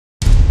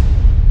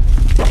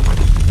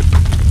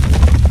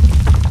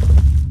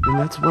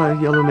that's why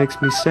yellow makes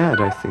me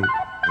sad, I think.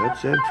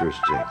 That's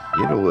interesting.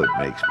 You know what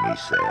makes me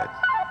sad?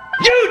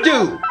 You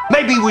do!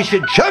 Maybe we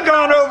should chug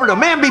on over to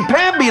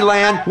Mamby-Pamby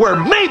land where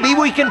maybe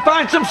we can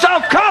find some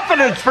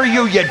self-confidence for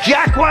you, you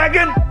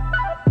jackwagon!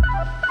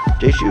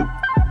 Tissue?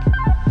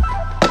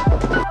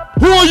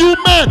 Who are you,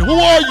 man? Who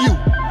are you?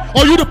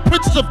 Are you the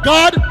princes of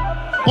God?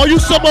 Are you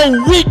some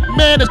old weak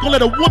man that's going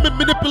to let a woman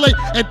manipulate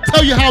and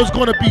tell you how it's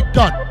going to be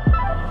done?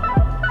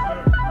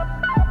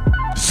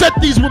 Set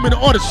these women in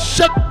order.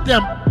 Shut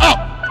them up.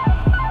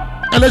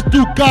 And let's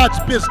do God's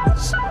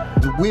business.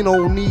 We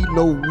don't need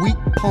no weak,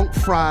 punk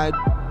fried,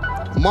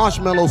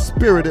 marshmallow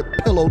spirited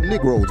pillow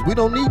Negroes. We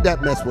don't need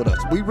that mess with us.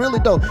 We really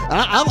don't.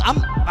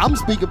 I'm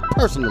speaking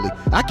personally.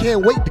 I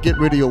can't wait to get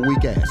rid of your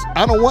weak ass.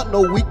 I don't want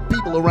no weak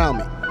people around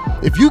me.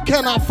 If you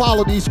cannot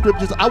follow these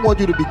scriptures, I want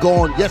you to be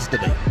gone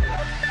yesterday.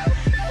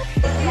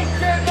 You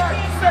cannot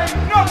say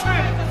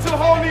nothing to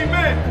holy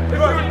men if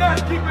you're not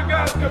keeping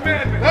God's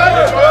commandments.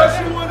 Now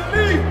she want to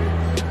leave.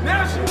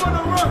 Now she want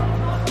to run.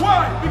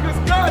 Why? Because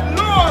God's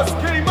laws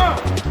came out.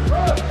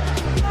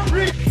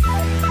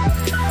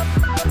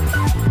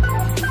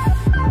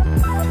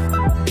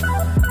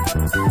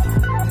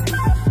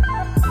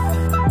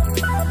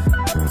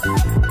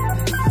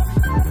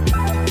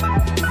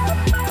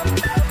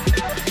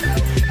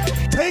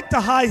 Take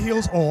the high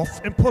heels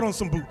off and put on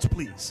some boots,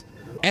 please.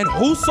 And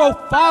whoso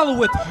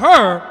followeth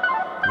her,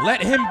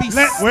 let him be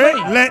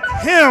slain. Let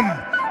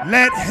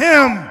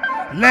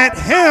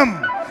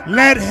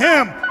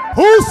him.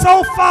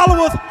 Whoso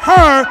followeth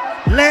her,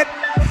 let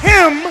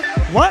him,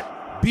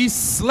 what? Be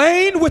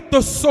slain with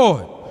the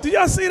sword. Do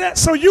y'all see that?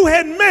 So you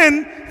had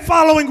men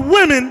following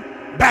women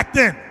back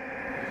then.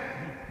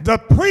 The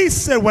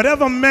priest said,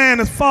 whatever man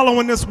is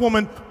following this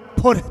woman,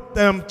 put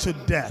them to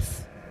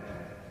death.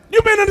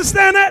 You men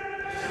understand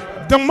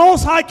that? The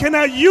Most High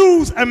cannot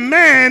use a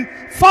man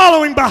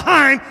following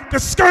behind the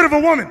skirt of a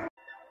woman.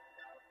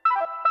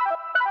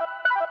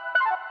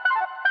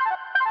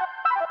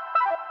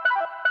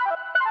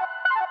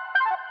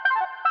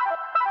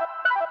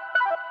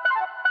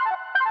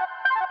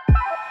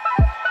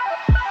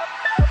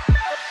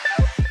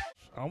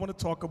 I want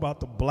to talk about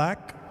the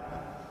black,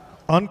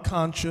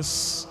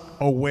 unconscious,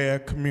 aware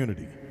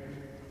community.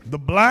 The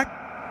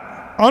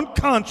black,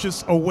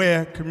 unconscious,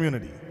 aware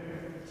community.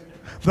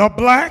 The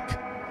black,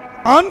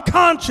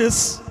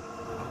 unconscious,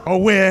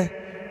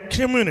 aware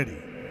community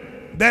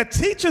that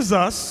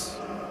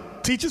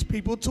teaches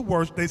people to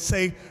worship. They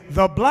say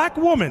the black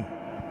woman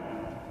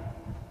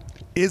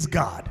is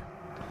God.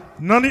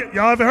 None of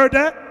y'all ever heard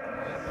that?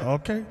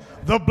 Okay.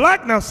 The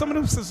black, now some of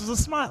them sisters are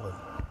smiling.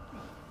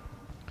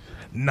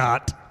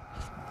 Not.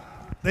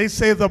 They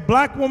say the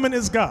black woman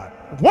is God.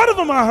 One of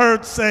them I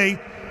heard say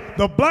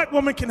the black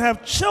woman can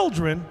have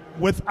children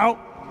without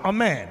a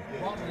man.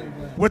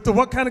 With the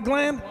what kind of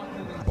gland?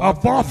 A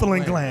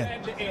Bartholin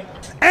gland.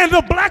 And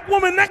the black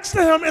woman next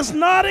to him is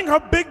nodding her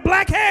big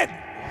black head.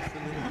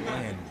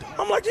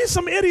 I'm like, there's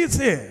some idiots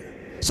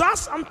here. So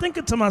I'm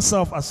thinking to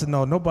myself, I said,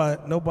 no,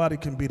 nobody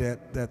can be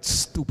that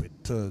stupid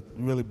to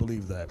really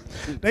believe that.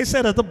 They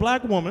said that the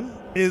black woman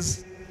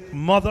is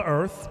Mother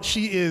Earth.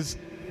 She is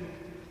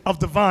of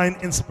divine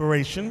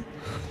inspiration.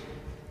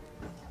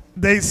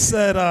 They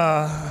said,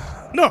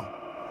 no,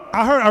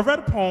 I read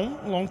a poem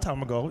a long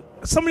time ago.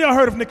 Some of y'all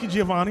heard of Nikki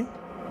Giovanni?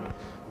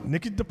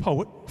 Nikki the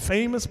poet,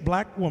 famous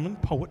black woman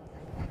poet.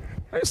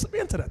 I used to be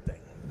into that thing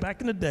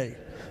back in the day.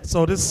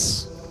 So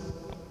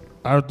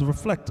I had to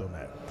reflect on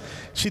that.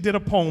 She did a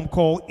poem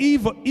called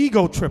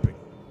Ego Tripping.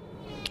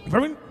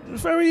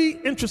 Very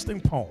interesting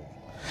poem.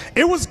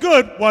 It was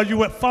good while you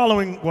were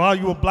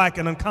black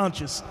and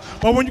unconscious.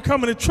 But when you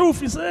come into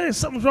truth, you say, hey,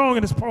 something's wrong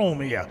in this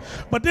poem here.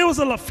 But there was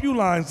a few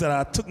lines that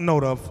I took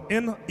note of.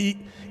 In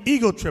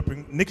Ego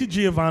Tripping, Nikki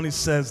Giovanni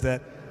says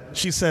that,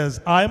 she says,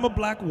 I am a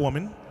black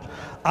woman.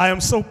 I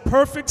am so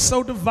perfect,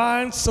 so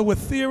divine, so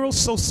ethereal,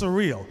 so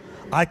surreal.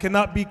 I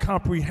cannot be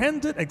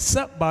comprehended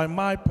except by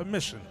my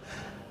permission.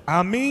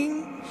 I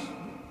mean,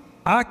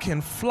 I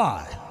can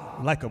fly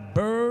like a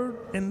bird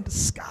in the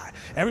sky.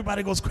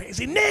 Everybody goes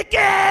crazy. Nikki!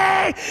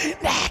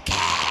 Nikki!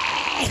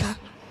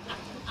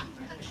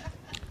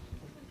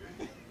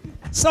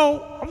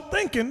 So I'm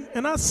thinking,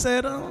 and I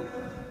said,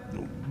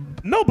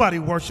 nobody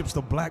worships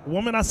the black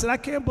woman. I said, I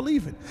can't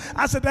believe it.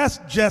 I said, that's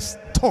just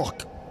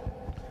talk.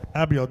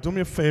 Abiel, do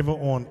me a favor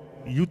on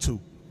YouTube.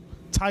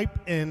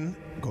 Type in,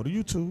 go to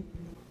YouTube.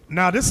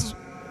 Now this is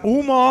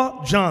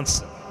Umar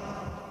Johnson.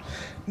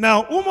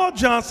 Now Umar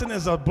Johnson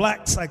is a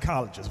black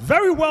psychologist,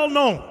 very well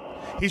known.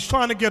 He's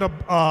trying to get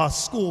a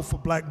school for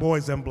black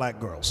boys and black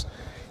girls.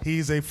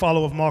 He's a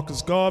follower of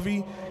Marcus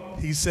Garvey.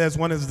 He says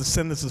one of his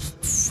descendants is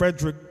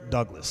Frederick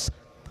Douglass.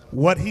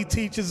 What he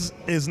teaches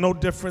is no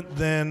different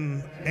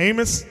than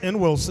Amos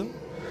and Wilson,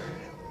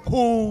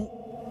 who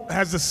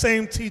has the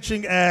same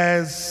teaching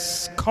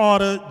as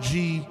Carter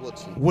G.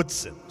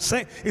 Woodson.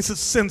 It's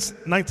since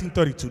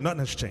 1932, nothing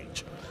has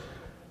changed.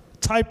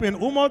 Type in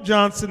Umar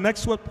Johnson,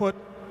 next to it put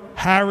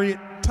Harriet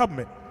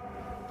Tubman.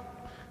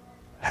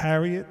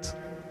 Harriet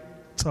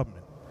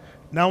Tubman.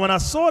 Now, when I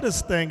saw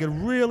this thing, it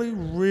really,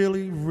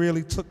 really,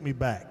 really took me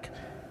back.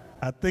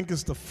 I think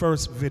it's the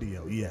first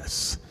video,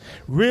 yes.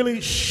 Really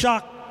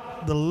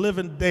shocked the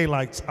living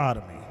daylights out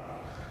of me.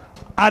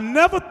 I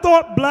never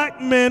thought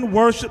black men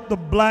worshiped the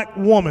black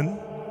woman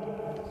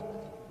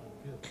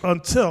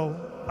until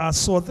I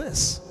saw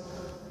this.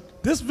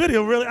 This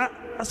video really, I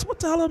said, what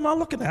the hell am I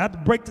looking at? I had to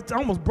break I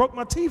almost broke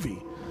my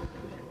TV.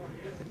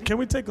 Can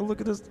we take a look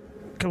at this?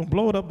 Can we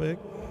blow it up big?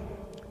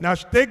 Now,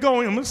 they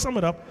go, I'm gonna sum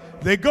it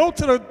up. They go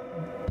to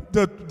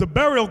the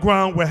burial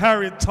ground where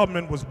Harriet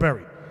Tubman was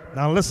buried.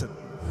 Now listen.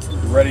 You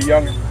ready,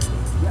 youngin?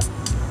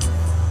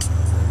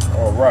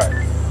 All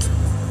right.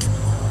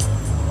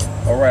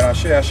 All right,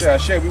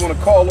 Ashe. We want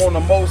to call on the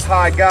Most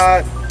High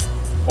God,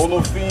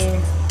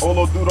 Olofin,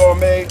 Olo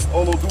Dudorme,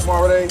 Olo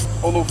Dumare,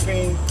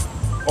 Olofin,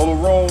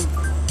 Olorun,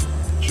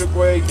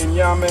 Chukwe,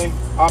 Inyame,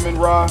 Amin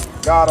Ra,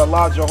 God,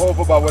 Allah,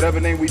 Jehovah, by whatever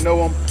name we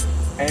know him,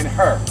 and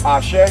her.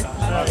 Ashe.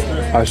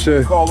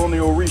 Ashe. Call on the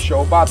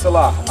Orisha,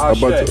 Obatala,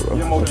 Ashe,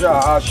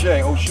 Yemoja,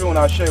 Ashe, Oshun,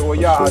 Ashe,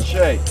 Oya,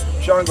 Ashe,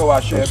 Shango,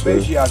 Ashe,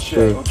 Beji, Ashe,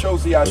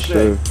 Ochozi,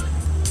 Ashe,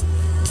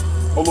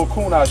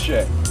 Olokun,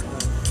 Ashe,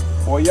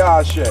 Oya,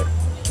 Ashe,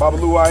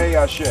 Babalu, Ae,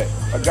 Ashe,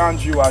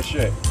 Aganju,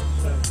 Ashe,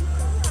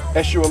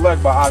 Eshu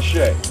Elegba,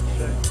 Ashe.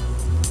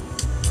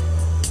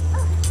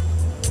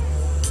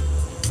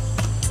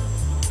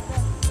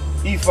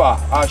 Ifa,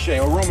 Ashe,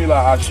 Orumila,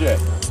 Ashe.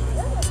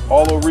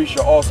 All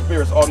Orisha, all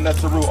spirits, all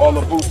Netsaru, all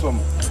Abusum,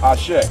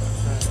 Ashe.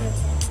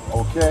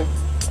 Okay.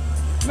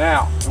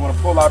 Now, we want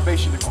to pull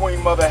libation to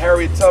Queen Mother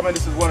Harriet Tubman.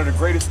 This is one of the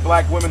greatest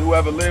black women who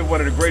ever lived, one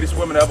of the greatest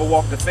women to ever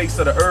walk the face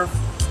of the earth.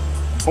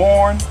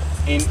 Born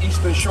in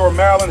Eastern Shore,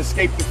 Maryland,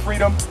 escaped to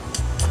freedom.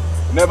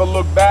 Never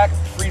looked back,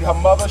 freed her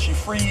mother, she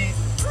freed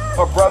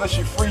her brother,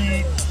 she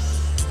freed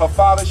her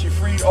father, she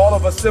freed all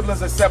of her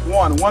siblings except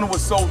one. One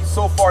was so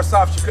far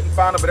south she couldn't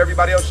find her, but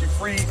everybody else she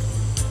freed.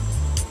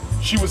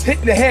 She was hit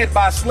in the head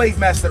by a slave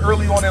master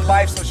early on in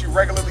life, so she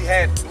regularly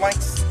had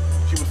blanks.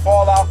 She would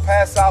fall out,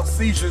 pass out,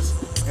 seizures,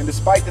 and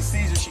despite the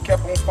seizures, she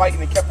kept on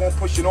fighting and kept on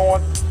pushing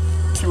on.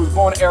 She was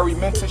born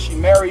Araminta. She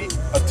married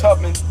a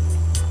Tubman,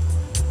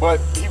 but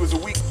he was a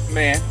weak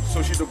man,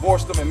 so she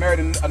divorced him and married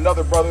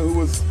another brother who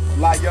was a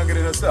lot younger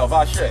than herself,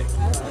 Ashe.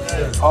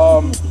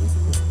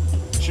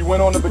 She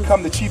went on to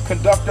become the chief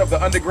conductor of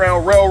the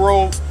Underground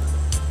Railroad,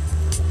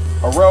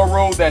 a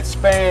railroad that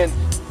spanned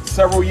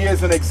several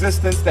years in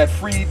existence, that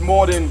freed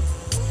more than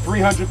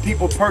 300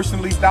 people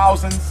personally,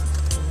 thousands,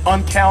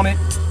 uncounted.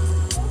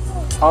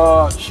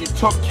 She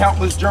took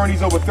countless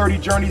journeys, over 30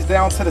 journeys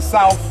down to the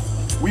south.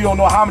 We don't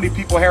know how many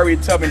people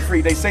Harriet Tubman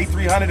freed. They say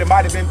 300, it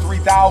might have been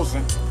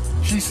 3,000.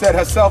 She said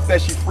herself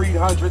that she freed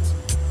hundreds.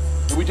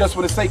 And we just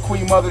want to say,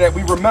 Queen Mother, that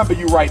we remember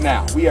you right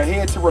now. We are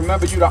here to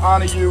remember you, to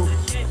honor you.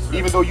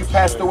 Even though you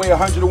passed away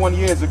 101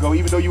 years ago,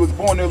 even though you was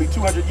born nearly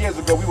 200 years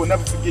ago, we will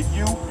never forget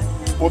you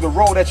or the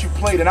role that you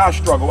played in our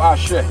struggle,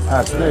 Ashe.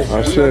 Ashe.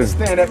 We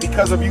understand that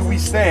because of you we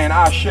stand,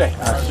 Ashe.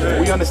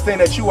 We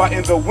understand that you are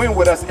in the wind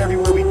with us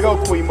everywhere we go,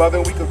 Queen Mother,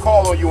 and we can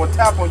call on you and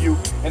tap on you,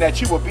 and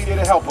that you will be there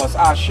to help us,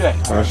 Ashe.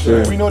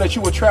 Ashe. We know that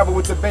you will travel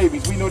with the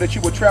babies. We know that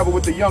you will travel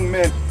with the young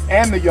men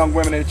and the young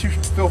women, and that you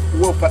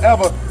will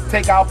forever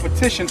take our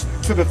petitions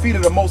to the feet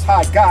of the Most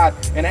High God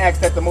and ask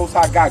that the Most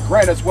High God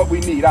grant us what we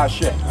need,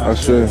 Ashe.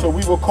 Ashe. So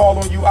we will call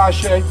on you,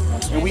 Ashe,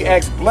 and we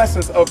ask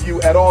blessings of you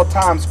at all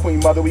times, Queen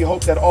Mother. We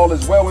hope that all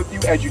is well with you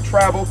as you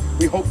travel.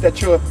 We hope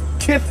that your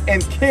kith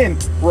and kin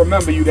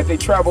remember you, that they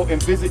travel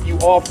and visit you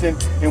often,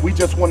 and we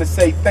just want to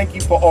say thank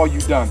you for all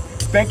you've done.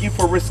 Thank you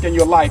for risking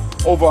your life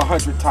over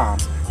 100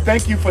 times.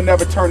 Thank you for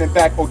never turning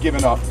back or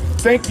giving up.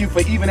 Thank you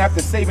for even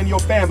after saving your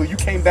family, you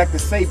came back to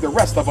save the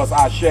rest of us,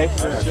 Ashe.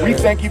 We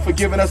thank you for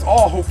giving us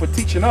all hope, for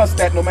teaching us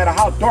that no matter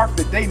how dark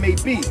the day may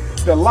be,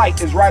 the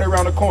light is right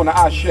around the corner,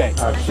 Ashe.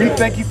 We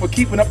thank you for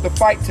keeping up the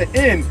fight to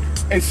end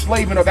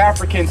enslavement of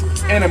Africans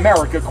in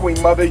America,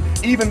 Queen Mother.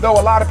 Even though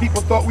a lot of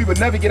people thought we would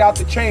never get out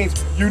the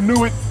chains, you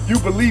knew it, you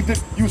believed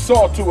it, you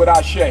saw to it,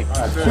 Ashe.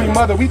 Queen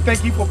Mother, we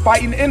thank you for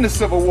fighting in the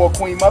Civil War,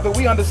 Queen Mother.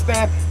 We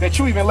understand that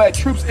you even led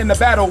troops in the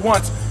battle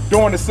once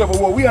during the Civil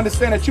War. We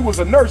understand that you was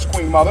a nurse,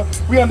 Queen Mother.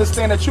 We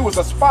understand that you was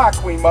a spy,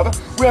 Queen Mother.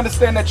 We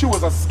understand that you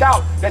was a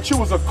scout, that you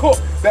was a cook,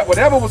 that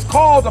whatever was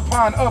called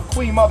upon of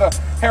Queen Mother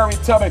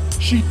Harriet Tubman,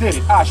 she did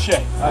it, Ashe.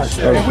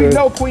 And we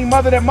know, Queen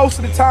Mother, that most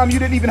of the time you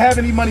didn't even have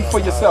any money for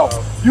yourself.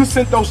 You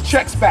sent those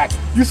checks back.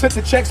 You sent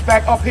the checks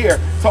back up here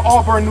to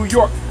Auburn, New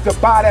York, to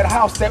buy that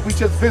house that we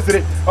just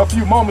visited a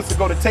few moments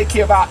ago, to take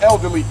care of our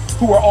elderly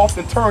who are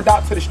often turned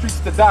out to the streets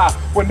to die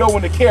with no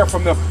one to care for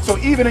them. So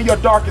even in your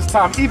darkest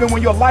time, even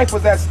when your life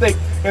was at stake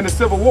in the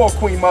Civil War,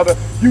 Queen Mother,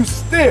 you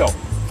still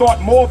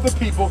thought more of the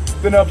people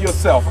than of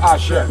yourself,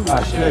 Ashe.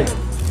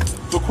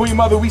 So Queen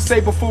Mother, we say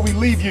before we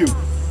leave you,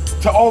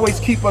 to always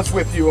keep us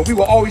with you, and we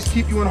will always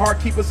keep you in heart,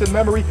 keep us in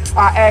memory.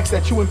 I ask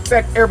that you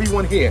infect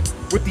everyone here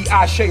with the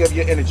ashe of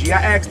your energy.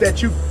 I ask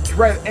that you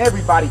grant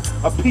everybody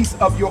a piece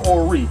of your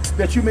ori,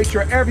 that you make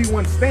sure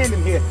everyone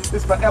standing here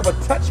is forever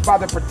touched by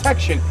the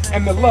protection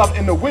and the love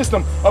and the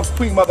wisdom of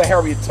Queen Mother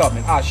Harriet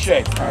Tubman.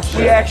 Ashe.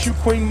 We ask you,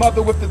 Queen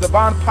Mother, with the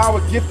divine power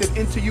gifted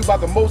into you by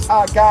the Most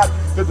High God,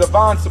 the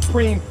divine,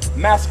 supreme,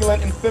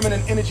 masculine and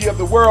feminine energy of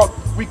the world,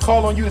 we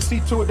call on you to see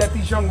to it that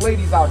these young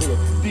ladies out here,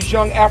 these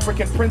young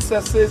African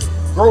princesses,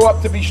 grow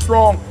up to be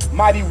strong,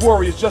 mighty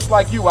warriors just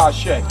like you,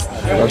 Ashe.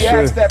 And we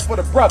ask that for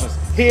the brothers,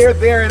 here,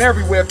 there, and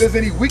everywhere. If there's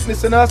any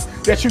weakness in us,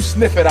 that you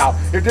sniff it out.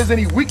 If there's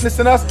any weakness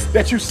in us,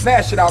 that you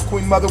snatch it out,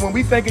 Queen Mother. When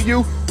we think of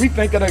you, we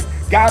think of the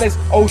goddess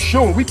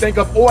Oshun. We think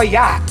of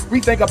Oya. We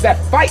think of that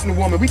fighting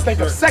woman. We think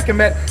of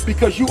Sekhmet,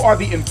 because you are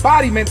the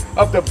embodiment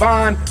of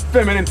divine,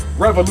 feminine,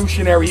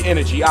 revolutionary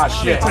energy,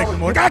 Ashe.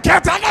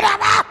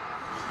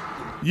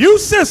 You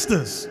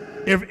sisters,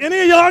 if any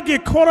of y'all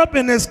get caught up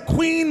in this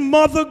Queen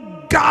Mother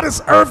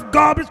Goddess Earth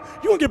garbage,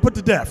 you gonna get put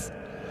to death.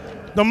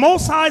 The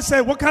Most High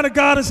said, what kind of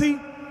God is he?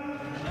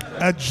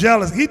 A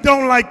jealous. He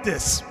don't like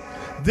this.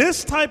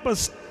 This type of,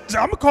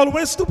 I'm gonna call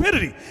it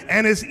stupidity,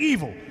 and it's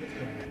evil.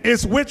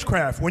 It's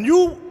witchcraft. When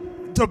you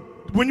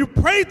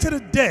pray to the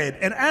dead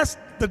and ask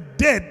the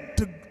dead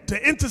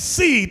to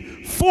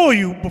intercede for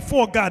you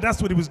before God,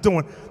 that's what he was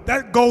doing.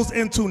 That goes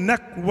into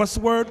what's the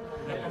word?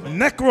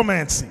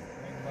 Necromancy.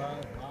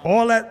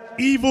 All that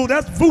evil,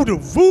 that's voodoo.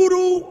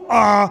 Voodoo,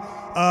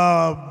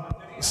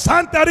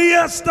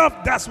 Santeria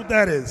stuff, that's what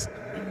that is.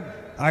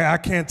 I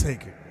can't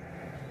take it.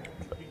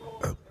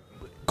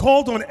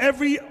 Called on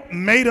every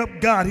made-up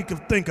god he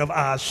could think of,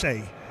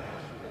 Ashe.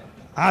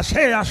 Ashe,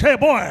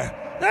 boy.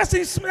 That's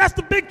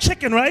the big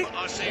chicken, right?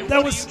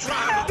 That was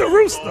the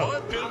rooster.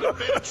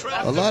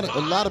 A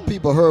lot of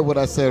people heard what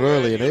I said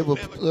earlier. They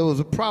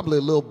was probably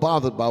a little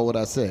bothered by what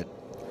I said.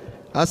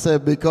 I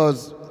said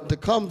because to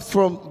come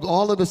from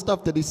all of the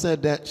stuff that he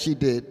said that she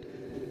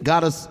did,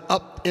 got us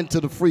up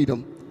into the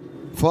freedom.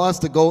 For us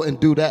to go and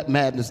do that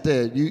madness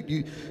there,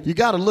 you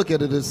got to look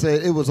at it and say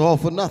it was all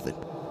for nothing.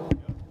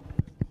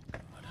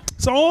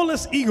 So all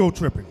this ego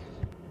tripping,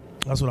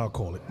 that's what I'll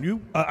call it.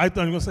 I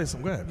thought you were going to say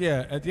something. Go ahead.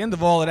 Yeah, at the end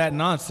of all of that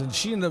nonsense,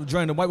 she ended up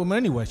joining the white woman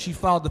anyway. She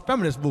followed the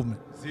feminist movement.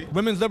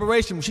 Women's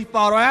liberation, she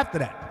followed her after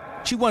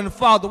that. She wanted to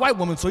follow the white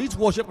woman, so he's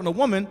worshiping a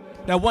woman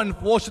that wanted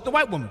to worship the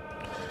white woman.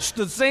 It's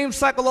the same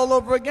cycle all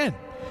over again.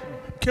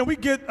 Can we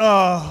get,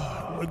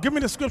 give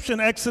me the scripture in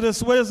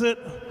Exodus, where is it?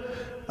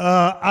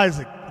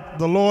 Isaac.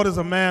 The Lord is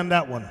a man,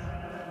 that one.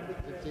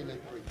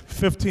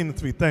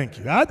 15:3, thank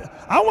you.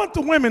 I want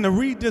the women to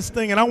read this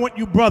thing, and I want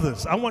you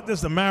brothers, I want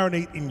this to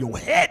marinate in your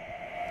head.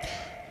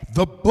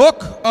 The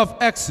book of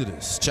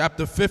Exodus,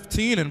 chapter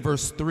 15 and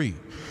verse 3.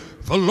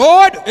 The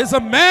Lord is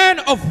a man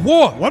of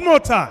war. One more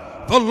time.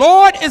 The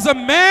Lord is a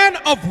man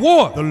of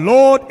war. The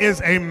Lord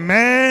is a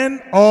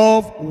man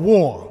of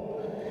war.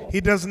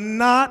 He does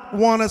not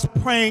want us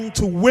praying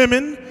to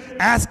women,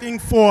 asking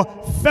for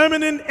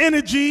feminine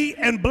energy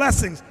and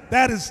blessings.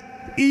 That is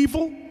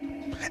evil,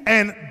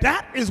 and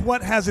that is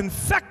what has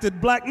infected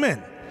black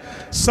men.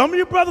 Some of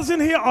you brothers in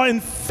here are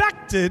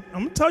infected,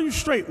 I'm going to tell you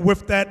straight,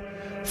 with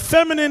that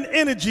feminine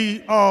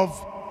energy of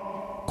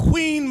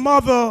Queen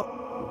Mother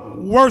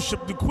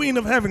worship, the Queen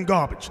of Heaven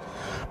garbage.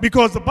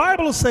 Because the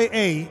Bible will say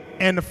A,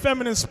 and the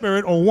feminine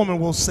spirit or woman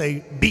will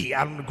say B.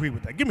 I don't agree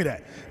with that. Give me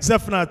that.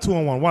 Zephaniah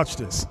 2:1. Watch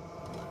this.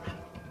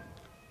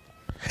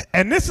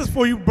 And this is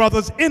for you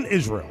brothers in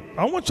Israel.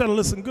 I want y'all to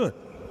listen good.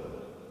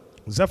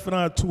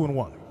 Zephaniah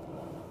 2:1.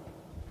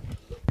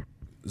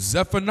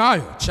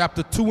 Zephaniah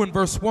chapter 2 and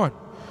verse 1.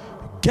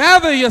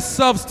 Gather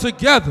yourselves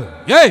together.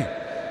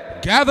 Yea,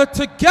 gather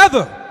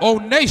together, O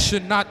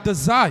nation not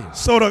desires.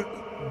 So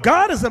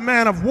God is a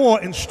man of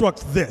war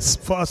instructs this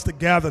for us to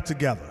gather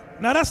together.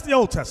 Now that's the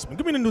Old Testament.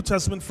 Give me the New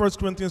Testament, 1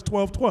 Corinthians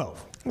 12:12.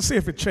 Let's see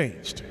if it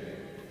changed.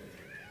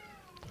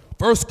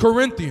 1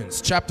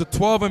 Corinthians chapter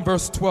 12 and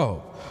verse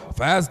 12.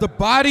 For as the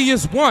body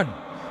is one,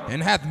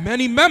 and hath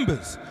many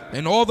members,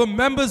 and all the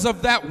members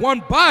of that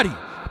one body,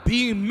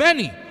 being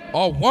many,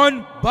 are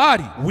one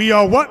body. We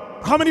are what?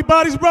 How many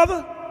bodies,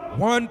 brother?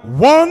 One.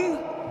 One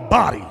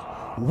body.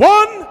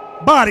 One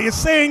body. It's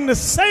saying the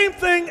same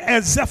thing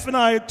as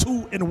Zephaniah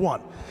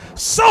 2:1.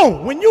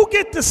 So when you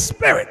get the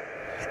Spirit,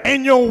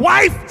 and your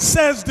wife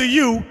says to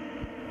you,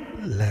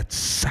 let's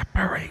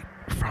separate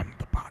from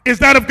the body. Is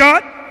that of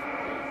God?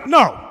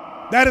 No,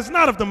 that is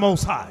not of the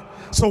Most High.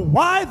 So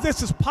why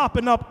this is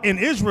popping up in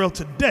Israel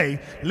today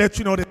lets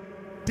you know that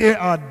there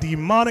are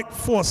demonic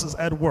forces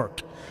at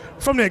work.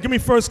 From there, give me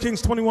 1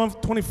 Kings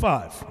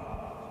 21:25.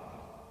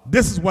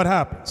 This is what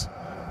happens.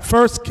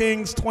 1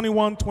 Kings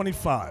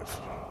 21:25.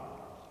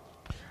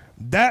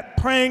 That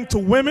praying to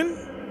women,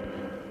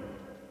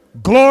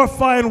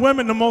 glorifying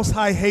women, the Most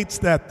High hates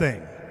that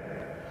thing.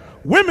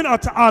 Women are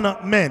to honor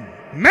men.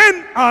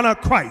 Men honor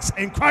Christ,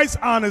 and Christ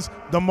honors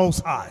the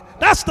Most High.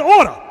 That's the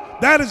order.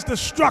 That is the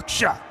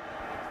structure.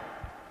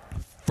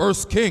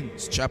 1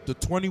 Kings chapter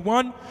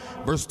 21,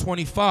 verse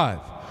 25.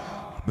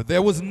 But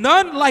there was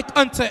none like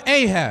unto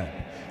Ahab,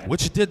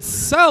 which did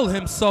sell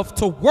himself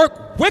to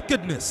work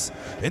wickedness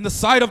in the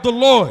sight of the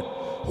Lord,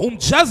 whom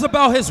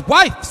Jezebel his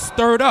wife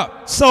stirred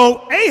up.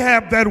 So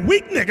Ahab, that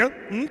weak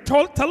nigga,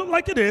 tell it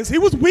like it is, he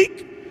was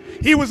weak.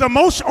 He was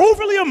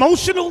overly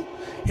emotional.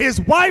 His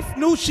wife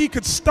knew she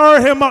could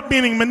stir him up,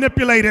 meaning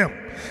manipulate him.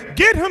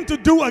 Get him to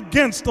do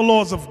against the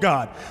laws of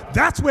God.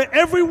 That's where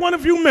every one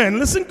of you men,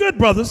 listen good,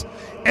 brothers,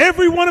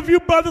 every one of you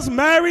brothers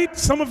married,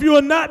 some of you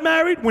are not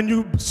married, when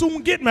you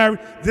soon get married,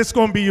 this is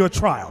going to be your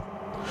trial.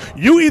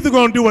 You either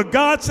going to do what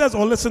God says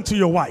or listen to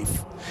your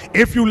wife.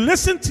 If you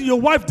listen to your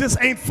wife, this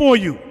ain't for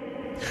you.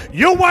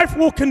 Your wife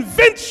will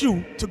convince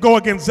you to go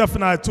against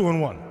Zephaniah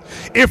 2:1.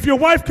 If your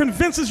wife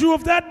convinces you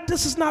of that,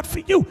 this is not for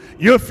you.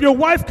 If your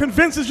wife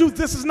convinces you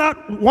this is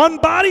not one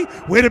body,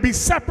 we're to be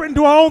separate and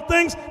do our own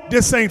things,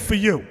 this ain't for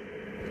you.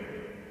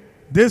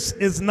 This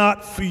is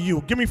not for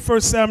you. Give me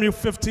 1 Samuel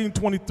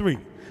 15:23.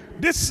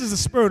 This is the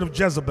spirit of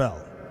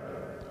Jezebel.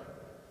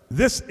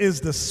 This is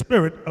the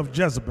spirit of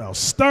Jezebel,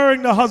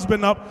 stirring the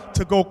husband up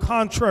to go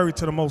contrary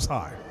to the Most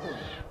High.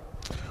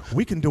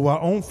 We can do our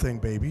own thing,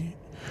 baby.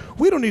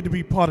 We don't need to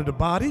be part of the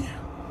body.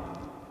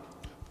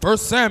 1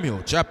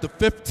 Samuel chapter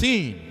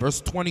 15,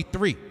 verse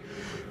 23.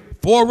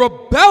 For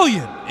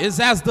rebellion is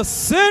as the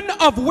sin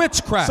of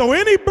witchcraft. So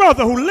any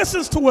brother who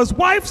listens to his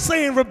wife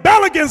saying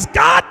rebel against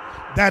God,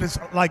 that is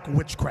like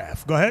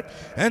witchcraft. Go ahead.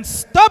 And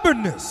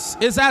stubbornness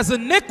is as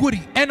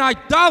iniquity and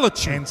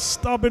idolatry. And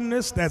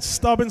stubbornness, that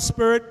stubborn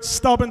spirit,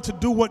 stubborn to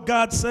do what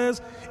God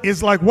says,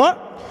 is like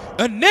what?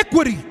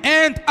 Iniquity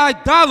and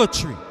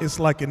idolatry. It's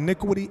like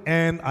iniquity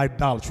and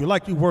idolatry.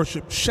 Like you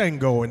worship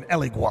Shango and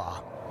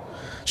Eligua.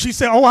 She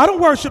said, oh, I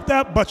don't worship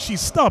that, but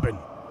she's stubborn.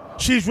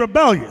 She's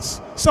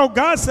rebellious. So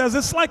God says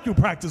it's like you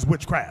practice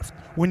witchcraft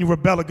when you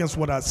rebel against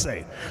what I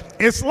say.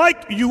 It's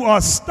like you are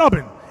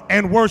stubborn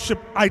and worship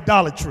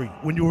idolatry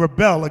when you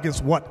rebel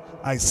against what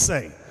I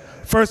say.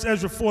 1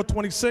 Ezra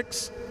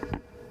 4:26.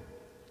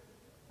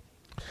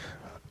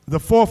 The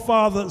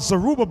forefather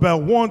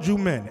Zerubbabel warned you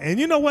men. And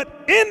you know what?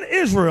 In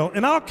Israel,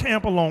 in our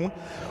camp alone,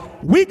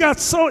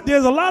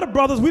 there's a lot of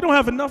brothers. We don't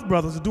have enough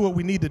brothers to do what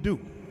we need to do.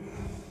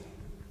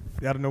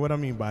 You got to know what I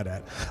mean by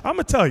that. I'm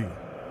going to tell you.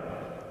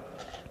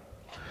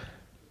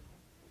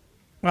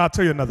 I'll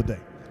tell you another day.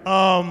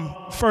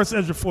 1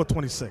 Ezra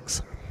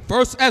 4:26.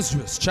 1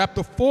 Ezra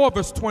chapter 4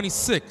 verse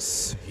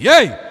 26.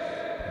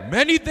 Yea,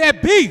 many there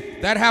be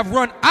that have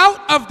run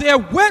out of their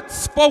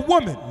wits for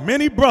women.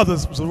 Many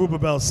brothers,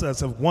 Zerubbabel says,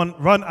 have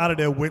run out of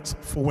their wits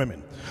for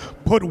women.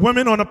 Put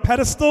women on a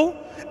pedestal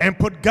and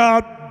put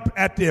God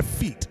at their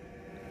feet.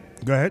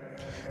 Go ahead.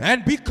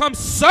 And become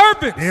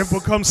servants. And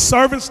become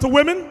servants to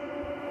women.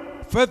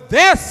 For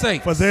their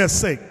sake. For their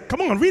sake.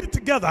 Come on, read it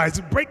together,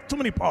 Isaac. Break too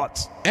many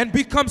parts. And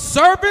become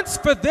servants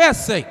for their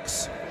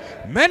sakes.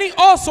 Many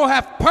also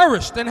have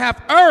perished and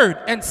have erred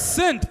and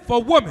sinned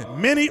for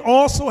women. Many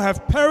also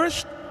have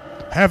perished,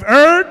 have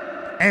erred,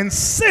 and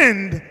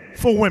sinned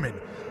for women.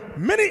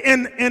 Many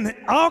in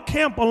our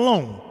camp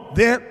alone,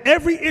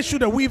 every issue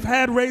that we've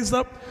had raised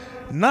up,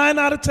 9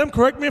 out of 10,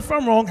 correct me if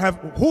I'm wrong,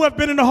 who have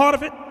been in the heart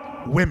of it?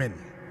 Women.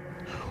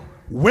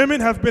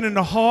 Women have been in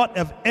the heart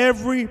of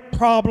every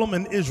problem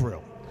in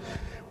Israel.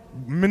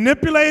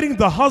 Manipulating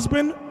the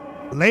husband,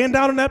 laying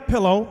down on that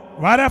pillow,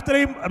 right after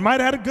they might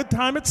have had a good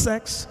time at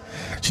sex.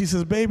 She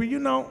says, baby, you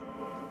know,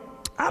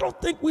 I don't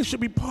think we should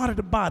be part of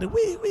the body.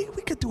 We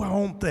could do our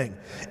own thing.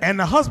 And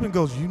the husband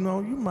goes, you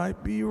know, you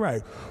might be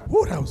right.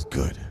 Whoa, that was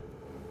good.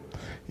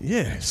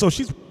 Yeah, so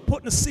she's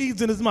putting the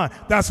seeds in his mind.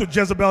 That's what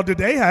Jezebel did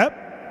to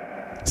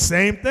Ahab.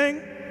 Same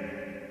thing.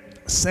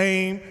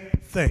 Same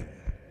thing.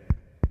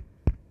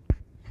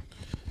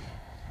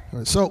 All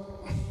right,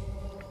 so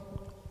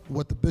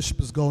what the bishop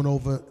is going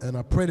over, and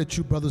I pray that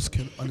you brothers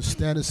can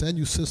understand this and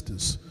you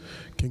sisters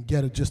can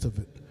get a gist of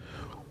it.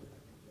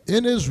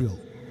 In Israel,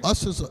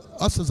 us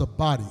as a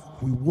body,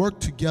 we work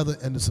together,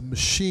 and as a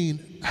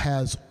machine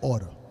has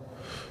order.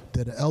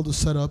 That the elders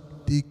set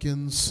up,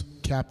 deacons,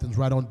 captains,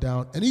 right on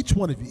down, and each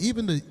one of you,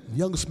 even the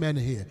youngest man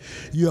in here,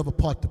 you have a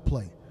part to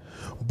play.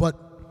 But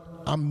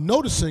I'm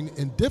noticing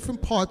in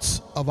different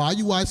parts of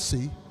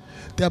IUIC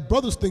that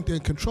brothers think they're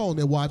in control and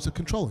their wives are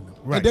controlling them.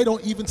 Right. And they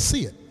don't even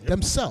see it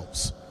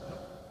themselves.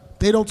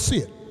 They don't see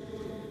it.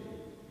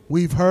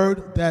 We've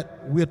heard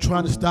that we're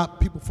trying to stop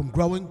people from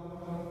growing.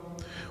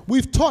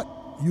 We've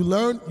taught, you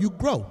learn, you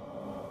grow.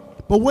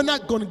 But we're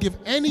not going to give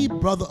any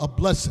brother a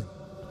blessing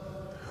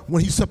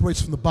when he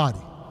separates from the body.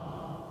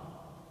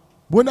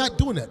 We're not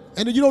doing that.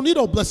 And you don't need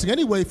no blessing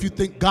anyway if you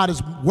think God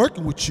is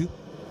working with you.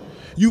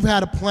 You've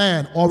had a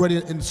plan already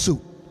in the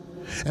suit.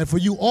 And for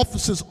you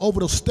officers over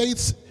those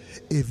states,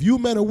 if you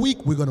men are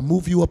weak, we're going to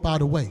move you up out of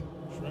the way.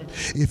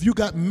 If you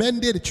got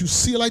men there that you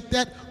see like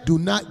that, do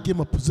not give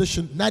them a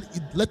position,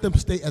 let them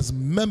stay as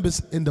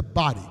members in the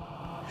body.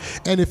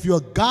 And if you're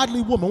a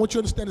godly woman, I want you to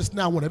understand this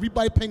now. I want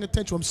everybody paying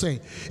attention to what I'm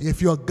saying.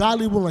 If you're a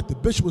godly woman, like the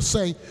bishop was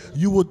saying,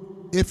 you would,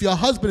 if your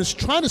husband is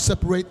trying to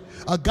separate,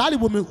 a godly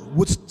woman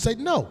would say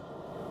no.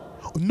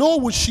 Nor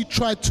would she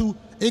try to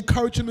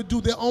encourage him to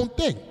do their own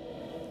thing.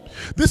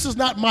 This is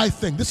not my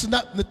thing. This is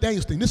not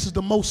Nathaniel's thing. This is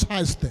the Most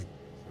High's thing.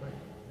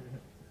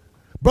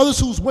 Brothers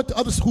who's with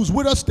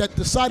us that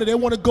decided they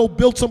want to go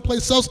build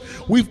someplace else,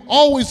 we've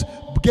always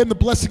given the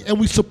blessing and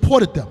we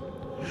supported them.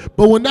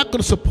 But we're not going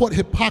to support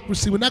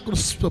hypocrisy. We're not going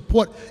to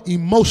support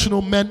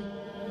emotional men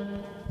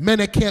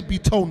that can't be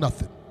told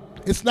nothing.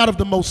 It's not of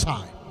the Most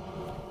High.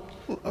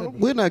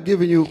 We're not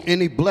giving you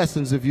any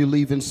blessings if you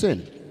leave in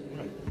sin.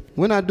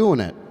 We're not doing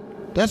that.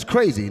 That's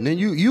crazy. And then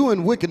you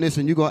in wickedness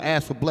and you're going to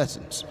ask for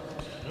blessings.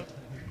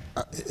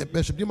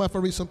 Bishop, do you mind if I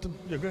read something?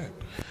 Yeah, go ahead.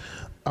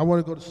 I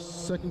want to go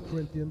to 2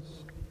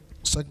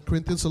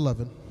 Corinthians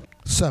 11,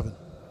 7.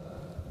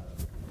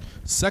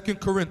 2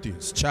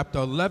 Corinthians chapter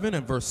 11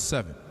 and verse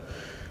 7.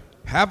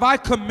 Have I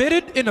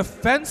committed an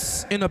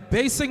offense in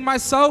abasing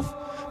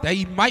myself that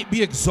ye might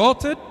be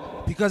exalted,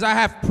 because I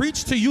have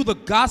preached to you the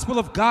gospel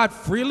of God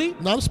freely?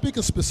 Now I'm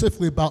speaking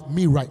specifically about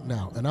me right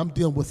now, and I'm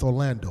dealing with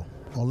Orlando.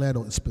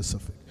 Orlando is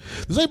specific.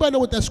 Does anybody know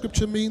what that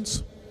scripture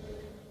means?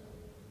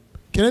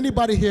 Can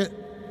anybody here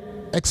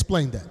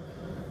explain that?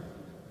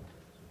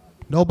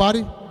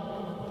 Nobody?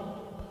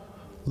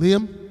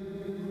 Liam,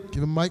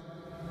 give him a mic.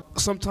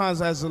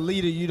 Sometimes as a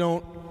leader,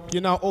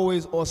 you're not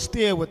always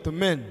austere with the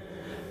men.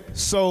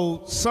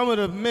 So some of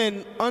the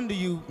men under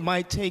you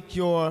might take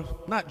your,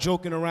 not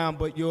joking around,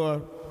 but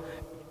your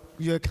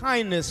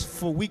kindness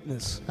for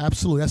weakness.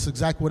 Absolutely, that's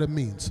exactly what it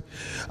means.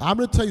 I'm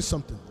going to tell you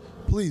something.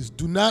 Please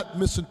do not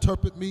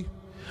misinterpret me.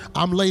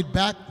 I'm laid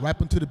back right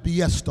until the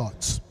BS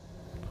starts.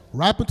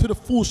 Right until the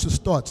foolishness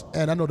starts.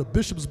 And I know the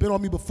bishop's been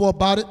on me before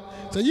about it.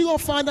 So you're going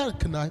to find out,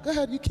 Kanai. Go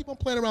ahead, you keep on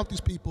playing around with these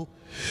people.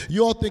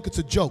 You all think it's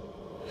a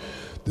joke.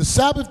 The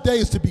Sabbath day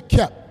is to be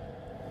kept.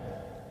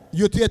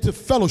 You're there to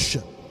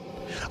fellowship.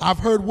 I've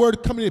heard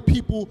word coming to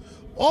people.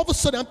 All of a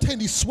sudden, I'm telling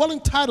these swelling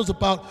titles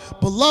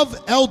about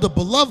beloved elder,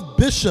 beloved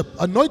bishop,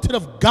 anointed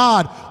of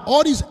God,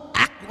 all this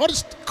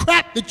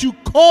crap that you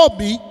call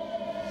me,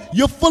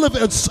 you're full of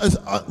it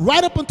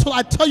right up until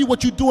I tell you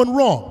what you're doing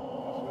wrong.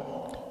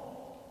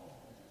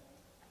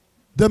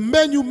 The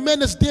you men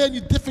that's there in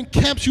your different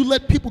camps, you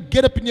let people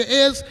get up in your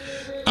ears.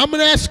 I'm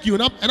going to ask you,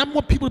 and I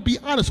want people to be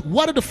honest,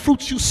 what are the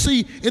fruits you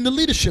see in the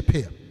leadership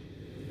here?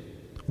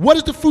 What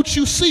is the fruits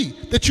you see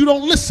that you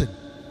don't listen?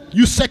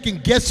 You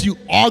second guess, you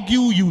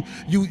argue,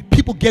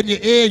 people get in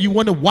your ear, you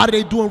wonder why are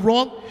they doing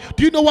wrong?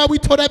 Do you know why we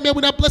told that man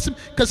we're not blessing?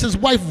 Because his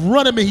wife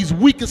run him and he's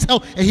weak as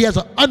hell and he has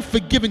an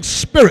unforgiving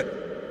spirit.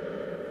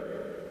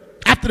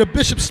 After the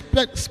bishop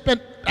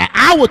spent an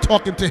hour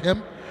talking to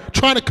him,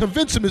 trying to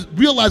convince him to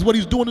realize what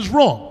he's doing is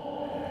wrong.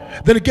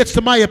 Then it gets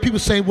to my ear, people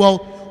saying, well,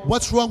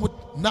 what's wrong with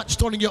not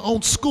starting your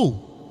own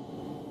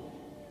school?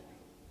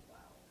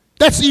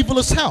 That's evil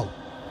as hell.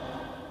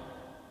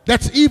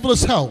 That's evil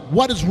as hell.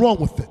 What is wrong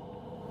with it?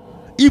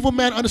 Evil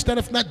man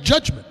understandeth not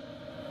judgment.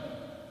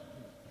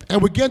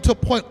 And we're getting to a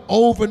point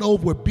over and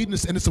over where beating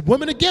this, and it's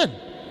women again.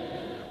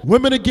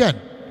 Women again.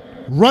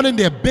 Running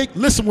their big,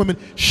 listen women,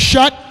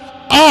 shut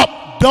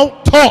up.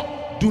 Don't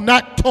talk. Do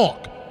not talk.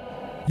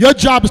 Your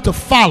job is to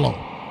follow.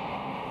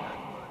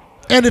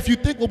 And if you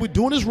think what we're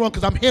doing is wrong,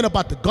 because I'm hearing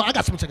about I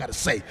got something I got to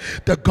say.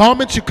 The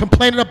garments, you're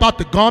complaining about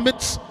the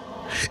garments.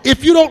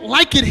 If you don't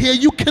like it here,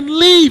 you can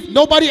leave.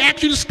 Nobody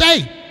asked you to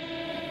stay.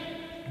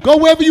 Go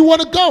wherever you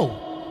want to go.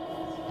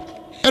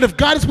 And if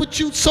God is with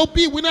you, so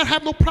be it. We not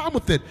have no problem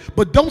with it.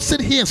 But don't sit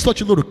here and start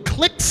your little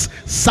clicks,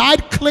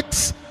 side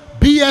clicks,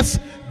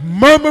 BS,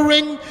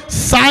 murmuring,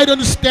 side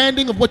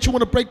understanding of what you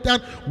want to break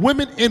down.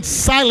 Women in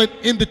silent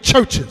in the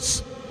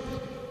churches.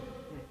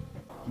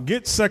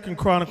 Get 2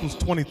 Chronicles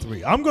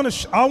 23. I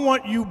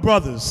want you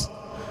brothers,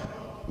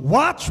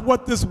 watch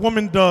what this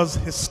woman does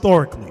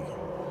historically.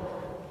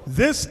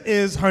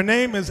 Her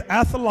name is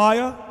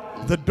Athaliah,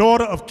 the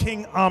daughter of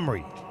King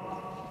Omri.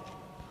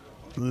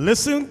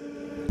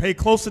 Listen, pay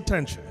close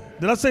attention.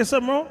 Did I say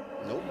something wrong?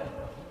 Nope.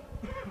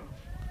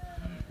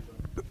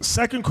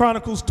 2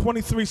 Chronicles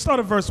 23, start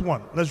at verse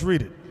 1. Let's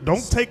read it.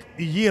 Don't take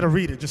a year to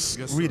read it, just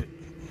read it.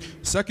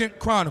 2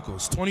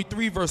 Chronicles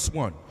 23 verse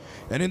 1.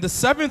 And in the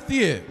 7th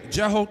year,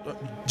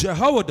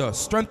 Jehoiada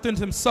strengthened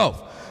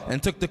himself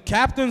and took the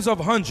captains of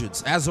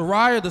hundreds,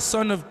 Azariah the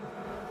son of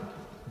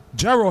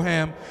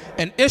Jeroham,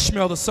 and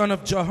Ishmael the son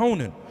of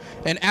Jehonan,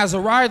 and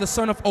Azariah the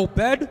son of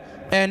Obed,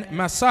 and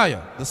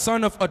Messiah the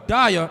son of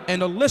Adiah,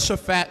 and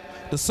Elishaphat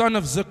the son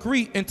of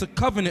Zachri into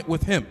covenant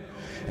with him.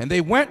 And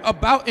they went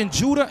about in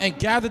Judah and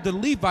gathered the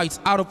Levites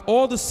out of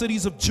all the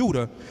cities of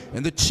Judah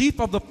and the chief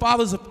of the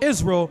fathers of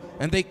Israel,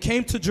 and they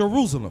came to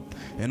Jerusalem.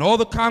 And all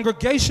the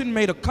congregation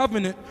made a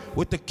covenant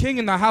with the king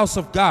in the house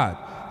of God.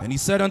 And he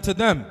said unto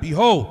them,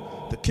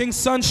 Behold, the king's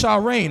son shall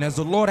reign, as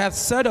the Lord hath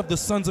said of the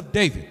sons of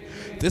David.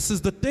 This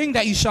is the thing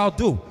that ye shall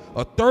do.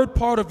 A third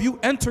part of you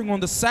entering on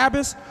the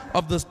Sabbaths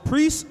of the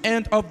priests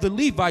and of the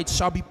Levites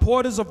shall be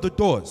porters of the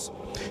doors.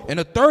 And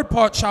a third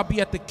part shall be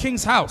at the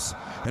king's house,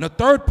 and a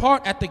third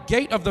part at the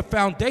gate of the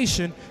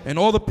foundation, and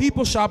all the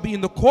people shall be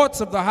in the courts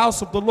of the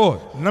house of the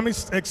Lord. Let me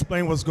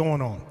explain what's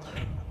going on.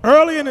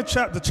 Early in the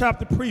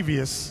chapter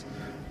previous,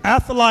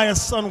 Athaliah's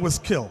son was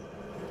killed.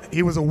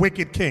 He was a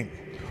wicked king.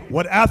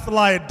 What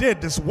Athaliah did,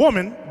 this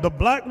woman, the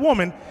black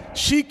woman,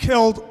 she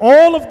killed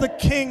all of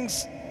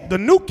the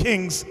new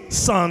king's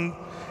son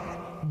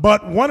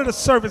but one of the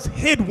servants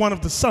hid one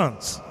of the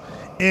sons.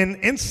 And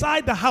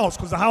inside the house,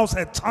 because the house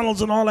had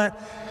tunnels and all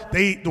that,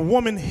 the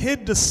woman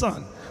hid the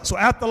son. So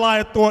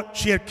Athaliah thought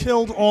she had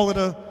killed all of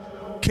the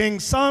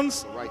king's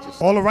sons,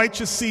 all the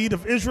righteous seed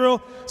of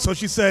Israel. So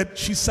she said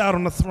she sat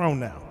on the throne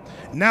now.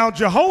 Now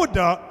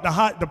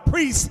Jehoiada, the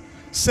priest,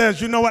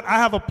 says, you know what, I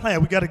have a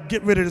plan. We got to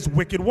get rid of this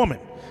wicked woman.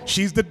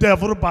 She's the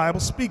devil the Bible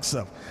speaks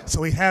of.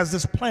 So he has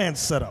this plan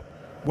set up.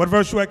 What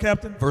verse you at,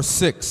 Captain? Verse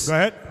 6. Go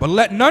ahead. But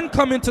let none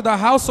come into the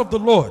house of the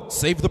Lord,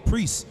 save the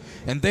priests,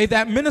 and they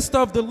that minister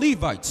of the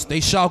Levites, they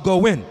shall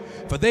go in.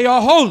 For they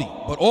are holy,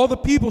 but all the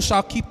people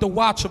shall keep the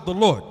watch of the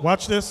Lord.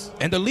 Watch this.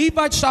 And the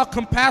Levites shall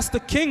compass the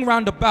king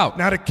round about.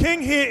 Now the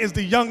king here is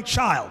the young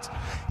child.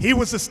 He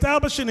was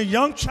establishing a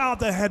young child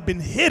that had been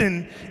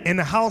hidden in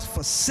the house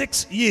for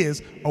 6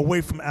 years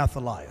away from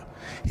Athaliah.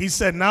 He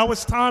said, now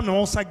it's time, the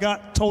Most High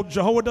God told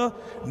Jehoiada,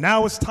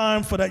 now it's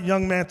time for that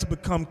young man to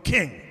become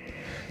king.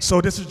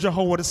 So this is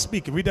Jehoiada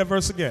speaking. Read that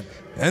verse again.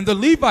 And the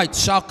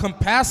Levites shall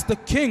compass the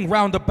king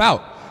round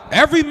about,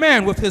 every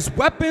man with his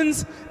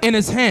weapons in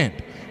his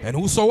hand. And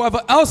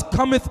whosoever else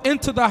cometh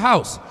into the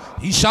house,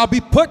 he shall be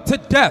put to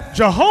death.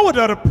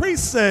 Jehoiada the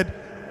priest said,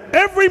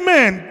 every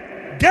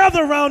man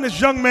gather around this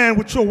young man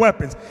with your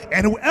weapons,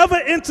 and whoever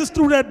enters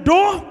through that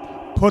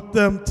door, put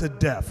them to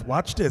death.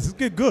 Watch this. It's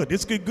get good.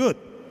 It's get good.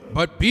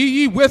 But be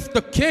ye with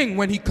the king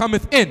when he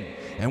cometh in,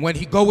 and when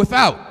he goeth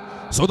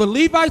out. So the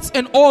Levites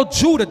and all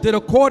Judah did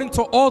according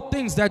to all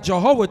things that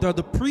Jehoiada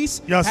the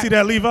priest. Y'all see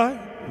that, Levi?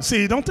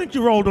 See, don't think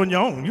you rolled on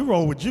your own. You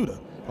rolled with Judah.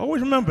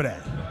 Always remember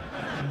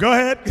that. Go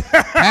ahead.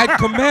 Had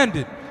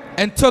commanded,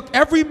 and took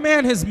every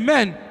man his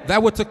men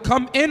that were to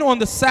come in on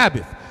the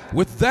Sabbath,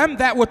 with them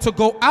that were to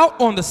go out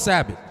on the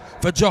Sabbath.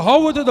 For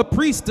Jehoiada the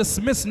priest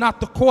dismissed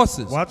not the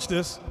courses. Watch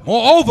this.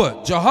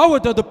 Moreover,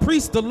 Jehoiada the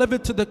priest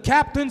delivered to the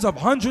captains of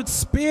 100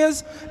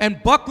 spears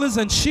and bucklers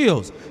and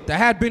shields that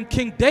had been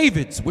King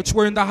David's, which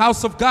were in the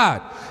house of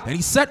God. And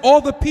he set all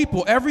the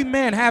people, every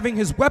man having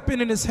his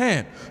weapon in his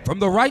hand, from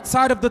the right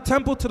side of the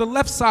temple to the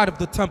left side of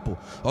the temple,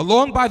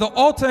 along by the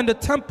altar and the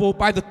temple,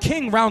 by the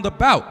king round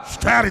about.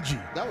 Strategy.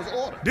 That was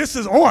order. This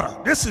is order.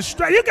 This is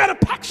strategy. You got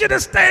to picture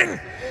this thing.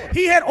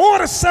 He had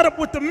order set up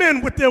with the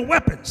men with their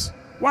weapons.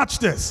 Watch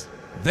this.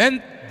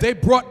 Then they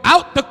brought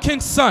out the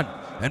king's son,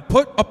 and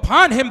put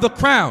upon him the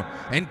crown,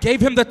 and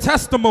gave him the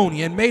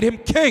testimony, and made him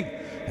king.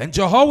 And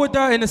Jehoiada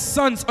and his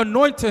sons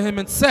anointed him,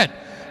 and said,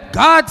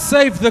 God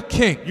save the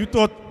king. You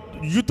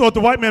thought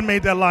the white man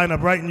made that line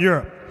up right in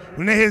Europe.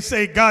 When they hear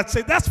say God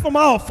save, that's from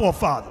our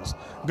forefathers.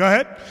 Go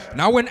ahead.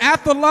 Now when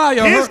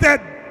Athaliah here's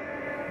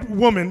that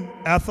woman,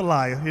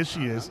 Athaliah, here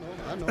she is.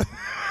 I know.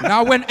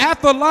 Now when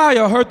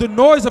Athaliah heard the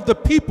noise of the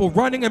people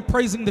running and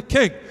praising the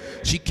king,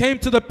 she came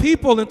to the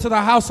people into the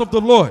house of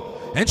the Lord.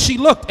 And she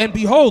looked, and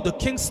behold, the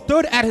king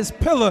stood at his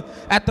pillar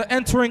at the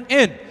entering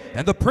in.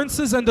 And the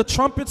princes and the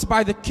trumpets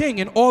by the king,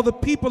 and all the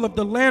people of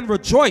the land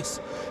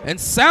rejoiced, and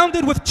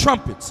sounded with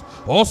trumpets.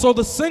 Also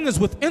the singers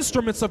with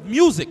instruments of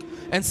music,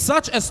 and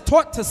such as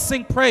taught to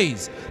sing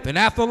praise. Then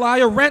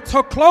Athaliah rent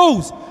her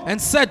clothes,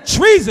 and said,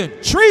 Treason,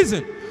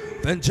 treason.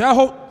 Then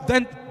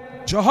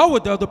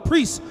Jehoiada the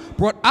priest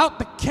brought out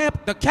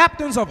the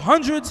captains of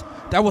hundreds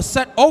that were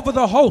set over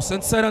the host,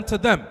 and said unto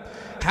them,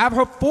 Have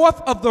her forth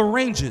of the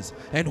ranges,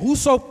 and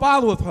whoso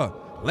followeth her,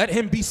 let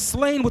him be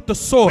slain with the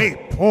sword.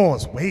 Wait,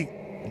 pause, wait.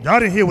 Y'all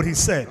didn't hear what he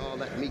said.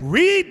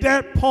 Read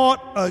that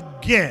part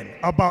again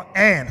about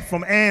Anne,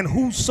 from Anne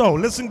whoso.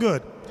 Listen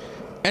good.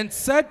 And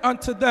said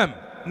unto them,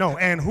 no,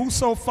 and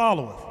whoso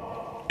followeth.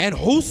 And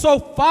whoso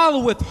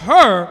followeth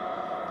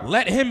her,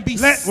 let him be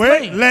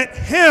slain. Let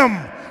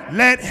him.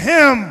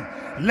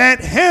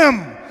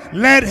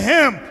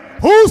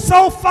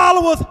 Whoso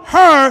followeth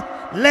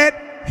her,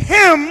 let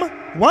him,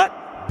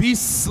 what? Be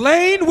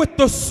slain with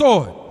the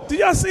sword. Do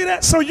y'all see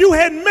that? So you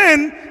had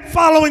men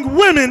following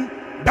women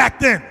back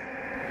then.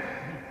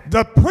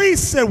 The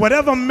priest said,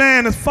 whatever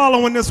man is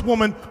following this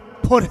woman,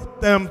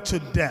 put them to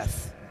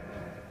death.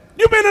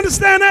 You been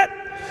understand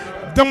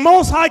that? The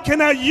Most High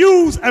cannot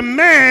use a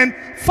man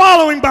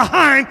following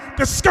behind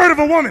the skirt of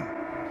a woman.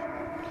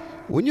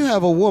 When you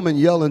have a woman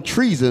yelling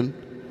treason,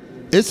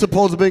 it's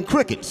supposed to have been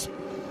crickets.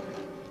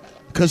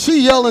 Because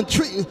she yelling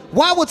treason.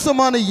 Why would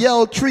somebody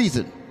yell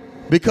treason?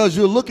 Because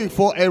you're looking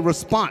for a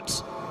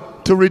response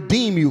to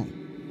redeem you.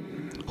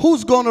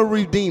 Who's going to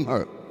redeem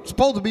her? It's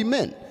supposed to be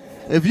men.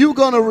 If you're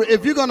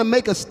gonna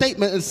make a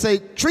statement and say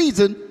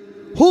treason,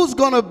 who's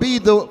gonna be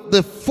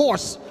the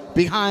force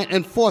behind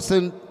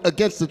enforcing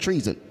against the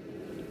treason?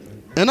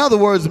 In other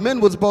words,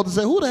 men were supposed to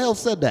say, who the hell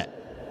said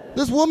that?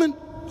 This woman?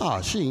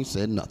 Oh, she ain't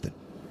said nothing.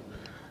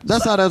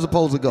 That's how that's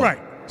supposed to go. Right.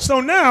 So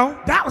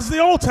now, that was the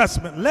Old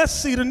Testament. Let's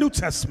see the New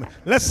Testament.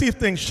 Let's see if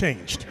things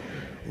changed.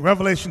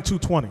 Revelation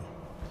 2:20.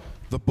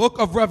 The book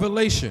of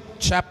Revelation,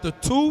 chapter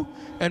 2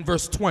 and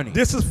verse 20.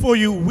 This is for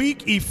you weak,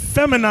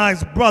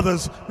 effeminized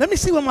brothers. Let me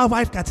see what my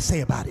wife got to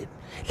say about it.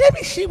 Let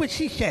me see what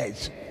she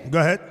says. Go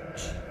ahead.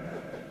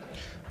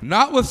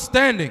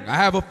 Notwithstanding, I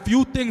have a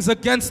few things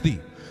against thee,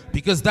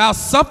 because thou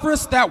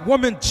sufferest that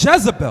woman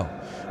Jezebel,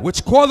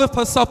 which calleth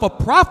herself a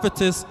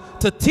prophetess,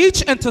 to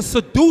teach and to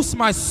seduce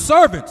my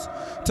servants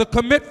to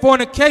commit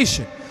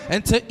fornication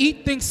and to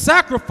eat things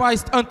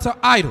sacrificed unto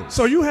idols.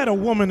 So you had a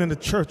woman in the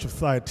church of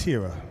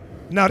Thyatira.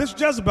 Now this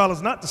Jezebel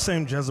is not the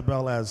same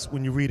Jezebel as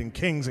when you read in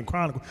Kings and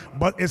Chronicles,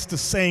 but it's the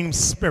same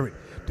spirit,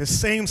 the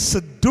same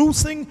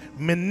seducing,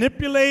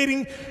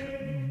 manipulating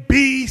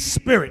bee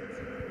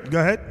spirit. Go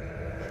ahead.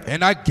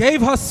 And I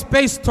gave her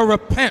space to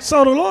repent.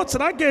 So the Lord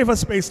said, I gave her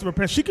space to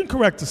repent. She can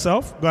correct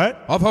herself. Go ahead.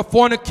 Of her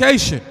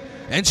fornication,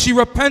 and she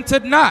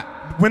repented not.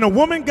 When a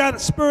woman got a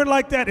spirit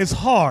like that, it's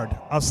hard.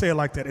 I'll say it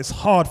like that. It's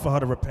hard for her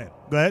to repent.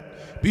 Go ahead.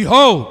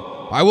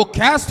 Behold, I will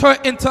cast her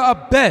into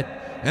a bed,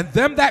 and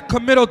them that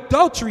commit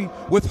adultery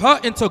with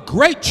her into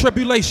great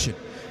tribulation,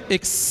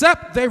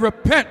 except they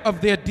repent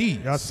of their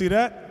deeds. Y'all see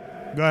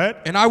that? Go ahead.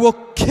 And I will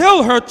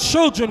kill her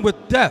children with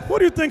death. What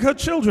do you think her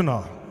children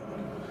are?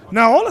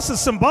 Now, all this is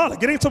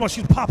symbolic. It ain't talking about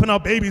she's popping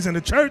out babies in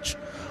the church.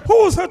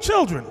 Who is her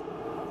children?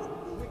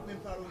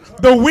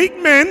 The weak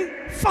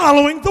men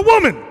following the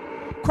woman.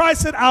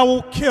 Christ said, I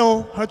will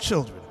kill her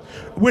children.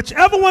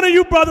 Whichever one of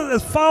you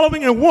brothers is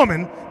following a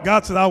woman,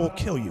 God said, I will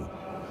kill you.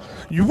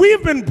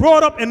 We've been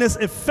brought up in this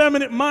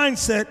effeminate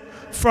mindset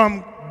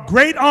from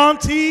great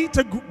auntie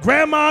to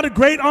grandma to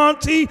great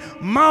auntie,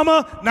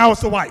 mama, now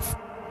it's the wife.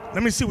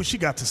 Let me see what she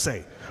got to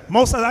say.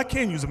 Most of I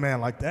can't use a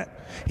man like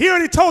that. He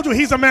already told you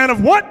he's a man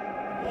of what?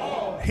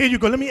 Here you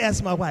go. Let me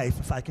ask my wife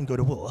if I can go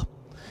to war.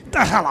 Get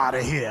the hell out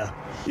of here.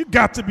 You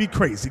got to be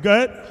crazy. Go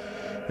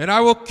ahead. And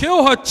I will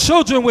kill her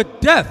children with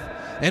death,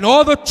 and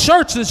all the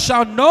churches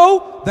shall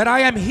know that I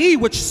am he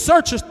which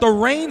searcheth the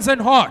reins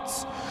and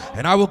hearts.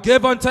 And I will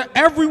give unto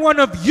every one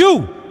of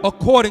you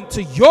according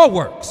to your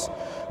works.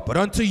 But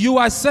unto you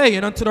I say,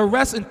 and unto the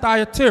rest in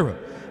Thyatira,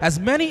 as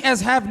many as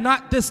have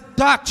not this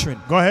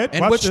doctrine, go ahead,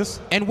 and watch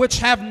this, and which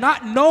have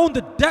not known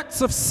the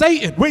depths of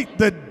Satan. Wait,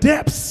 the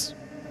depths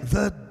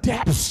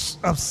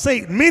of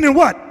Satan. Meaning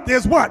what?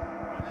 There's what?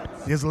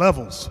 There's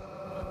levels.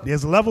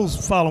 There's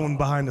levels following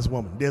behind this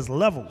woman. There's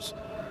levels.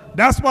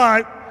 That's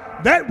why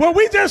what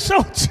we just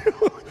showed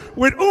you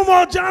with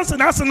Umar Johnson,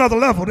 that's another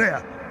level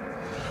there.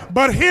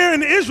 But here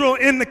in Israel,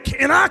 in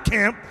our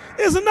camp,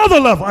 is another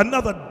level,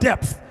 another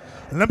depth.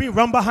 Let me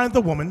run behind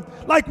the woman.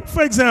 Like,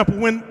 for example,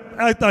 when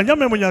y'all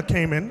remember when y'all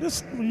came in,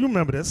 you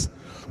remember this.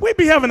 We'd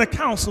be having a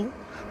council.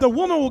 The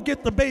woman will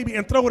get the baby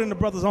and throw it in the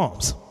brother's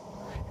arms.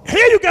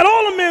 Here you got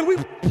all the men, we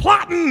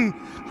plotting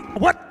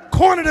what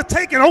corner to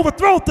take and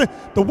overthrow.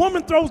 The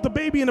woman throws the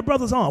baby in the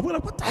brother's arm. We're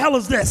like, what the hell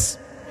is this?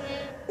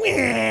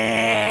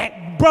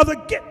 Brother,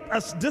 get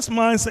us. This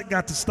mindset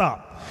got to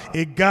stop.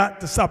 It got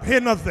to stop.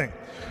 Here's another thing.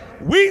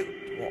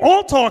 We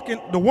all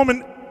talking, the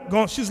woman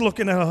going, she's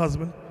looking at her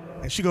husband,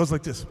 and she goes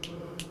like this.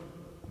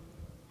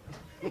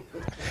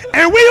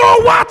 And we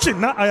all watching.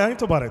 Nah, I ain't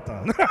talking about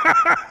that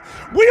time.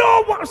 We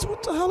all watch.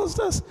 What the hell is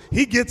this?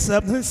 He gets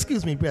up.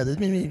 Excuse me, brother.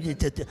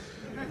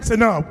 I said,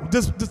 no,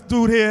 this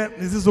dude here,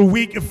 this is a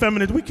weak,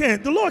 effeminate.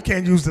 The Lord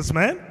can't use this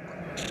man.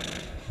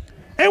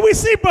 And we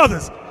see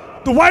brothers.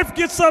 The wife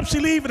gets up, she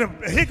leaves,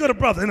 and here go the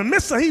brother. In the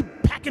midst of he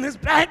packing his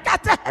bag,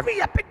 got to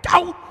hurry up and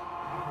go.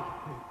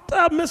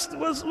 What's the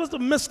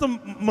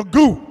Mr.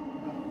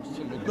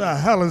 Magoo? The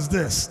hell is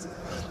this?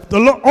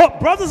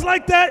 Brothers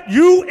like that,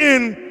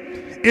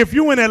 if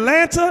you in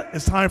Atlanta,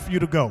 it's time for you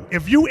to go.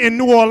 If you in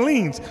New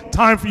Orleans,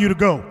 time for you to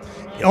go.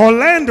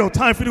 Orlando,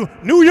 time for you to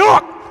go. New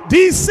York,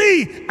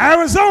 D.C.,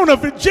 Arizona,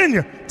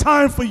 Virginia,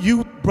 time for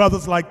you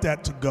brothers like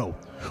that to go.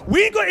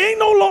 We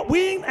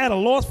ain't at a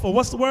loss for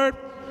what's the word?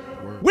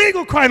 We ain't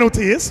gonna cry no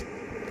tears.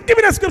 Give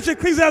me that scripture,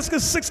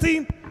 Ecclesiastes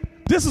 16.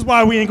 This is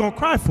why we ain't gonna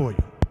cry for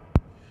you.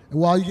 And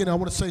while you're I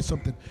want to say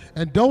something.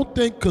 And don't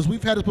think, because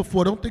we've had this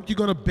before, don't think you're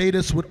going to bait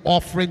us with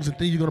offerings and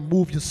think you're going to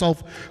move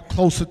yourself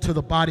closer to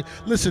the body.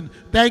 Listen,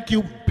 thank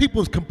you.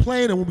 People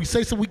complain, and when we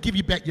say something, we give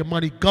you back your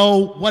money.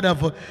 Go,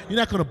 whatever. You're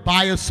not going to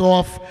buy us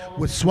off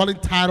with swelling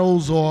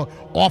titles or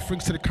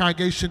offerings to the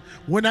congregation.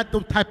 We're not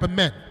those type of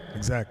men.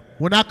 Exactly.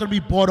 We're not going to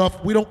be bought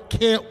off. We don't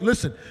care.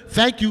 Listen,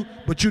 thank you,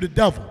 but you're the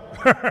devil.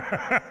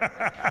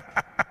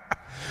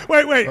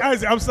 Wait,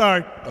 Isaac, I'm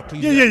sorry.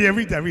 Yeah,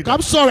 read that.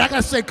 I'm sorry, I got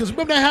to say, because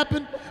remember that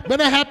happened? When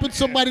that happened,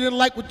 somebody didn't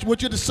like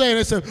what you're just saying.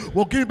 They said,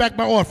 well, give me back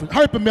my offering.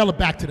 Hurry up and mail it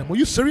back to them. Are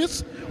you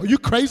serious? Are you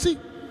crazy?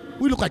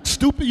 We look like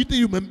stupid. You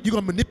think you're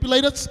going to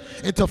manipulate us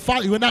into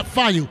fire? We're not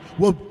fire you.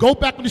 We'll go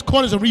back in these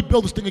corners and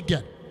rebuild this thing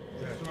again.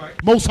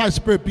 Right. Most High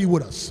Spirit be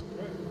with us.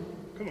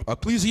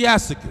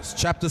 Ecclesiasticus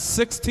chapter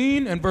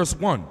 16 and verse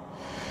 1.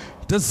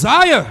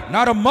 Desire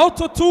not a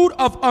multitude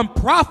of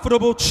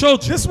unprofitable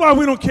children. This is why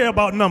we don't care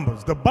about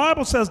numbers. The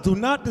Bible says do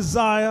not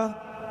desire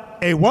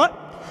a what?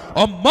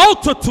 A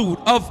multitude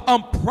of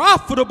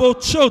unprofitable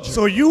children.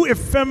 So you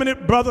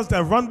effeminate brothers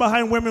that run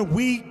behind women,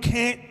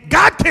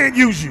 God can't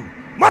use you,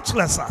 much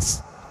less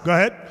us. Go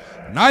ahead.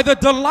 Neither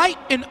delight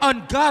in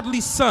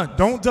ungodly sons.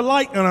 Don't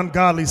delight in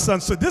ungodly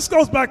sons. So this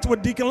goes back to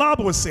what Deacon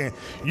Laba was saying.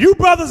 You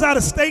brothers out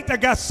of state that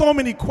got so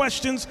many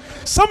questions.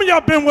 Some of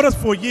y'all been with us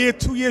for a year,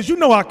 2 years. You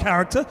know our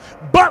character.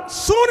 But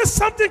soon as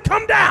something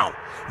come down,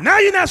 now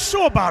you're not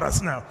sure about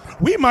us now.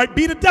 We might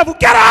be the devil.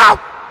 Get out!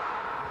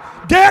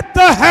 Get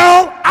the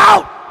hell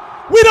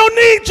out. We don't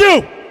need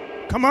you.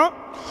 Come on.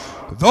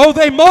 Though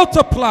they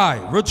multiply,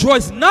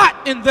 rejoice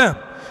not in them,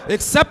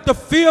 except the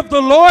fear of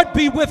the Lord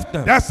be with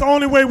them. That's the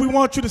only way we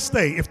want you to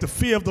stay, if the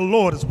fear of the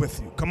Lord is with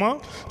you. Come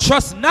on.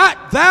 Trust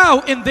not thou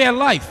in their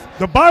life.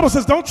 The Bible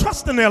says don't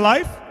trust in their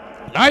life.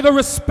 Neither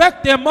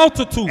respect their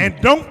multitude. And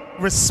don't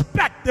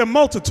respect their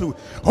multitude.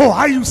 Oh,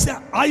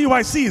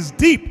 IUIC is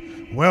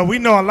deep. Well, we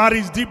know a lot of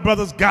these deep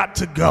brothers got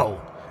to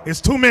go. It's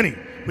too many.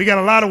 We got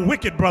a lot of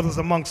wicked brothers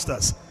amongst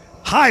us,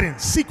 hiding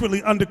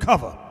secretly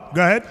undercover.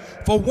 Go ahead.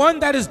 For one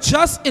that is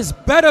just is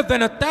better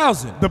than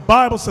 1,000. The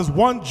Bible says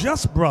one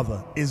just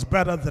brother is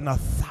better than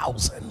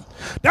 1,000.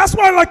 That's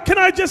why, like, can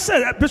I just say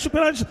that, Bishop?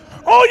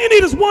 All you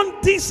need is one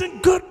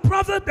decent, good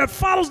brother that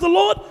follows the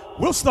Lord.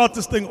 We'll start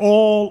this thing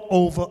all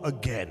over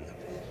again.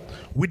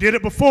 We did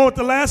it before at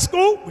the last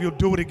school. We'll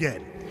do it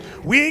again.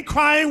 We ain't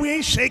crying. We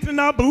ain't shaking in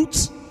our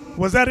boots.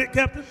 Was that it,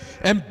 Captain?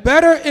 And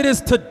better it is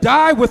to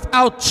die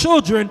without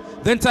children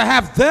than to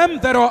have them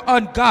that are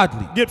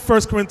ungodly. Get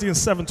 1 Corinthians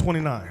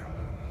 7:29.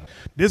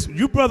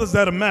 You brothers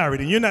that are married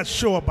and you're not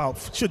sure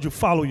about should you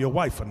follow your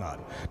wife or not.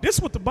 This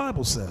is what the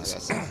Bible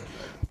says.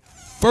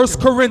 1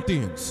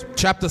 Corinthians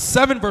chapter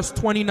 7 verse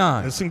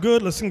 29. Listen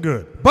good, listen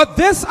good. But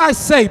this I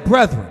say,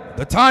 brethren,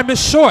 the time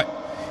is short.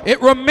 It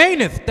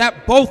remaineth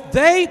that both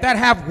they that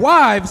have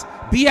wives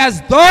be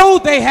as though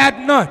they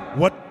had none.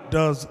 What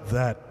does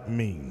that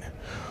mean?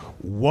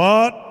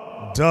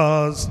 What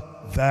does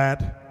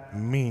that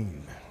mean?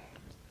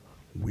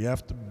 We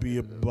have to be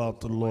about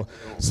the Lord.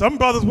 Some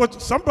brothers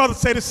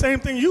say the same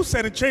thing you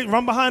said and change,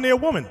 run behind their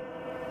woman.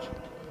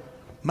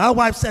 My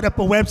wife set up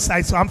a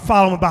website, so I'm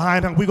following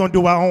behind her. We're going to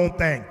do our own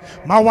thing.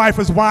 My wife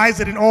is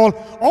wiser than all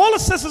the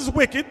sisters is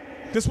wicked.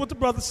 This is what the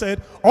brother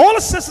said. All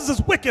the sisters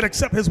is wicked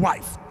except his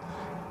wife.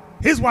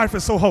 His wife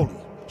is so holy.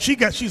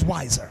 She's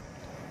wiser.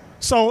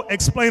 So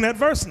explain that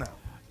verse now.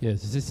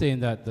 Yes, it's just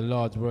saying that the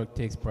Lord's work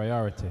takes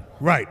priority.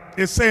 Right.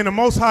 It's saying the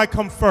Most High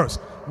come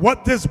first.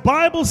 What this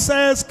Bible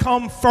says,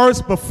 come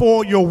first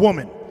before your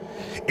woman.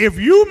 If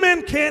you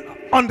men can't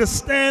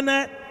understand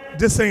that,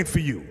 this ain't for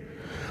you.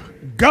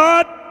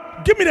 God,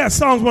 give me that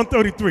Psalms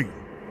 133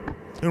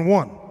 and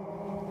 1.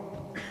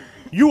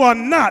 You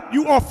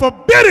are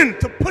forbidden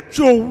to put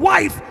your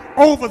wife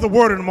over the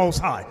word of the Most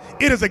High.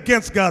 It is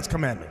against God's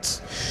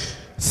commandments.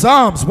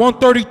 Psalms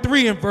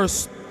 133 and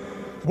verse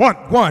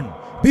 1.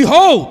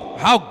 Behold,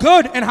 how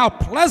good and how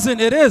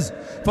pleasant it is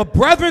for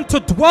brethren to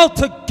dwell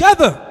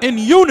together in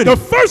unity. The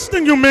first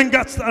thing you men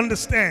got to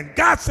understand,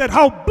 God said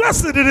how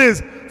blessed it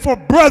is for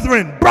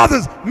brethren,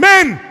 brothers,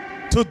 men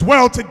to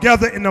dwell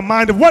together in the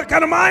mind of what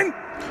kind of mind?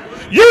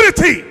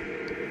 Unity.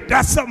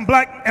 That's something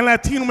black and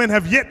Latino men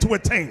have yet to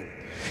attain.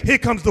 Here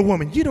comes the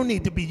woman. You don't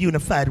need to be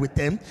unified with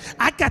them.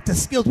 I got the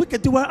skills. We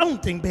could do our own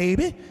thing,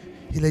 baby.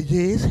 You're like,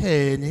 yes,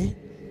 honey.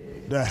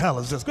 The hell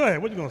is this? Go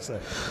ahead. What you going to say?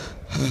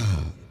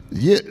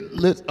 Yeah,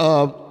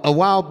 a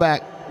while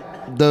back,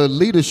 the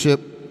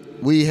leadership,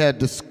 we had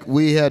discussed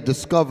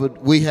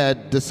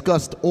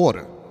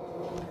order,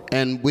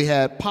 and we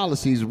had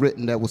policies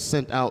written that were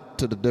sent out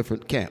to the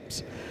different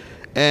camps.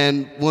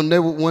 And when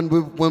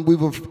we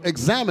were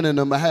examining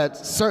them, I had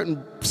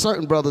certain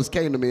brothers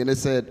came to me and they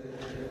said,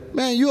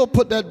 "Man, you'll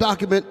put that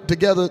document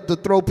together to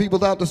throw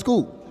people out to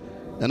school."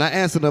 And I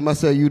answered them. I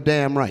said, "You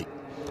damn right,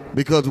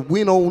 because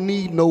we don't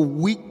need no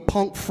weak,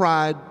 punk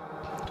fried,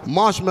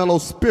 marshmallow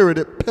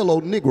spirited pillow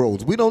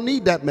Negroes. We don't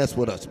need that mess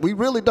with us. We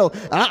really don't."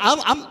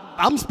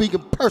 I'm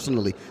speaking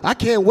personally. I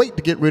can't wait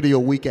to get rid of your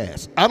weak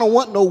ass. I don't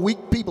want no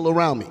weak people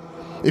around me.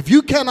 If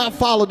you cannot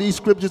follow these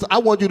scriptures, I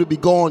want you to be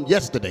gone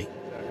yesterday.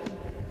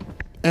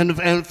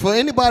 And for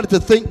anybody to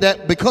think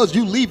that because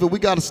you leave it, we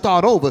got to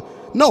start over.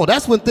 No,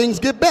 that's when things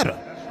get better.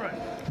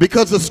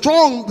 Because the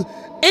strong,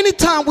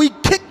 anytime we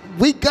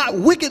got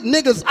wicked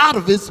niggas out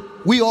of us,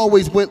 we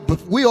always went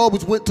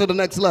to the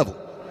next level.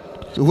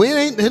 So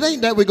it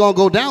ain't that we're gonna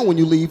go down when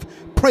you leave.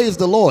 Praise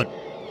the Lord.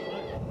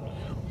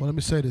 Well, let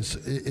me say this: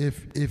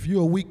 if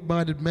you're a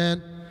weak-minded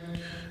man,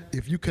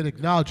 if you can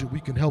acknowledge it, we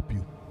can help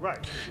you.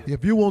 Right.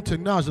 If you won't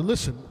acknowledge it,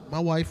 listen, my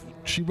wife,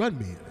 she run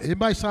me. It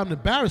might sound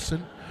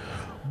embarrassing,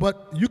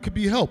 but you could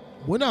be helped.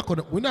 We're not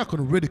gonna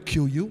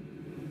ridicule you.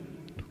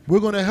 We're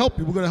gonna help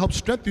you. We're gonna help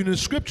strengthen you in the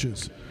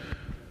scriptures.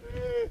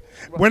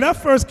 When I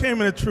first came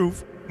in the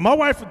truth, my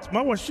wife,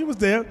 she was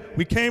there.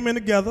 We came in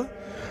together.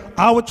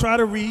 I would try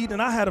to read,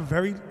 and I had a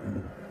very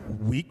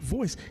weak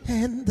voice.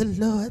 And the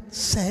Lord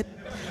said,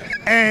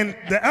 and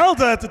the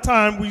elder at the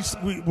time was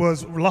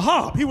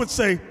Lahab. He would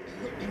say,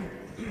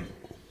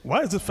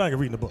 "Why is this faggot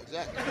reading the book?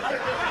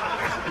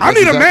 I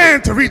need a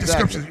man to read the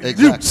scriptures.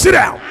 You sit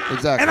down."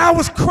 Exactly. And I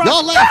was crying.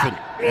 Y'all laughing.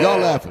 Y'all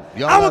laughing.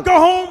 I would go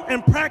home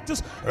and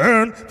practice.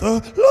 And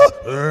the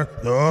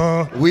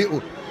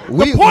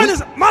point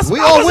is, we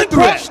all went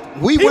through that.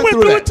 We went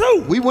through it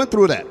too. We went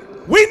through that.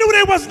 We knew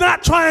they was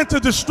not trying to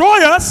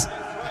destroy us.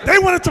 They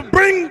wanted to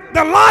bring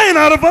the lion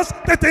out of us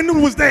that they knew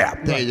was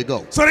there. There you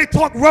go. So they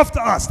talked rough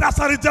to us. That's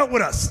how they dealt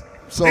with us.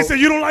 So they said,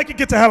 "You don't like it,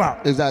 get the hell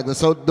out." Exactly.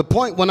 So the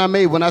point when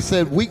I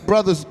said weak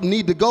brothers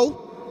need to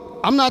go,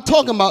 I'm not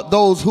talking about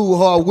those who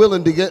are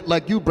willing to get,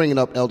 like you bringing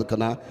up, Elder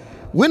Kanai.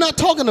 We're not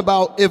talking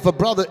about if a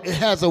brother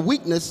has a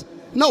weakness.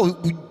 No,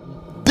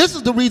 this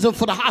is the reason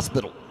for the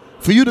hospital,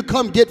 for you to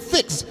come get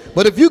fixed.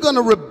 But if you're going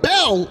to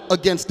rebel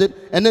against it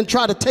and then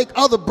try to take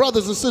other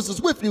brothers and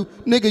sisters with you,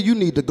 nigga, you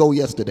need to go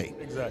yesterday.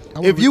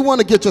 Exactly. If you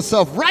want to get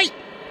yourself right,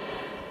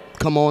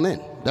 come on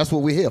in. That's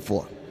what we're here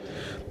for.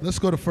 Let's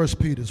go to 1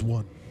 Peter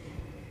 1.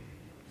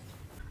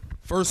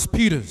 1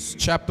 Peter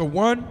chapter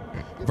 1,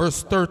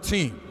 verse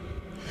 13.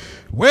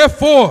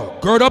 Wherefore,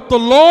 gird up the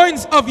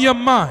loins of your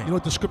mind. You know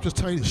what the scriptures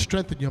tell you?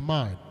 Strengthen your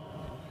mind.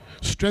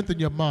 Strengthen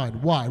your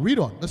mind. Why? Read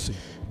on. Let's see.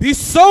 Be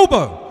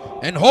sober,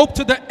 and hope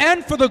to the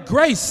end for the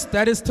grace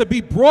that is to be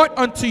brought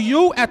unto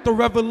you at the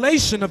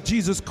revelation of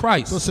Jesus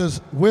Christ. So it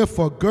says,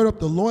 wherefore, gird up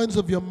the loins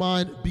of your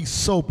mind, be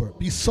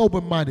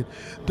sober-minded.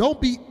 Don't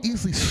be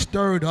easily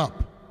stirred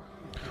up.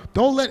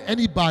 Don't let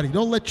anybody,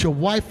 don't let your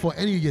wife or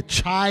any of your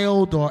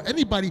child or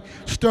anybody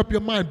stir up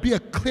your mind. Be a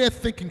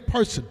clear-thinking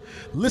person.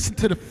 Listen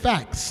to the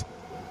facts.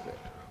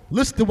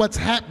 Listen to what's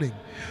happening.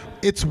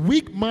 It's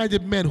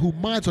weak-minded men whose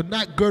minds are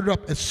not girded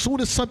up. As soon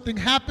as something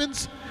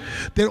happens,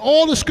 then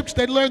all the scripture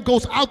they learn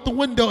goes out the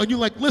window, and you're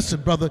like,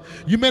 listen, brother,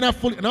 you may not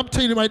fully, and I'm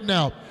telling you right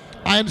now,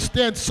 I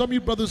understand some of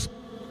you brothers,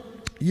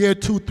 year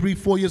 2, 3,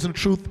 4 years in the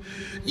truth,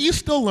 you're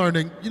still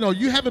learning. You know,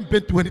 you haven't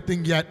been through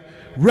anything yet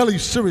really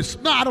serious.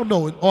 No, I don't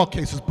know in all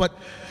cases, but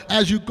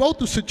as you go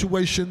through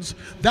situations,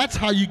 that's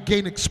how you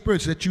gain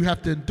experience that you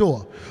have to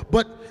endure.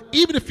 But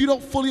even if you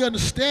don't fully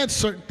understand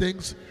certain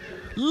things,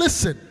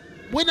 listen,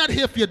 we're not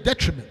here for your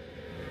detriment.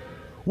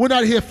 We're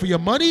not here for your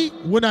money.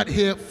 We're not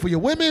here for your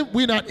women.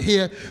 We're not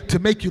here to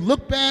make you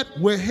look bad.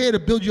 We're here to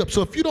build you up.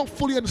 So if you don't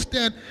fully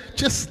understand,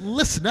 just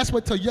listen. That's why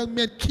I tell young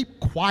men, keep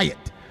quiet.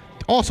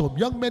 Also,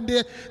 young men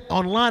there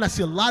online, I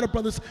see a lot of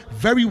brothers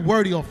very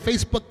wordy on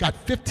Facebook, got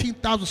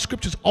 15,000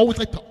 scriptures, always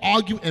like to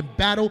argue and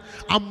battle.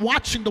 I'm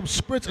watching those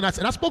spirits, and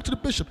I spoke to the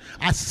bishop.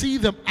 I see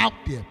them out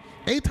there.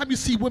 Anytime you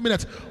see women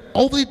that's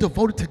overly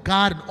devoted to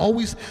God and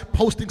always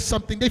posting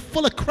something, they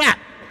full of crap.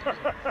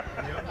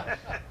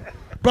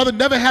 Brother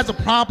never has a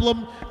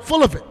problem,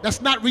 full of it.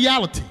 That's not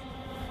reality.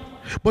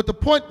 But the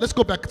point, let's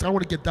go back, because I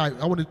want to get dive.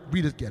 I want to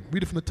read it again.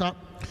 Read it from the top.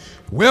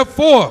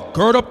 Wherefore,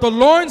 gird up the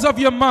loins of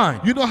your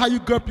mind. You know how you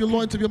gird up your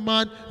loins of your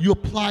mind? You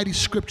apply these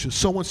scriptures.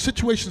 So when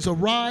situations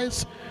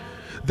arise,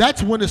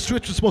 that's when the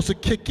scripture is supposed to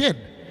kick in.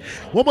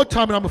 One more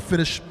time and I'm going to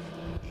finish.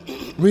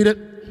 Read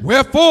it.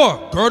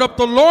 Wherefore, gird up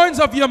the loins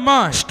of your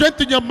mind.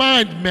 Strengthen your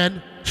mind,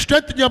 men.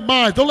 Strengthen your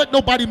mind. Don't let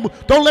nobody move.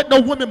 Don't let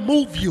no women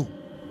move you.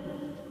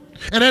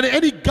 And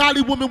any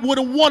godly woman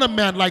wouldn't want a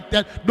man like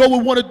that, nor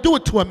would want to do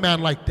it to a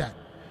man like that.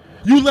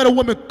 You let a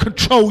woman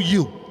control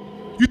you.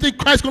 You think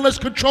Christ's going to let us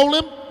control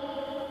him?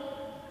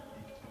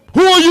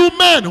 Who are you,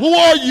 men? Who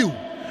are you?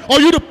 Are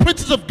you the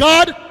princes of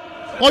God?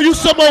 Or are you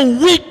some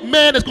old weak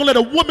man that's going to let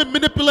a woman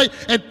manipulate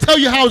and tell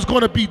you how it's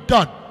going to be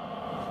done?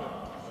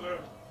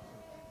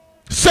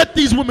 Set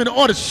these women in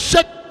order.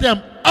 Shut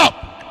them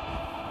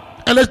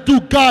up. And let's do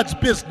God's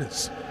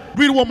business.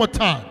 Read it one more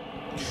time.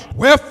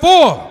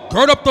 Wherefore,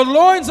 gird up the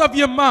loins of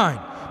your mind.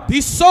 Be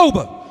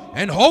sober,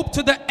 and hope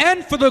to the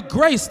end for the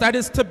grace that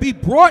is to be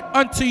brought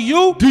unto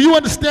you. Do you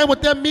understand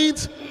what that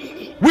means?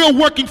 We're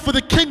working for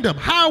the kingdom.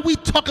 How are we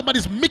talking about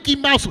these Mickey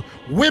Mouse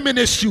women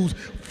issues?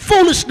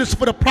 Foolishness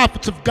for the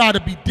prophets of God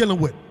to be dealing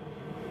with.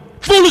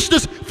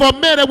 Foolishness for a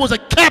man that was a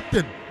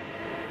captain.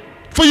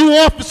 For you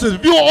officers,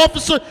 if you're an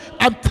officer,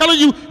 I'm telling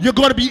you, you're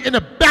going to be in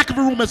the back of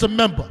the room as a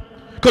member.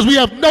 Because we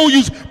have no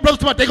use. Brothers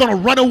talk about they're going to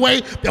run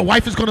away. Their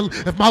wife is going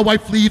to, if my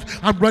wife leaves,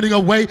 I'm running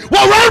away.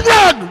 Well,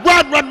 run.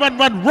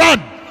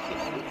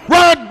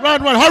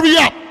 Hurry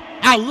up.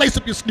 I'll lace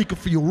up your sneaker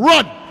for you.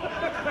 Run.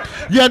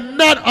 You're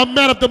not a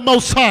man of the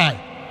Most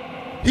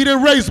High. He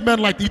didn't raise men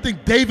like that. You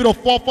think David or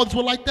forefathers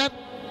were like that?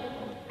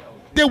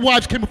 Their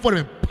wives came before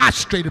them and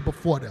prostrated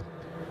before them.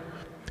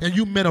 And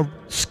you men are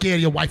scared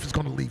your wife is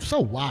going to leave.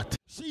 So what?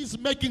 She's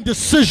making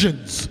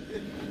decisions.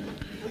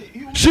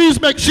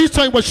 She's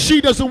telling what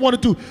she doesn't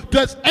want to do.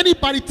 Does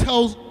anybody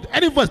tell,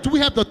 any of us, do we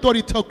have the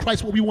authority to tell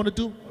Christ what we want to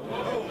do?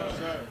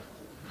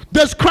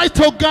 Does Christ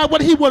tell God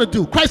what he want to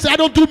do? Christ said, I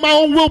don't do my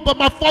own will, but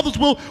my Father's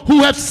will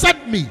who have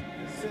sent me.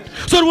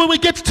 So that when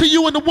it gets to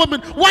you and the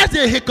woman, why is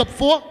there a hiccup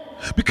for?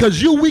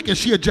 Because you're weak and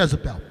she a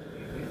Jezebel.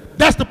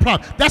 That's the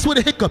problem. That's where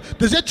the hiccup.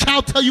 Does your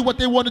child tell you what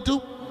they want to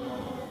do?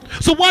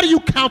 So why do you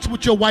counsel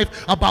with your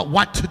wife about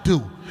what to do?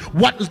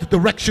 What is the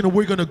direction of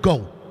where we're going to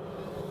go?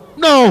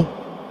 No.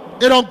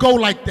 It don't go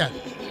like that.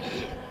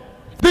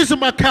 These are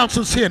my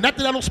counsels here. Not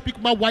that I don't speak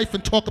with my wife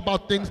and talk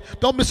about things.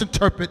 Don't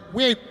misinterpret.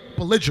 We ain't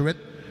belligerent.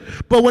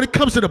 But when it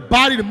comes to the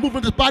body, the movement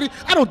of this body,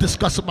 I don't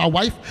discuss it with my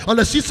wife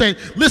unless she's saying,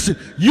 listen,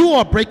 you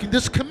are breaking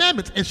this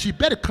commandment. And she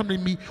better come to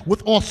me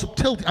with all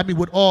subtlety,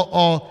 with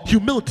all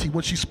humility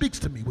when she speaks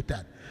to me with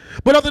that.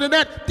 But other than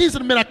that, these are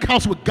the men I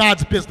counsel with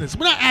God's business.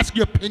 We're not asking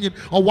your opinion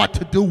on what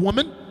to do,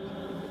 woman.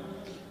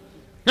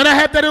 And I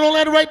have that in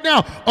Orlando right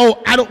now.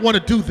 Oh, I don't want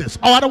to do this.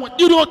 Oh, I don't want,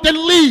 you don't,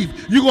 then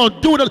leave. You're going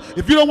to do it.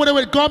 If you don't want to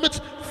wear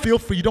garments,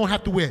 filth where you don't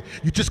have to wear.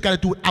 You just got to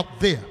do it out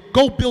there.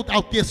 Go build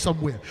out there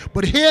somewhere.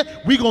 But here,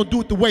 we're going to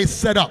do it the way it's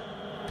set up.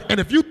 And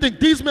if you think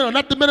these men are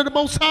not the men of the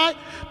Most High,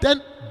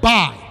 then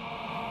bye.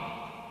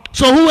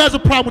 So who has a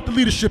problem with the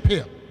leadership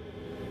here?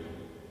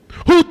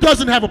 Who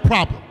doesn't have a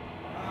problem?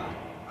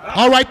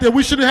 All right, then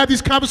we shouldn't have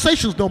these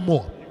conversations no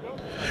more.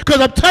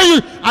 Because I'm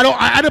telling you,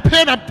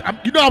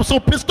 I'm so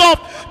pissed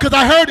off because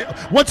I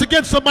heard once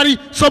again some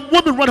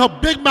woman run her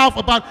big mouth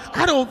about,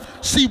 I don't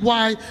see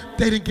why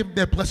they didn't give them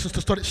their blessings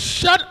to start it.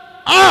 Shut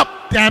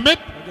up, damn it.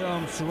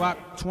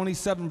 Sirach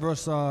 27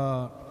 verse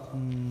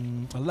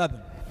 11.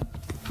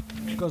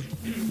 Because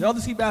the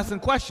others keep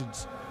asking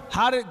questions.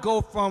 How did it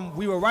go from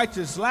we were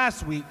righteous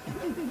last week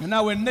and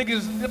now we're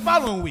niggas the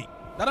following week?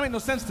 That don't make no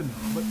sense to me,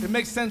 but it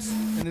makes sense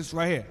in this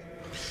right here.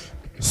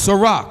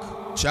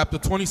 Sirach, chapter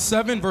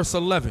 27, verse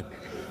 11.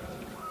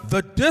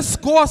 The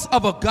discourse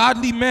of a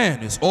godly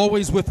man is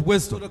always with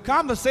wisdom. So the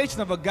conversation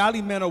of a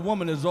godly man or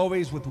woman is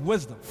always with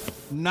wisdom,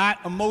 not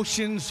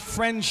emotions,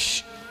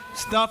 French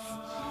stuff,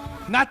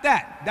 not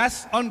that.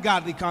 That's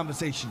ungodly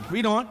conversation.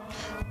 Read on.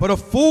 But a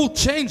fool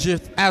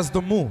changeth as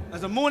the moon.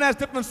 As the moon has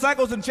different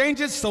cycles and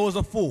changes, so is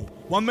a fool.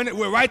 1 minute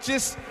we're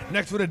righteous,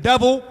 next we're the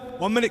devil.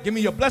 1 minute, give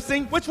me your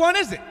blessing. Which one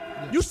is it?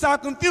 You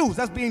sound confused.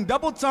 That's being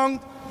double-tongued,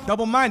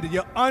 double-minded.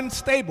 You're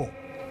unstable.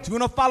 So you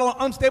want to follow an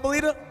unstable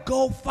leader?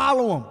 Go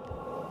follow him.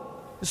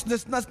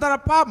 That's not a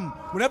problem.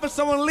 Whenever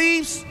someone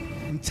leaves,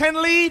 when 10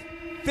 leave,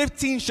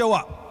 15 show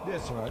up.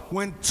 That's right.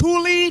 When 2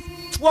 leave,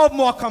 12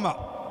 more come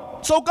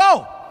up. So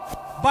go.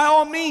 By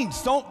all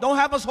means, don't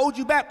have us hold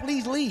you back.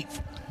 Please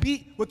leave.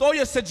 With all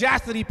your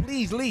sagacity,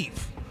 please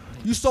leave.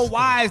 You so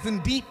wise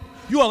and deep.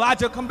 You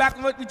Elijah, come back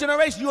from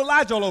regeneration. You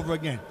Elijah all over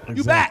again. Exactly.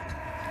 You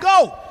back.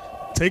 Go.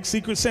 Take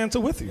Secret Santa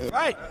with you.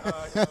 Right.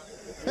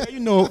 You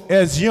know,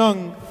 as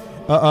young,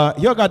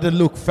 you got to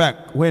look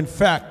fact. When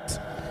fact,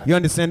 you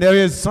understand, there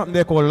is something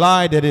they call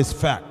lie that is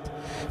fact.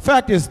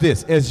 Fact is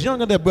this, as young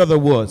as their brother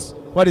was,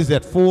 what is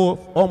that,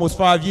 almost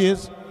 5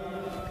 years?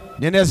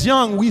 Then as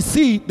young, we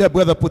see their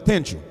brother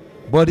potential.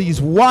 But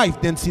his wife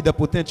didn't see the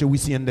potential we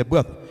see in the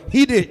brother.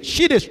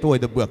 She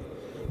destroyed the brother.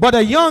 But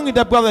a young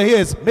the brother here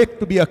is made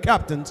to be a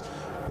captain,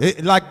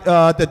 like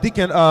the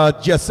deacon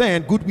just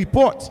saying, good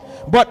reports.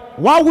 But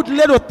why would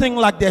little thing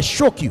like that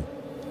shock you?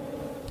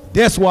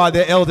 That's why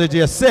the elder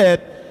just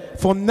said,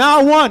 from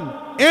now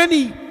on,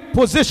 any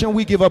position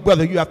we give a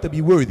brother, you have to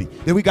be worthy.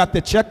 Then we got to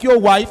check your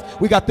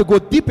wife. We got to go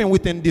deep in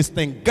within this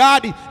thing.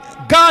 God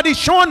is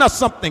showing us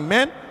something,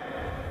 man.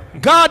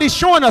 God is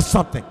showing us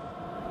something.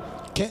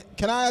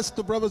 Can I ask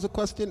the brothers a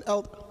question,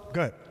 Elder?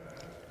 Go ahead.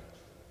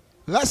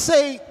 Let's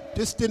say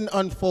this didn't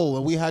unfold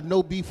and we had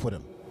no beef with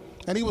him.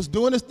 And he was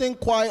doing his thing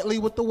quietly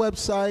with the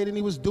website, and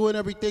he was doing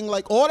everything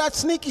like all that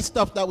sneaky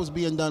stuff that was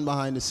being done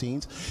behind the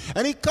scenes.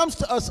 And he comes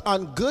to us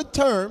on good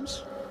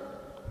terms,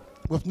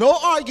 with no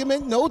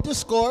argument, no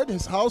discord,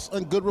 his house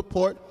on good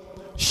report.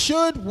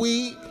 Should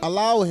we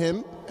allow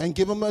him and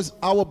give him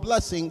our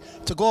blessing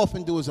to go off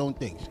and do his own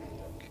thing?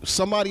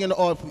 Somebody in the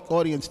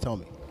audience tell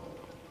me.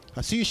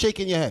 I see you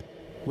shaking your head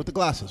with the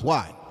glasses.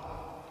 Why?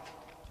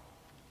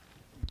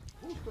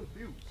 Who's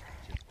confused?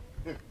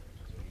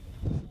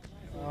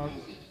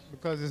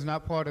 Because it's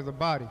not part of the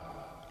body.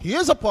 He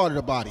is a part of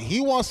the body.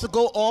 He wants to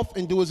go off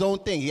and do his own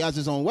thing. He has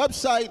his own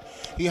website.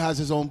 He has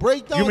his own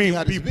breakdown. You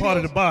mean be part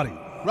of the body?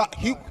 Right.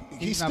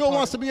 He still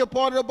wants to be a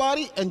part of the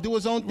body and do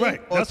his own thing,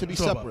 right. Or to be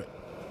separate.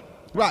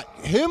 Right.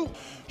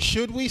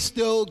 Should we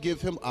still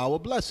give him our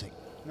blessing?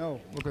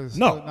 No, because it's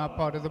still not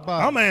part of the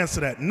body. I'm going to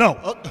answer that.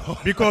 No.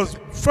 Because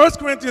 1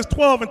 Corinthians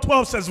 12 and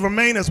 12 says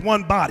remain as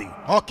one body.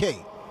 Okay.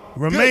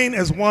 Remain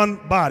as one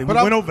body. We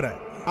went over that.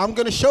 I'm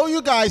going to show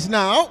you guys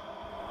now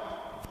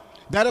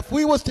that if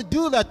we was to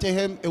do that to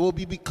him, it will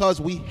be because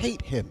we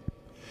hate him.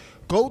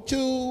 Go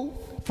to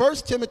 1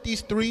 Timothy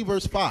 3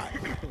 verse 5.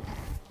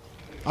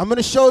 I'm going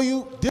to show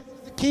you this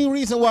is the key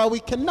reason why we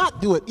cannot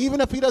do it, even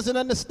if he doesn't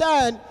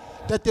understand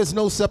that there's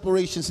no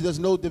separations, there's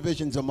no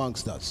divisions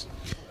amongst us.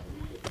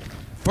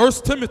 1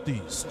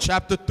 Timothy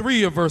chapter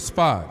 3 and verse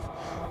 5.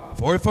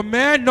 For if a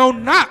man know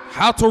not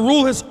how to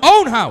rule his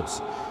own house,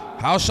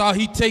 how shall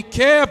he take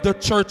care of the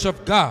church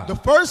of God? The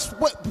first sign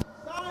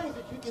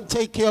that you can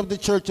take care of the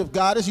church of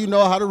God is you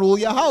know how to rule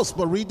your house.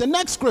 But read the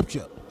next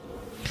scripture.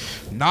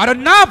 Not a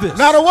novice.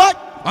 Not a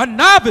what? A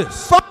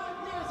novice. 5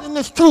 years in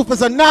this truth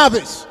is a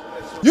novice.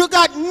 You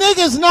got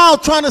niggas now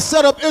trying to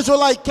set up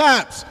Israelite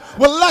camps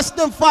with less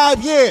than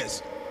 5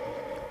 years.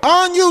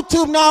 On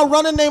YouTube now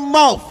running their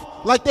mouth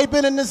like they've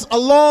been in this a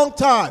long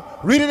time.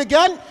 Read it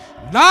again.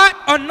 Not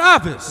a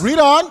novice. Read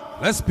on.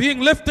 Lest being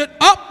lifted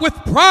up with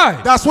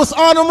pride. That's what's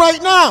on him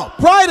right now.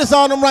 Pride is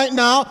on him right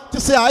now to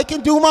say, I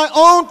can do my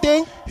own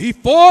thing. He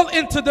fall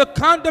into the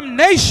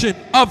condemnation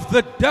of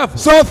the devil.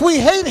 So if we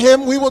hate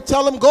him, we will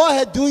tell him, go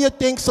ahead, do your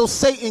thing so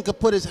Satan can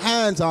put his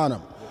hands on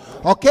him.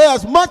 Okay,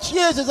 as much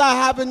years as I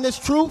have in this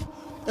truth,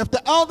 if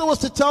the elder was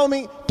to tell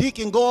me,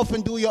 Deacon, go off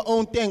and do your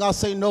own thing, I'll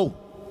say, no,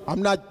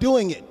 I'm not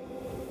doing it.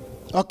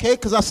 Okay,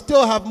 because I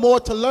still have more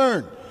to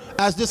learn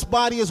as this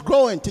body is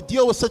growing to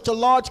deal with such a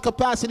large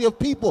capacity of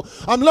people.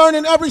 I'm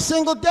learning every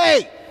single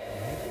day.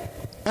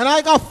 And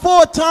I got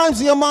 4 times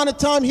the amount of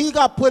time he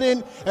got put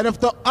in. And if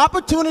the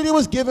opportunity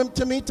was given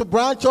to me to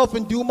branch off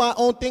and do my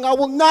own thing, I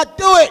will not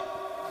do it.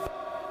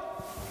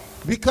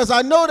 Because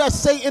I know that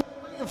Satan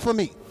is waiting for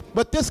me.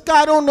 But this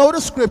guy don't know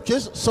the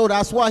scriptures, so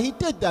that's why he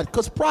did that,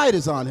 because pride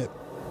is on him.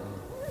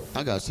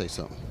 I got to say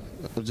something.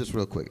 Just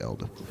real quick,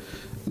 Elder.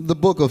 The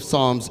book of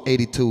Psalms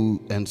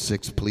 82 and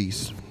 6,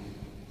 please.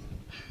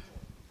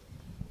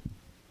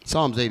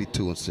 Psalms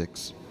 82 and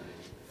 6.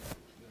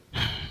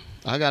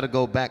 I got to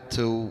go back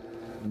to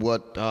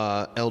what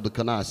Elder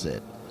Kanai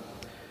said.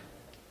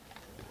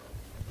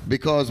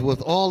 Because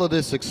with all of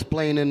this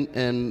explaining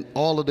and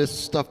all of this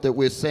stuff that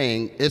we're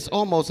saying, it's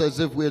almost as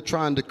if we're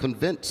trying to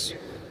convince,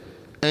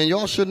 and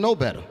y'all should know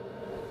better.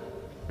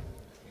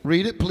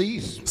 Read it,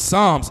 please.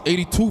 Psalms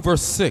 82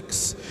 verse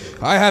 6.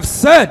 I have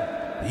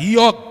said, ye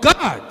are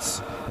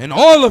gods, and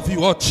all of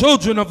you are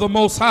children of the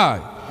Most High.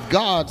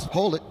 Gods,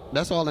 hold it,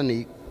 that's all I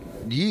need.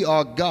 Ye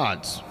are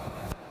gods.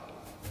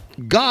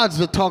 Gods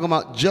are talking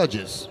about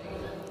judges,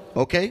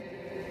 okay?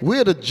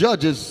 We're the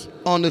judges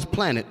on this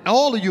planet.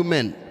 All of you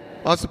men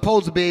are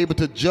supposed to be able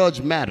to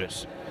judge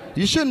matters.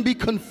 You shouldn't be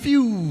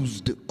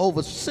confused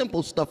over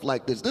simple stuff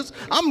like this.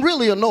 I'm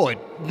really annoyed,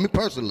 me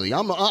personally.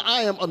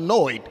 I am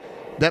annoyed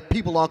that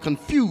people are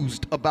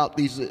confused about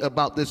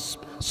this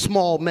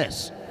small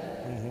mess.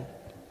 Mm-hmm.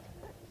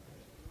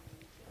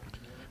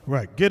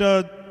 Right.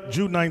 Get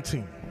Jude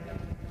 19.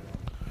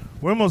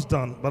 We're almost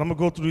done, but I'm going to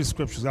go through these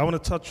scriptures. I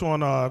want to touch on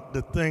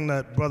the thing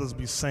that brothers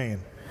be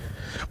saying.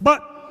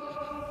 But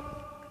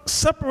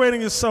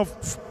separating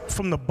yourself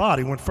from the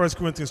body, when 1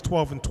 Corinthians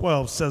 12 and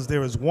 12 says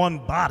there is one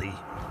body,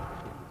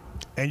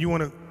 and you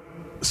want to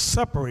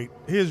separate,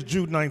 here's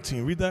Jude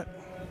 19. Read that.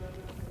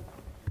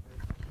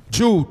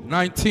 Jude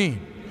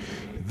 19.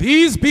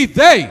 These be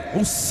they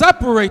who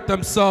separate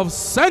themselves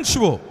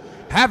sensual,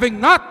 having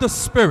not the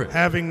Spirit.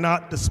 Having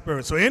not the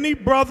Spirit. So any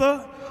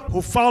brother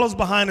who follows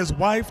behind his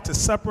wife to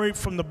separate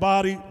from the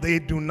body, they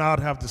do not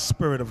have the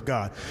Spirit of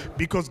God.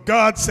 Because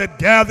God said,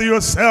 gather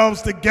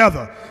yourselves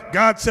together.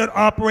 God said,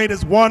 operate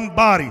as one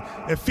body.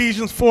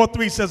 Ephesians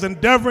 4:3 says,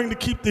 endeavoring to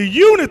keep the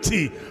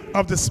unity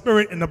of the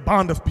Spirit in the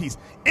bond of peace.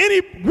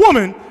 Any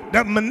woman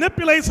that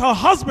manipulates her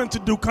husband to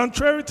do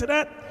contrary to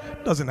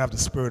that doesn't have the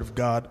Spirit of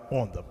God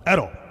on them at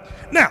all.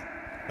 Now,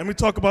 let me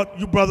talk about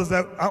you brothers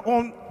that are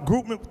on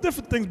groupment,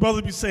 different things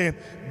brothers be saying.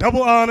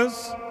 Double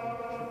honors.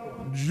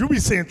 You be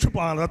saying triple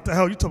honors. What the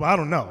hell you talking about? I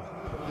don't know.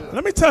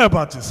 Let me tell you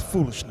about this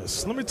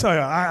foolishness. Let me tell you,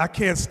 I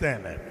can't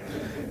stand that.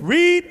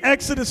 Read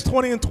Exodus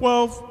 20 and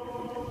 12.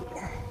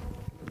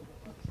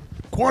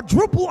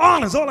 Quadruple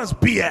honors, all that's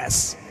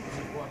BS.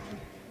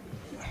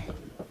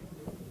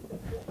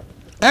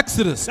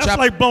 Exodus. That's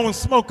like blowing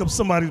smoke up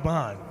somebody's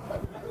behind.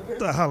 What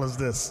the hell is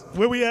this?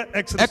 Where we at?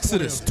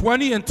 Exodus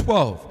 20 and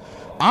 12.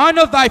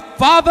 Honor thy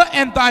father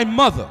and thy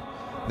mother,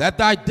 that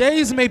thy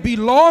days may be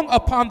long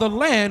upon the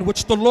land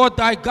which the Lord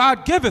thy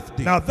God giveth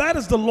thee. Now that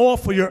is the law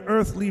for your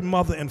earthly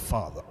mother and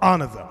father.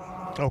 Honor them.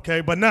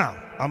 Okay, but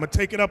now I'm going to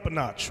take it up a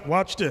notch.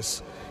 Watch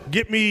this.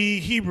 Get me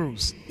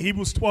Hebrews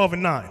 12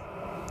 and 9.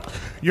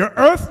 Your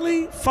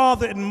earthly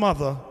father and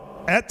mother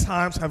at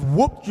times have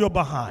whooped your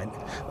behind.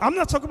 I'm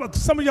not talking about,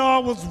 some of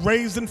y'all was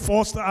raised in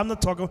foster. I'm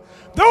not talking,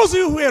 those of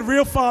you who had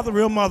real father,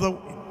 real mother,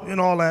 and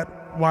all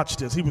that, watch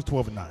this. Hebrews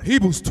 12 and 9.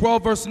 Hebrews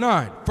 12 verse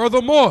 9.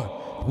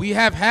 Furthermore, we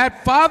have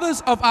had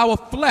fathers of our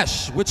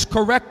flesh which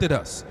corrected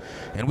us,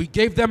 and we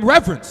gave them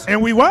reverence.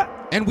 And we what?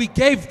 And we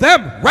gave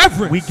them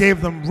reverence. We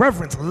gave them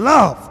reverence,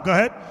 love. Go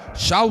ahead.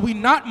 Shall we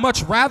not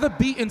much rather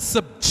be in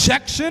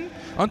subjection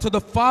unto the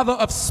Father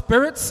of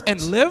spirits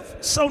and live?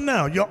 So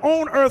now, your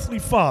own earthly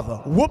father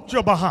whooped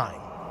your behind,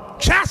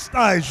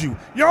 chastised you.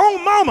 Your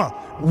own mama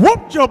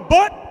whooped your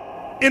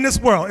butt in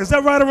this world. Is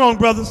that right or wrong,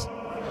 brothers?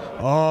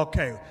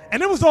 Okay.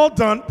 And it was all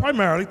done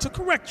primarily to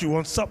correct you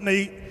on something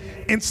they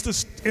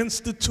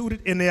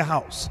instituted in their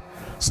house.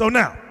 So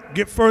now,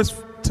 get 1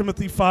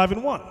 Timothy 5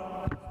 and 1.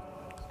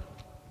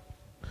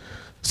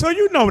 So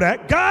you know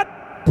that.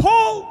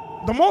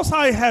 Paul, the Most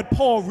High had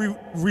Paul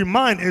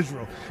remind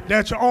Israel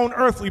that your own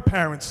earthly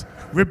parents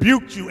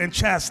rebuked you and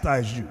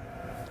chastised you.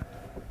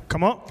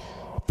 Come on.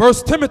 1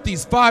 Timothy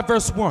 5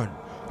 verse 1.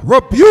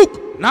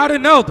 Rebuke not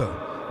an elder,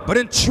 but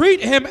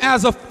entreat him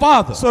as a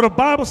father. So the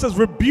Bible says,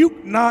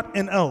 rebuke not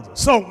an elder.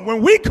 So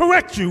when we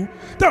correct you,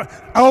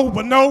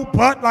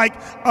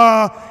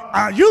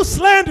 you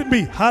slandered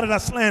me. How did I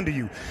slander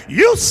you?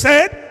 You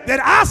said that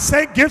I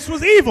said gifts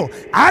was evil.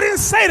 I didn't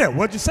say that.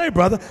 What'd you say,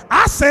 brother?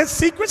 I said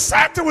Secret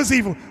Santa was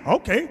evil.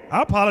 Okay,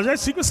 I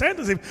apologize. Secret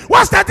Santa's evil.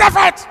 What's the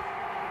difference?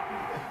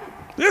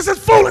 This is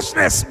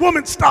foolishness,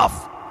 woman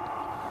stuff.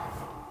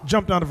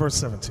 Jump down to verse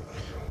 17.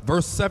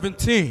 Verse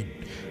 17.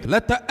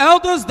 Let the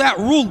elders that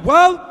rule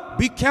well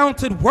be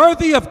counted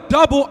worthy of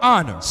double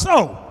honor.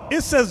 So,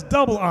 it says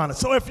double honor.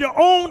 So if your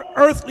own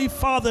earthly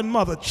father and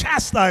mother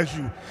chastise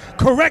you,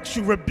 corrects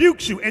you,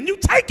 rebukes you, and you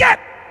take it,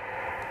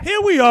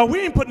 here we are. We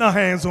ain't putting our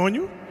hands on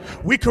you.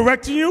 We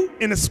correcting you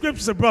in the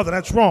scriptures and brother,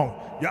 that's wrong.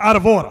 You're out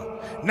of order.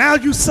 Now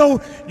your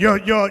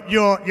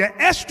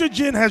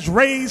estrogen has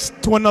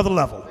raised to another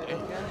level.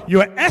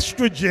 Your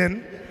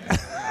estrogen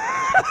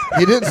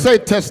He didn't say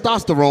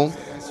testosterone.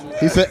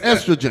 He said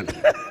estrogen.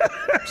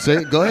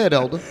 Say, go ahead,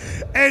 elder.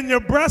 And your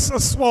breasts are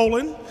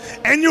swollen,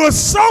 and you are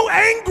so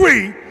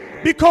angry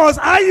because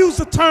I use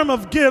the term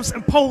of gifts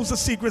and pose a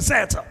secret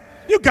Santa.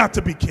 You got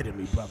to be kidding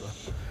me, brother.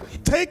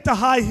 Take the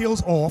high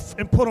heels off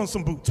and put on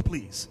some boots,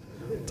 please.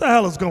 What the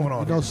hell is going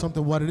on? You know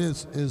something, what it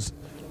is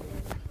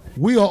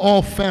we are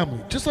all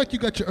family. Just like you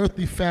got your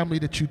earthly family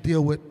that you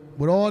deal with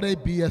all their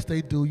BS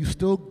they do, you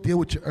still deal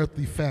with your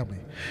earthly family.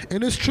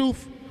 And it's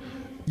truth,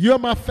 you're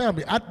my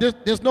family.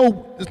 There's no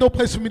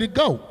place for me to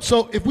go.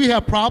 So if we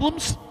have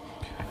problems,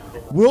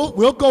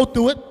 we'll go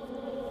through it.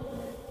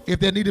 If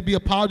there need to be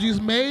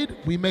apologies made,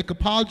 we make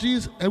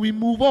apologies and we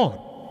move on.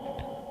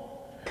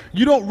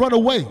 You don't run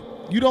away.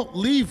 You don't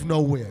leave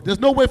nowhere. There's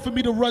nowhere for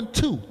me to run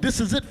to.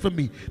 This is it for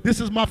me. This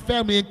is my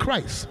family in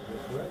Christ.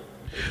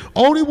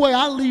 Only way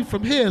I leave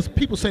from here is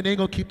people saying they ain't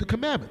gonna keep the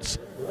commandments.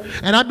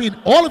 And I mean,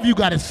 all of you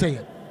gotta say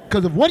it.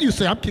 Because if one of you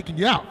say, I'm kicking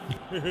you out.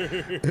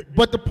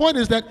 But the point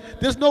is that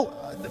there's no,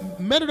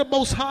 men of the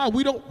Most High,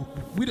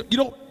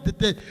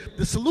 the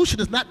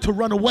solution is not to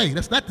run away.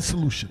 That's not the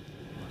solution.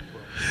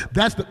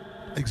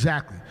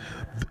 Exactly.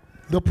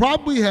 The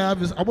problem we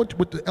have is, I went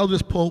with the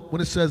elders pope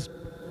when it says,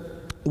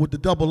 with the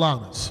double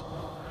honors.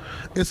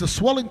 It's the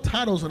swelling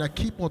titles, and I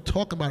keep on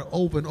talking about it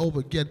over and over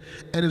again,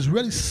 and it's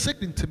really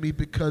sickening to me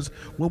because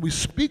when we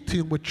speak to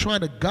you and we're trying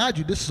to guide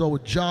you, this is our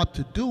job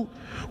to do.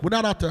 We're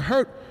not out to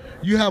hurt.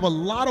 You have a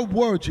lot of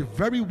words. You're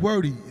very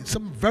wordy.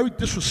 Some very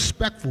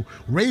disrespectful.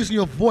 Raising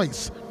your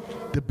voice.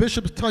 The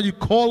bishop is telling you,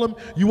 call him.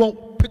 You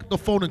won't pick up the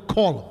phone and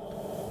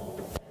call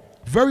him.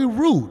 Very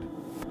rude.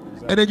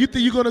 And then you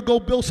think you're going to go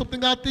build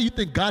something out there? You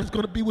think God is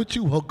going to be with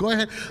you? Well, go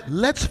ahead.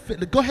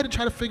 Go ahead and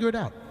try to figure it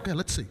out. Okay,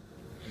 let's see.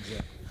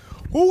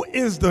 Who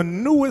is the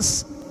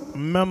newest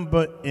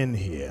member in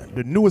here?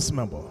 The newest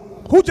member.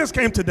 Who just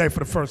came today for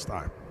the first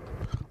time?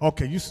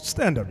 Okay, you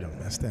stand up, young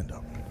man. Stand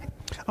up.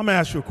 I'm going to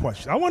ask you a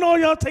question. I want all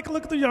y'all to take a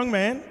look at the young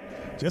man.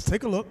 Just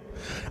take a look.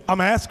 I'm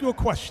going to ask you a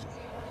question.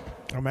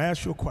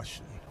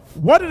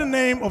 What are the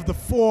name of the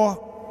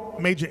 4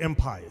 major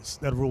empires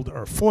that ruled the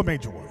earth? 4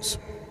 major ones.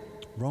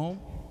 Rome.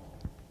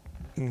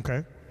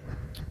 Okay.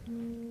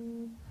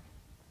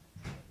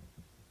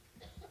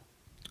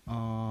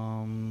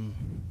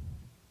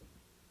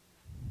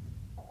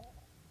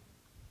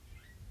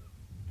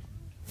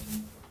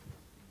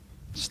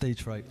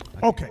 Stage fright.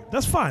 Okay,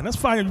 that's fine. That's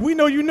fine. We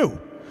know you knew.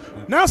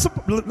 Now,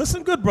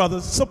 listen good,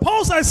 brothers.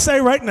 Suppose I say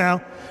right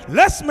now,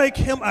 let's make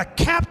him a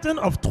captain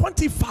of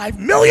 25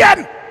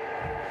 million.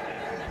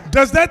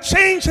 Does that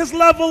change his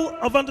level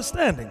of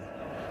understanding?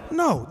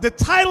 No. The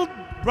title,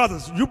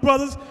 brothers, you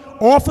brothers,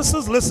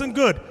 officers, listen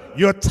good.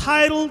 Your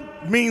title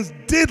means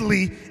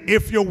diddly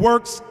if your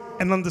works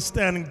and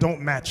understanding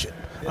don't match it.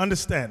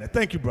 Understand it.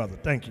 Thank you, brother.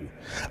 Thank you.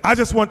 I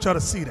just want y'all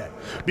to see that.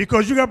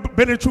 Because you got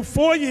been in through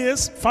 4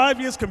 years, 5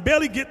 years, can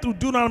barely get through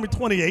Deuteronomy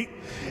 28.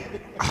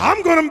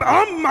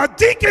 I'm a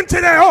deacon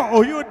today.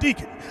 Oh, you're a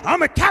deacon.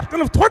 I'm a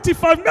captain of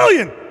 25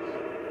 million.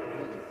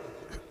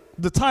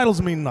 The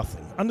titles mean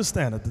nothing.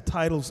 Understand it. The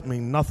titles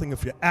mean nothing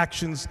if your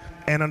actions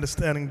and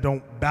understanding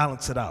don't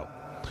balance it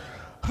out.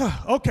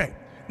 Okay.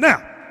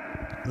 Now,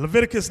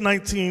 Leviticus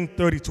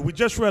 19:32. We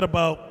just read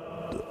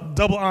about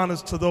double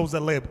honors to those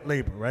that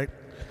labor, right?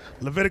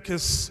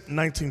 Leviticus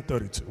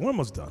 19:32. We're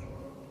almost done.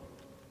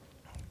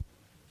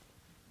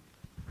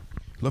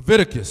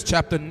 Leviticus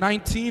chapter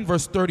 19,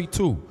 verse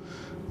 32.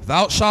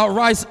 Thou shalt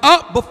rise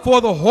up before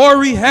the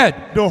hoary head.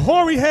 The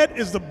hoary head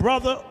is the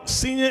brother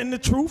senior in the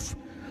truth.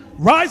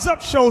 Rise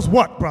up shows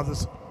what,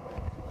 brothers?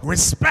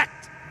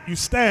 Respect. You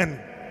stand.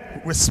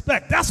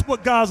 Respect. That's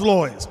what God's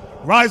law is.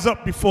 Rise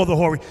up before the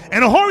hoary.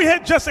 And a hoary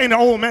head just ain't an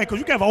old man, because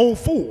you can have an old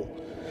fool.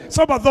 It's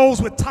about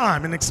those with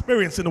time and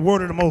experience in the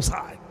word of the Most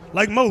High.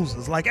 Like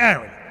Moses, like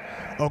Aaron.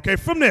 Okay,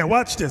 from there,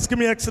 watch this. Give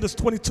me Exodus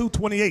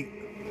 22:28.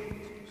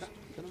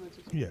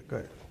 Yeah, go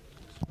ahead.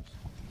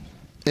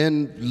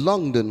 In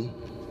London,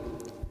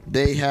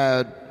 they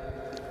had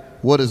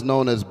what is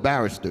known as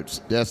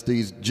barristers. That's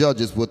these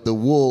judges with the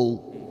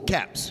wool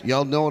caps.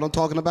 Y'all know what I'm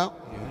talking about?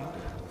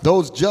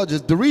 Those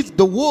judges, the reason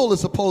the wool is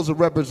supposed to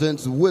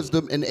represent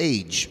wisdom and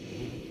age.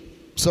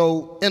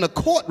 So in a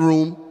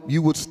courtroom,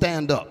 you would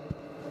stand up.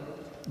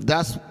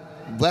 That's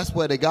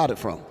where they got it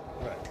from.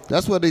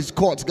 That's where these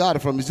courts got it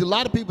from. You see, a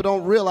lot of people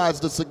don't realize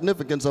the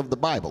significance of the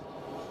Bible.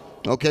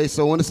 Okay,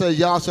 so when it says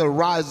y'all shall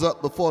rise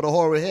up before the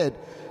hoary head,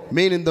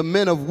 meaning the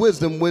men of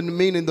wisdom,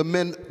 meaning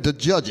the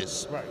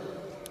judges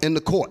in the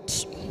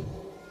courts.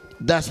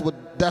 That's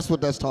what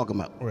that's talking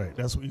about. Right,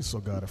 that's where Esau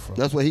got it from.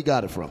 That's where he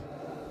got it from.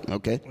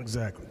 Okay.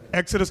 Exactly.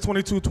 Exodus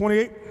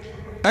 22:28.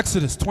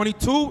 Exodus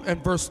 22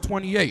 and verse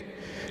 28.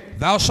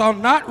 Thou shalt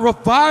not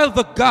revile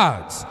the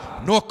gods,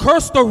 nor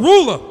curse the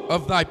ruler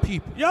of thy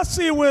people. Y'all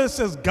see where it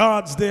says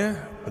gods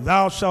there?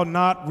 Thou shalt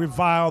not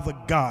revile the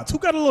gods. Who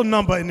got a little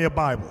number in their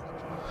Bible?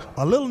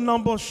 A little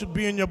number should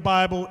be in your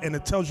Bible, and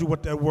it tells you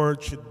what that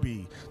word should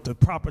be, the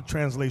proper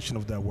translation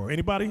of that word.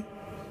 Anybody?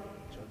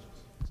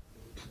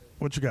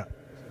 What you got?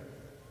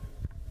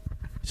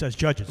 It says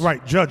judges.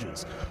 Right,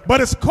 judges.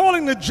 But it's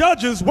calling the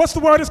judges, what's the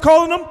word it's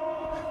calling them?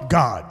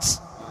 gods.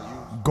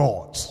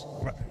 Gods.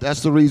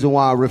 That's the reason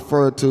why I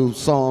referred to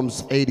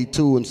Psalms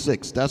 82 and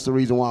 6. That's the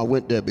reason why I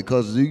went there,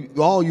 because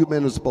all you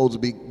men are supposed to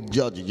be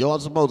judges. You're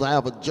supposed to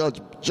have a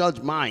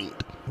judge mind.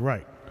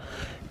 Right.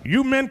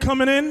 You men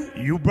coming in,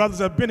 you brothers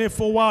have been here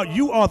for a while,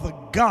 you are the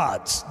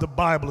gods the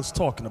Bible is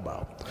talking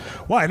about.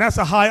 Why? And that's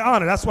a high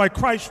honor. That's why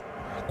Christ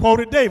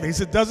quoted David. He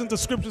said, doesn't the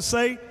scripture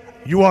say,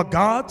 you are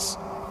gods,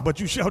 but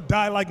you shall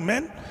die like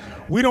men?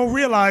 We don't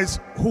realize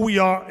who we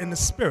are in the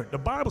spirit. The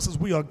Bible says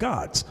we are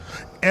gods.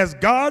 As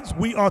gods,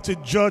 we are to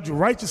judge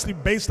righteously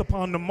based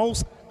upon the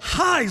Most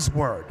High's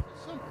word.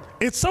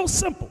 It's so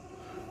simple.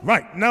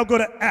 Right, now go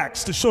to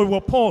Acts to show you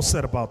what Paul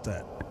said about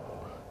that.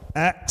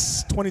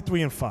 Acts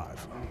 23 and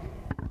 5.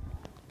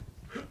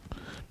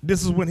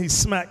 This is when he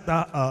smacked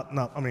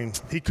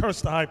he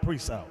cursed the high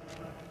priest out.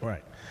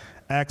 Right.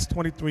 Acts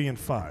 23 and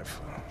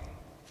 5.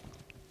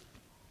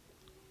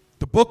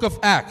 The book of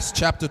Acts,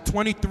 chapter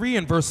 23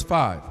 and verse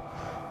 5.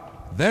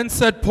 Then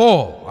said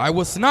Paul, I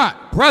was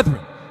not,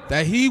 brethren,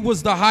 that he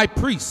was the high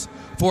priest,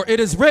 for it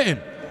is written,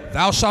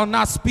 thou shalt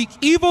not speak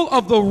evil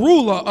of the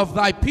ruler of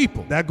thy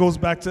people. That goes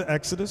back to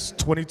Exodus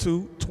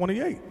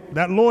 22:28.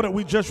 That law that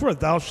we just read,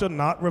 thou shalt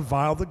not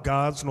revile the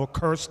gods nor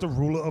curse the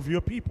ruler of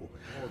your people.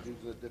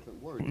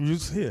 You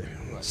just hear,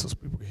 so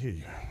people can hear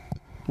you.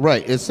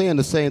 Right, it's saying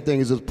the same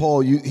thing as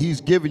Paul.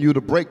 He's giving you the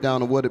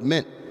breakdown of what it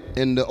meant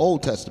in the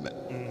Old Testament.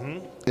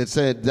 It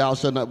said, thou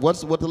shalt not, what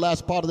the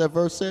last part of that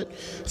verse said?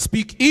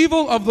 Speak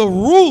evil of the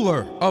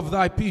ruler of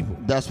thy people.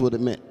 That's what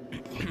it meant.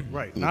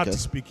 Right, not to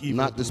speak evil.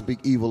 Not to speak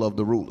evil of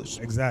the rulers.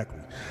 Exactly.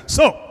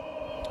 So,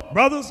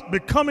 brothers,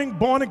 becoming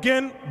born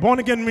again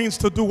means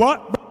to do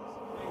what?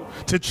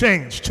 To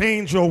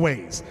change your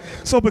ways.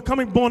 So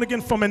becoming born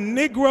again from a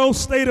Negro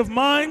state of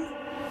mind,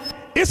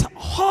 it's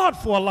hard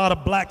for a lot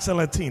of blacks and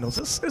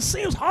Latinos. It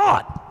seems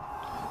hard.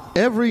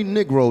 Every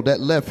Negro that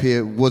left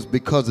here was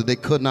because they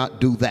could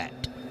not do that.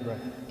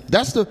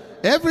 That's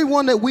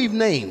everyone that we've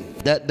named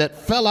that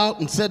fell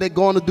out and said they're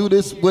going to do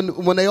this,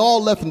 when they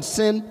all left in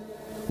sin,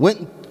 went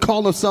and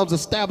called themselves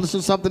establishing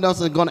something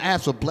else and going to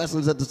ask for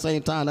blessings at the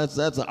same time. That's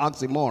an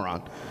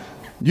oxymoron.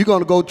 You're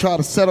going to go try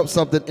to set up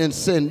something in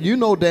sin. You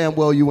know damn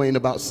well you ain't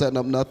about setting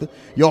up nothing.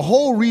 Your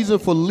whole reason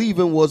for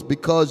leaving was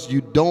because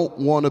you don't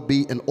want to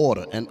be in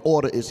order, and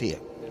order is here.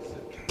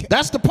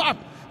 That's the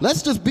problem.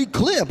 Let's just be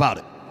clear about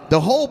it.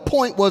 The whole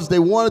point was they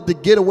wanted to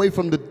get away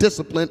from the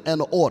discipline and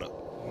the order.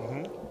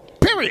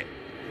 Period.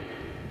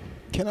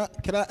 Can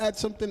I add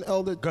something,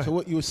 Elder, to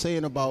what you were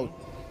saying about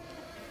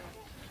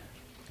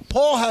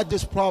Paul had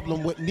this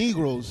problem with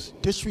Negroes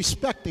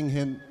disrespecting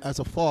him as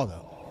a father,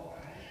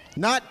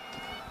 not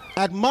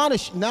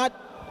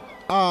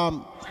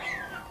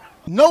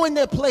knowing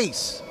their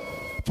place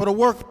for the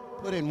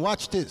work put in.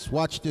 Watch this,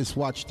 watch this,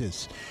 watch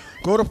this.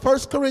 Go to 1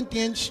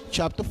 Corinthians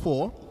chapter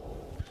 4.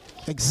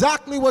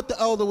 Exactly what the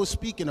elder was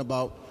speaking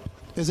about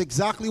is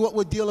exactly what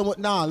we're dealing with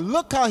now.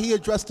 Look how he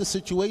addressed the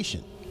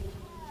situation.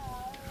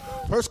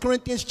 1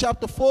 Corinthians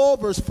chapter 4,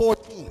 verse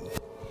 14.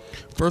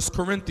 1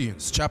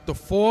 Corinthians chapter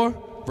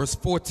 4, verse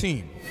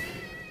 14.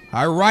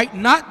 I write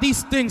not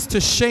these things to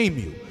shame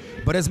you,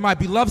 but as my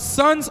beloved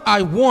sons,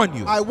 I warn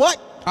you. I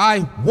what?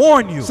 I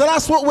warn you. So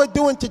that's what we're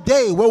doing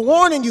today. We're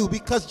warning you,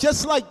 because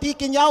just like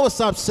Deacon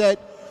Yawasab said,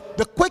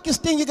 the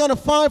quickest thing you're going to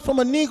find from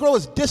a Negro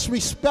is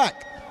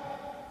disrespect.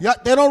 Yeah,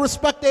 they don't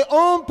respect their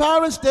own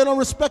parents. They don't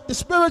respect the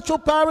spiritual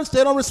parents.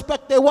 They don't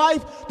respect their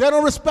wife. They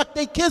don't respect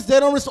their kids.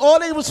 All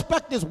they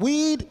respect is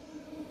weed,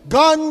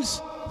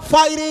 guns,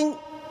 fighting.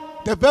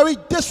 They're very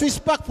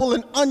disrespectful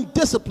and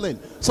undisciplined.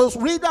 So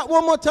read that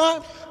one more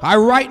time. I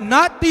write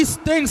not these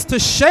things to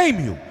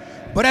shame you,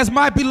 but as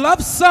my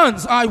beloved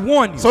sons, I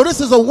warn you. So this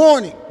is a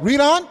warning. Read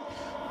on.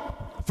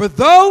 For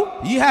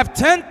though ye have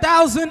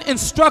 10,000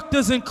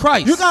 instructors in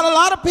Christ. You got a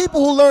lot of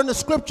people who learn the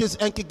scriptures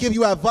and can give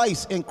you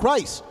advice in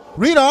Christ.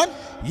 Read on.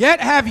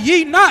 Yet have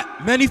ye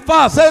not many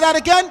fathers. Say that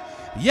again.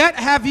 Yet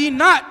have ye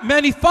not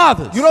many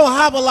fathers. You don't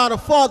have a lot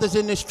of fathers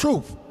in this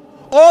truth.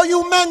 All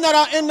you men that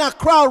are in that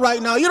crowd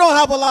right now, you don't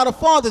have a lot of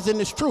fathers in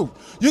this truth.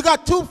 You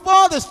got two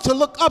fathers to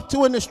look up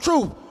to in this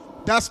truth.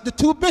 That's the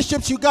two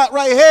bishops you got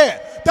right here.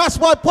 That's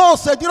why Paul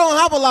said you don't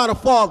have a lot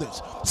of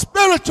fathers.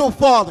 Spiritual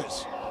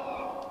fathers.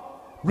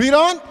 Read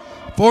on.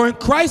 For in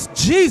Christ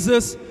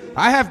Jesus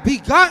I have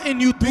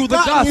begotten you through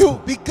the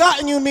gospel.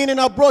 Begotten you meaning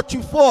I brought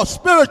you forth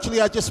spiritually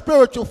as your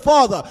spiritual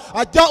father.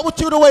 I dealt with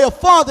you the way a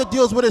father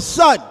deals with his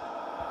son.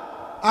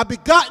 I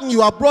begotten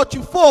you. I brought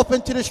you forth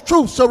into this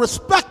truth. So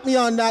respect me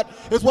on that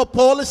is what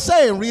Paul is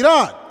saying. Read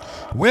on.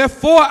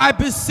 Wherefore I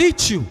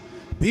beseech you,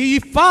 be ye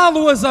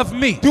followers of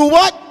me. Do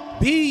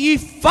what? Be ye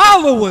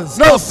followers.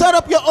 No, set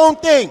up your own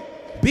thing.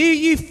 Be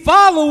ye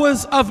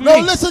followers of me. No,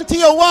 listen to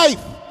your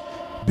wife.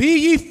 Be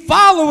ye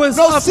followers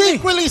of me. No,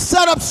 secretly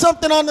set up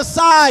something on the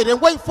side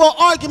and wait for an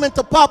argument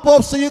to pop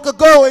up so you could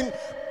go and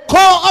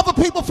call other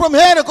people from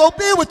here to go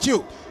be with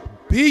you.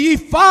 Be ye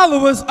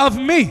followers of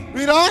me.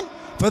 Read on.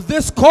 For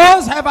this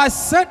cause have I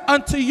sent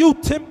unto you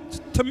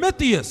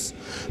Timotheus,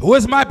 who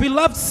is my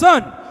beloved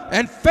son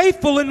and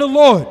faithful in the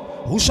Lord,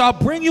 who shall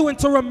bring you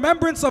into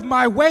remembrance of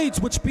my ways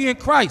which be in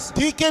Christ.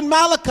 Deacon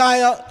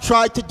Malachi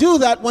tried to do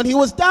that when he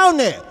was down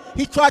there.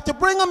 He tried to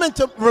bring him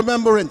into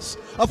remembrance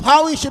of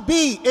how he should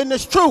be in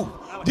this truth.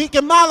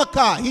 Deacon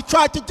Malachi, he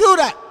tried to do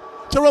that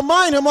to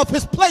remind him of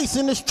his place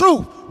in this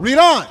truth. Read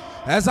on.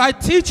 As I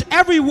teach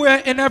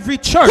everywhere in every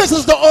church. This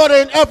is the order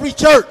in every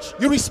church.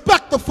 You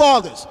respect the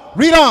fathers.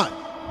 Read on.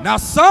 Now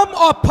some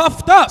are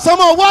puffed up. Some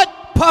are what?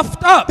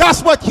 Puffed up.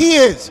 That's what he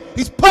is.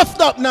 He's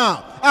puffed up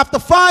now. After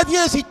 5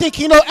 years, he think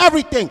he know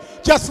everything.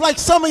 Just like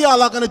some of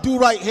y'all are going to do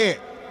right here.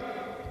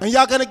 And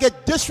y'all going to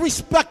get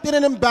disrespected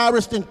and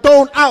embarrassed and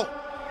thrown out.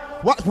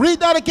 What? Read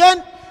that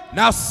again.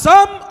 Now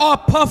some are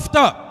puffed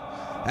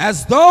up,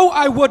 as though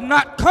I would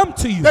not come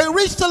to you. They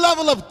reached the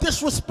level of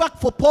disrespect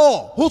for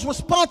Paul, who's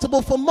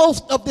responsible for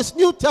most of this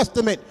New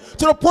Testament,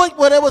 to the point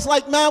where they was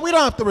like, man, we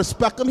don't have to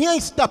respect him. He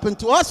ain't stepping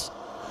to us,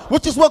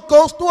 which is what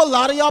goes through a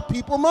lot of y'all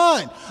people's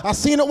mind. I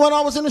seen it when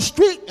I was in the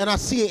street, and I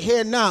see it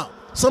here now.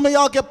 Some of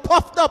y'all get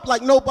puffed up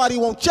like nobody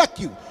won't check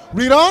you.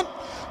 Read on.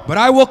 But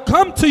I will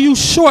come to you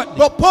shortly.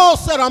 But Paul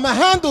said, I'm going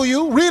to handle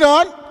you. Read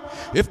on.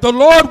 If the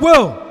Lord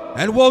will,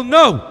 and will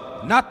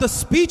know, not the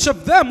speech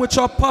of them which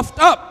are puffed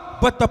up,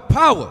 but the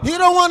power. He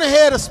don't want to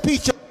hear the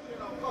speech of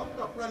puffed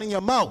up running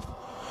your mouth.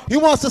 He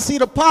wants to see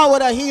the power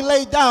that he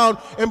laid down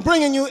in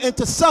bringing you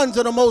into sons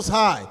of the Most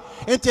High,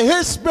 into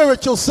his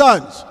spiritual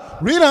sons.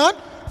 Read on.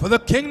 For the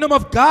kingdom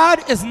of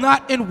God is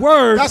not in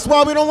words. That's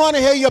why we don't want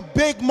to hear your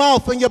big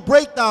mouth and your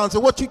breakdowns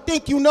and what you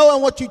think you know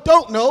and what you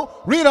don't know.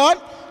 Read on.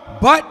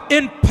 But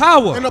in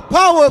power. In the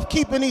power of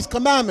keeping these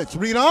commandments.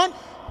 Read on.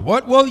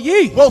 What will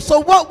ye? Well, so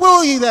what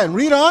will ye then?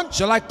 Read on.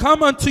 Shall I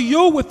come unto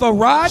you with a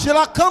rod? Shall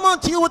I come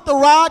unto you with the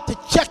rod to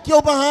check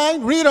your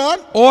behind? Read on.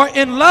 Or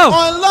in love?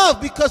 Or in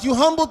love, because you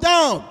humble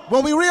down.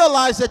 When we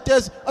realize that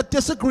there's a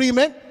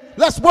disagreement,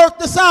 let's work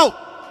this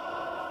out.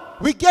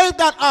 We gave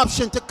that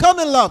option to come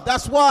in love.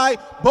 That's why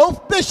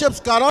both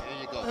bishops got on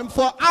him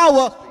for an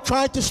hour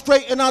trying to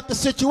straighten out the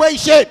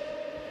situation.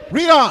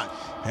 Read on.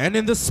 And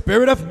in the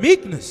spirit of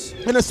meekness.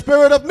 In the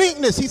spirit of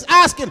meekness. He's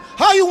asking,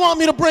 how you want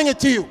me to bring it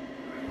to you?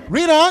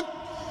 Read on.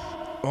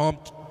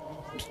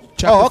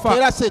 Chapter 5.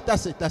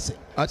 That's it.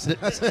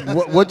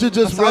 What you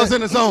just read. I was in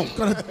the zone.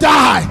 Gonna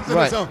die.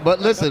 Right. But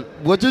listen,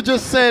 what you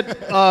just said,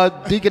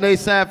 Deacon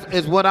Asaph,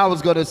 is what I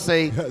was going to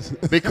say,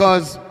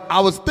 because I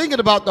was thinking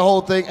about the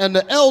whole thing, and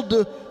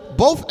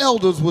both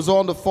elders was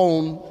on the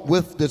phone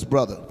with this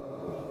brother.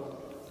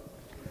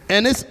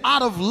 And it's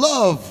out of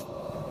love.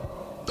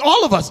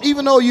 All of us,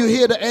 even though you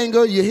hear the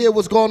anger, you hear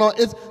what's going on,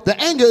 the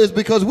anger is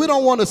because we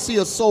don't want to see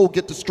a soul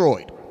get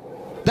destroyed.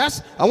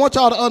 I want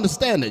y'all to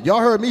understand it. Y'all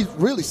heard me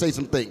really say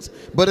some things,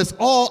 but it's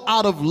all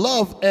out of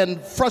love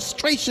and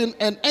frustration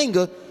and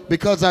anger,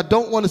 because I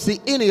don't want to see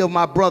any of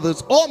my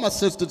brothers or my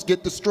sisters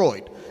get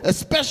destroyed,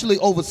 especially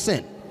over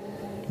sin,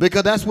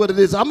 because that's what it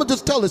is. I'm gonna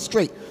just tell it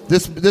straight.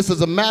 This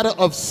is a matter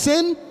of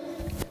sin,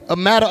 a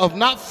matter of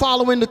not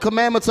following the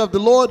commandments of the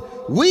Lord.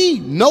 We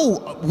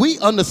know, we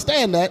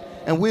understand that,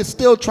 and we're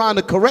still trying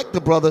to correct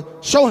the brother,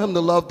 show him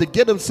the love to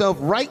get himself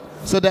right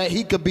so that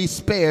he could be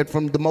spared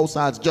from the Most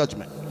High's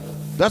judgment.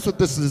 That's what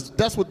this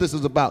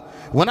is about.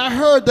 When I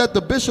heard that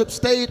the bishop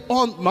stayed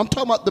on, I'm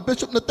talking about the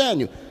Bishop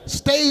Nathaniel,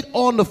 stayed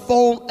on the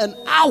phone an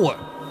hour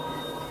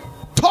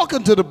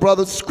talking to the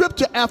brother,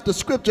 scripture after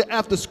scripture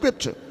after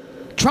scripture,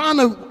 trying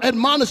to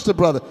admonish the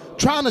brother,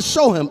 trying to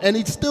show him, and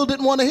he still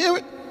didn't want to hear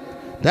it.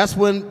 That's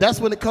when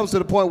it comes to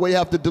the point where you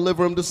have to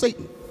deliver him to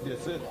Satan.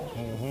 Yes, sir.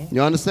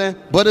 You understand?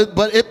 But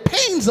it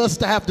pains us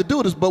to have to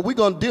do this, but we're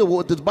gonna deal with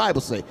what this Bible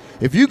say.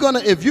 If you're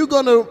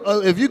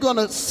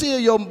gonna sear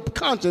your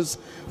conscience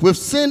with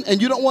sin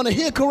and you don't want to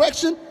hear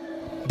correction,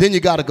 then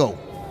you gotta go.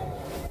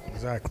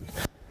 Exactly.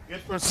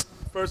 Get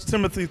First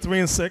Timothy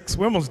 3:6.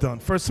 We're almost done.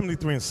 1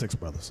 Timothy 3:6,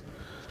 brothers.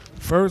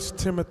 1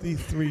 Timothy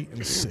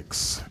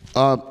 3:6.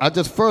 I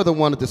just further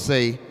wanted to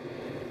say,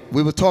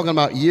 we were talking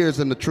about years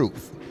in the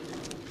truth.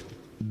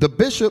 The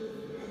bishop,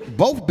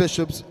 both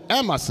bishops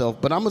and myself,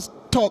 but I'm gonna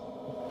talk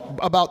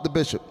about the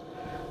bishop.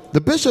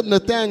 The Bishop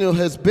Nathaniel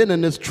has been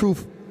in this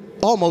truth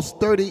almost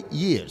 30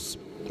 years.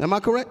 Am I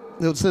correct?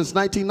 Since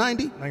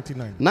 1990?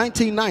 1990.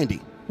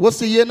 1990. What's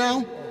the year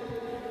now?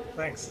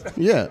 Thanks.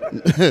 Yeah,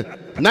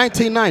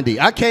 1990.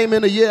 I came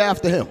in a year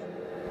after him.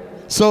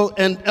 So,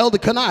 and Elder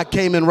Kanai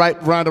came in right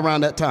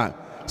around that time.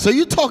 So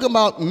you're talking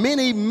about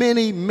many,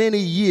 many, many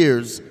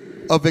years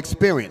of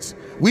experience.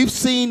 We've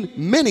seen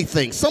many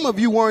things. Some of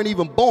you weren't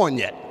even born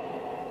yet.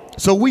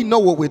 So we know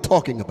what we're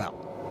talking about.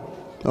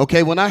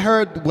 Okay, when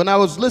I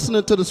was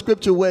listening to the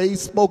scripture where he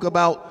spoke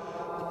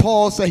about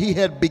Paul said he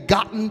had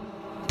begotten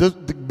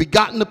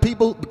the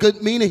people,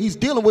 meaning he's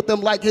dealing with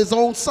them like his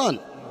own son.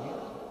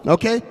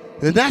 Okay,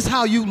 and that's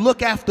how you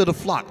look after the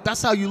flock.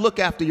 That's how you look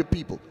after your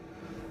people.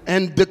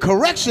 And the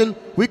correction,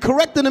 we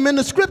corrected them in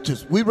the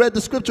scriptures. We read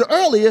the scripture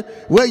earlier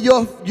where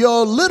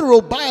your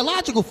literal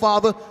biological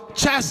father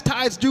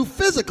chastised you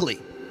physically,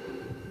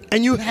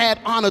 and you had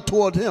honor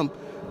toward him.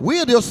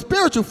 We're the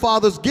spiritual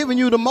fathers giving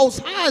you the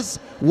Most High's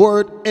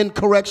word and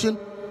correction,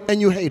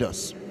 and you hate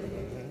us.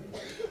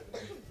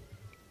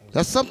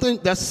 That's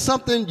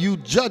something you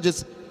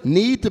judges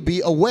need to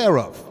be aware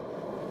of.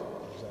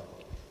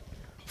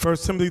 1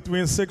 Timothy 3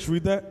 and 6,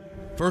 read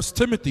that. 1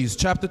 Timothy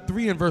chapter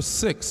 3 and verse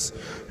 6.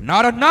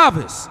 Not a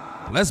novice,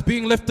 lest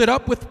being lifted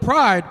up with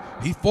pride,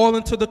 he fall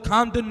into the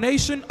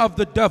condemnation of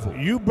the devil.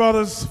 You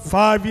brothers,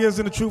 5 years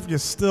in the truth, you're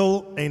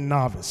still a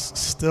novice.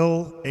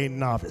 Still a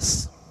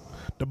novice.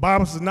 The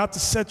Bible says not to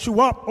set you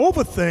up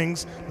over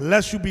things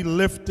lest you be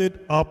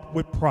lifted up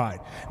with pride.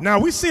 Now,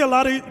 we see a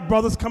lot of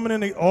brothers coming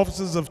in the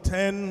offices of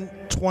 10,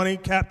 20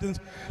 captains.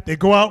 They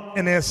go out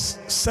and they're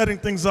setting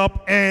things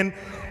up, and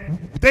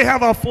they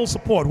have our full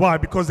support. Why?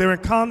 Because they're in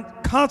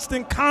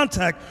constant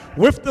contact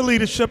with the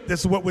leadership.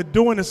 This is what we're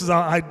doing. This is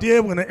our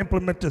idea. We're going to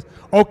implement this.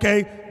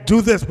 Okay,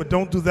 do this, but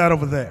don't do that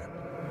over there.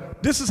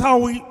 This is how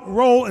we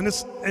roll, and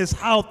this is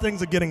how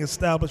things are getting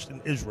established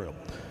in Israel.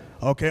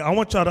 Okay, I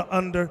want y'all to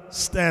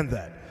understand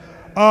that.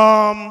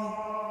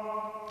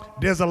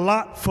 There's a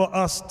lot for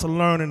us to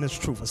learn in this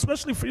truth,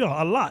 especially for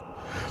y'all, a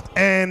lot.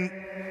 And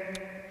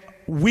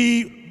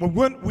we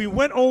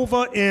went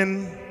over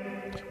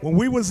when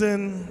we was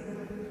in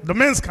the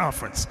men's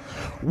conference.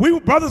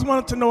 Brothers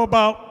wanted to know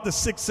about the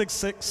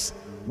 666.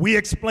 We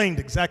explained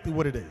exactly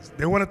what it is.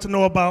 They wanted to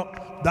know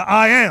about the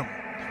I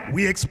am.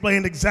 We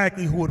explained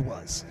exactly who it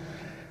was.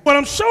 What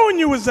I'm showing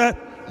you is that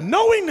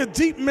knowing the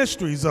deep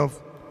mysteries of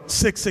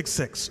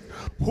 666,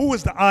 who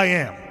is the I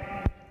am,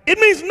 it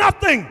means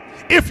nothing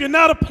if you're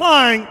not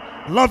applying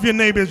love your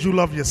neighbor as you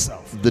love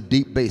yourself. The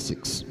deep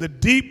basics. The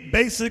deep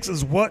basics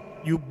is what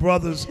you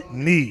brothers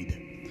need.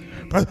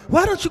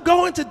 Why don't you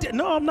go into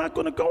no, I'm not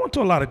going to go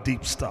into a lot of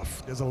deep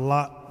stuff. There's a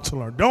lot to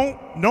learn. Don't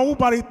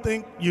nobody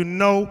think you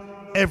know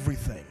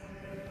everything.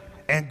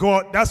 And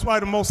God, that's why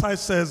the Most High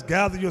says,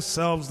 gather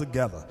yourselves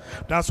together.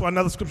 That's why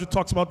another scripture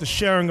talks about the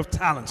sharing of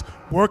talents,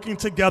 working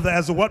together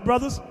as a what,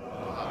 brothers?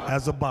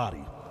 As a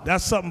body.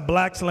 That's something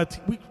blacks and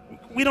Latinos,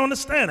 we don't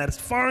understand that. It's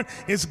foreign,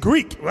 it's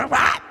Greek. All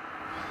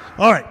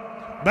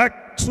right,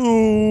 back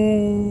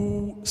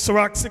to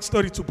Sirach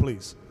 632,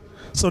 please.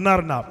 So not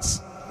a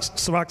novice.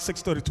 Sirach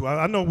 632.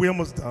 I know we're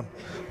almost done.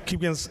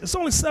 Keep getting, it's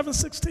only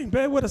 7:16.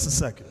 Bear with us a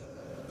second.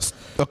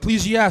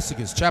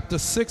 Ecclesiasticus chapter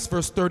 6,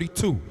 verse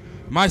 32.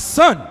 My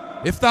son,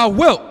 if thou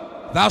wilt,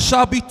 thou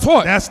shalt be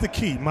taught. That's the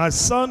key. My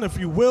son, if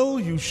you will,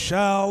 you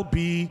shall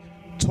be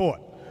taught.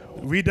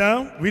 Read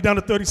down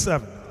to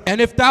 37. And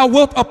if thou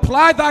wilt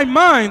apply thy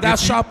mind, thou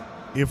shalt.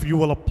 If you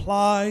will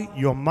apply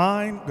your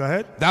mind, go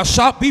ahead. Thou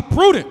shalt be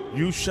prudent.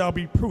 You shall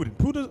be prudent.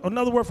 Prudent.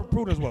 Another word for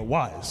prudent is what?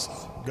 Wise.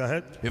 Go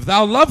ahead. If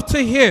thou love to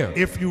hear.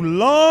 If you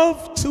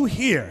love to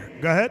hear,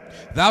 go ahead.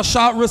 Thou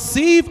shalt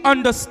receive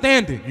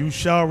understanding. You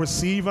shall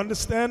receive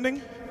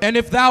understanding. And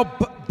if thou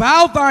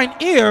bow thine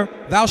ear,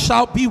 thou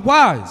shalt be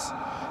wise.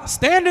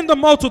 Stand in the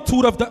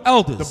multitude of the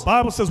elders. The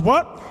Bible says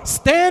what?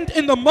 Stand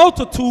in the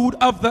multitude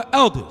of the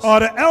elders.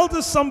 Are the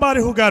elders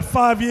somebody who got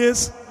 5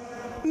 years?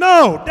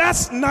 No,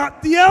 that's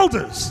not the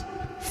elders.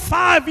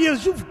 5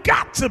 years, you've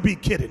got to be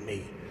kidding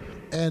me.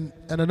 And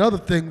another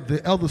thing,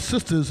 the elder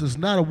sisters is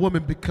not a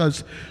woman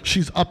because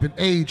she's up in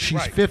age,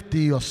 she's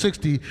 50 or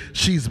 60,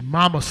 she's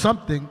mama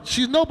something.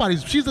 She's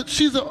nobody's,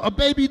 she's a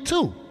baby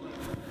too.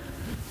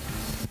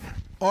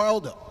 Or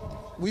elder.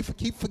 We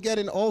keep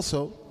forgetting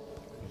also,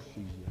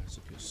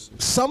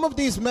 some of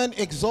these men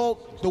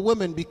exalt the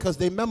women because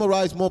they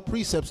memorize more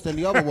precepts than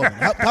the other women.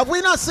 Have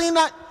we not seen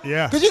that?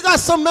 Yeah. Because you got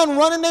some men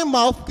running their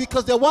mouth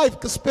because their wife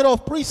could spit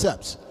off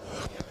precepts.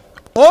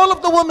 All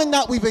of the women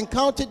that we've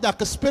encountered that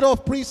could spit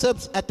off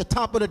precepts at the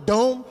top of the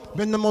dome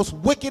been the most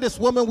wickedest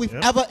woman we've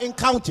ever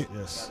encountered.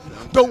 Yes.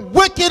 The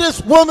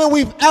wickedest woman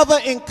we've ever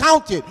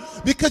encountered.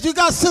 Because you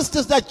got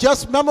sisters that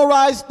just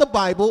memorized the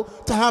Bible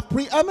to have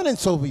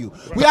preeminence over you.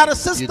 Right. We had a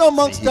sister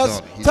amongst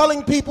us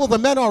telling people the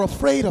men are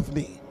afraid of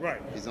me. Right.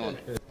 He's on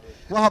it.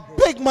 Well, her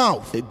big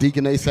mouth.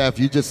 Deacon Asaph,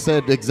 you just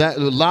said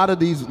exactly,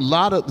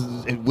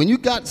 when you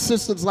got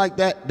sisters like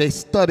that, they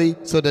study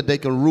so that they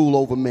can rule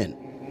over men.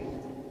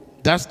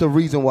 That's the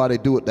reason why they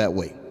do it that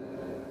way.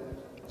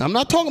 I'm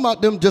not talking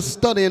about them just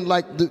studying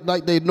like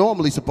they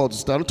normally supposed to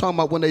study. I'm talking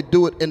about when they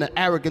do it in an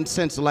arrogant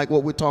sense like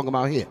what we're talking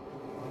about here.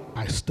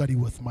 I study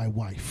with my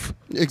wife.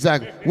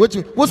 Exactly.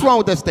 What's wrong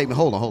with that statement?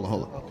 Hold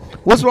on.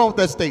 What's wrong with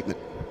that statement?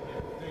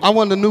 I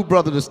want the new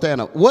brother to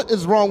stand up. What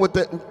is wrong with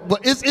that?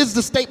 Is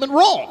the statement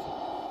wrong?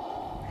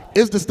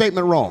 Is the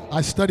statement wrong?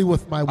 I study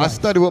with my wife. I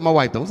study with my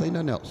wife. Don't say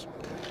nothing else.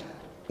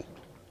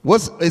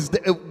 Is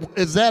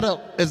that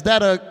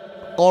a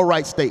all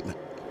right statement?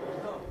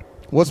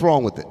 What's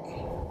wrong with it?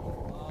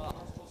 I'm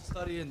supposed to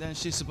study and then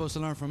she's supposed to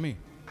learn from me.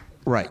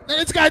 Right.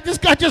 This guy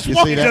just You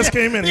walked. see that? Just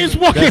came in. He's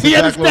walking. That's He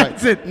exactly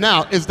understands right. it.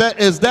 Now, is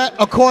that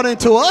according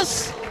to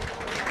us,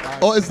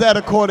 or is that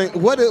according?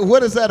 What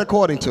is that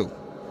according to?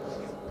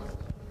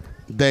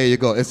 There you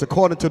go. It's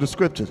according to the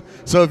scriptures.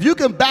 So if you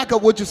can back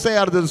up what you say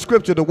out of the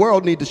scripture, the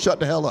world need to shut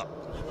the hell up.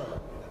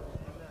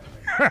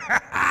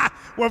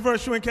 What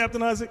verse you in,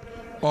 Captain Isaac?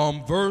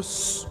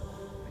 Verse.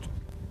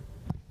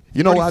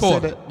 You know why I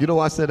 34. said that? You know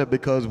why I said that?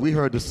 Because we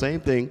heard the same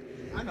thing.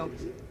 I know.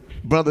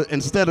 Brother,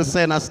 instead of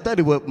saying I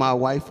study with my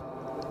wife,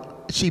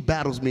 she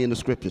battles me in the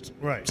scriptures.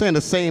 Right. Saying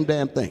the same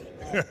damn thing.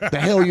 The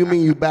hell you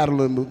mean you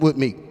battling with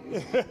me?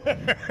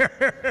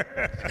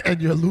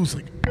 And you're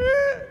losing.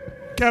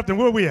 Captain,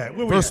 where we at?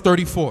 Verse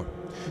 34.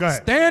 Go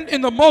ahead. Stand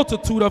in the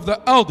multitude of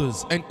the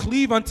elders and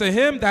cleave unto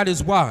him that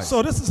is wise.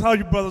 So this is how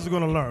you brothers are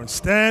going to learn.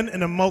 Stand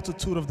in the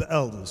multitude of the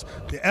elders.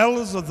 The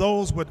elders are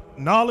those with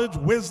knowledge,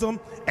 wisdom,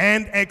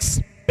 and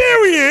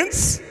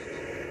experience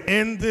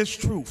in this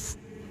truth.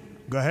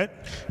 Go ahead.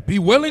 Be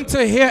willing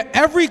to hear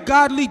every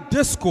godly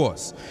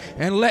discourse,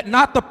 and let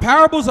not the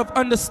parables of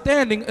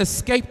understanding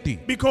escape thee.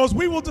 Because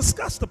we will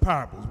discuss the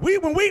parables.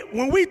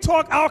 When we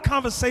talk, our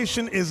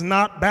conversation is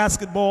not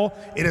basketball.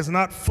 It is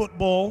not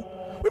football.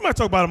 We might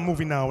talk about a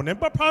movie now and then,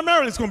 but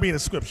primarily it's going to be in the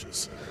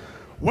scriptures.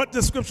 What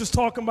the scriptures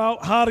talk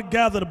about, how to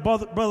gather the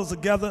brothers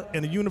together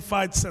in a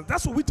unified sense.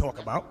 That's what we talk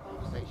about.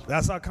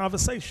 That's our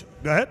conversation.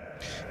 Go ahead.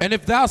 And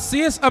if thou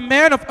seest a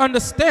man of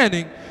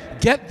understanding,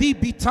 get thee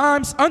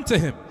betimes unto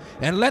him,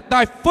 and let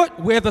thy foot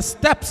wear the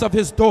steps of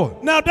his door.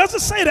 Now, does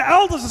it say the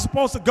elders are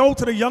supposed to go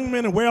to the young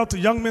men and wear out the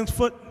young men's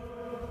foot?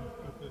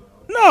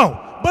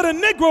 No, but a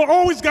Negro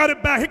always got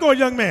it back. Here go a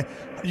young man.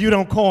 You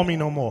don't call me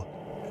no more.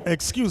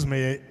 Excuse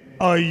me,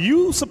 are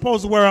you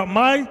supposed to wear out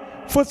my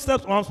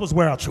footsteps, or I'm supposed to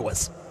wear out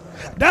yours?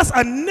 That's a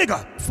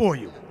nigger for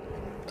you.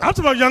 I'm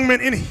talking about young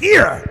men in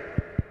here.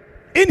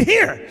 In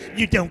here,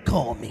 you don't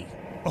call me.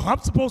 Oh, I'm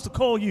supposed to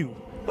call you.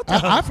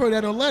 I've heard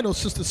that Orlando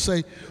sisters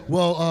say,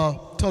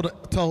 well, tell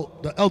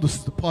the elder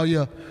sister,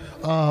 Paul,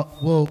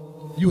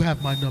 well, you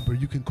have my number.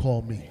 You can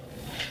call me.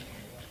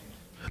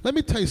 Let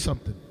me tell you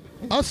something.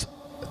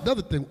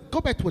 Another thing,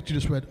 go back to what you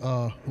just read,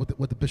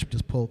 what the bishop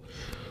just pulled.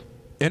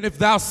 And if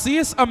thou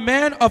seest a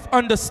man of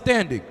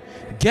understanding,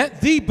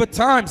 get thee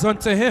betimes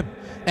unto him,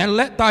 and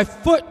let thy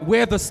foot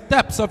wear the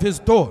steps of his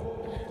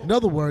door. In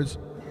other words,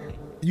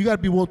 you got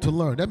to be willing to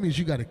learn. That means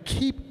you got to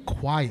keep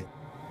quiet.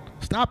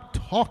 Stop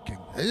talking.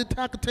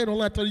 Tell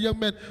the young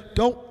men,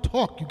 don't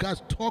talk. You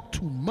guys talk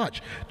too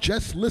much.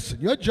 Just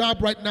listen. Your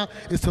job right now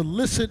is to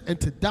listen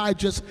and to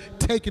digest,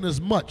 taking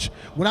as much.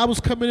 When I was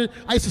coming in,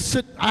 I used to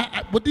sit.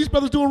 What these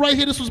brothers doing right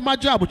here, this was my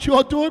job. What you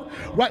all doing?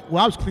 Right.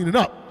 Well, I was cleaning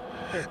up.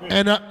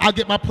 And I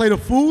get my plate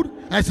of food.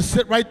 I used to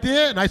sit right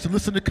there, and I used to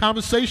listen to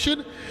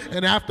conversation.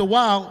 And after a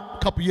while,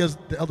 a couple years,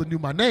 the elder knew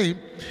my name.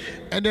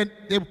 And then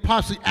they would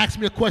possibly ask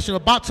me a question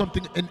about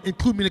something and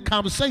include me in the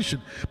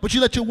conversation. But you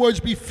let your words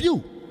be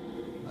few.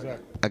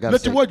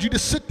 Let your words, you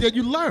just sit there and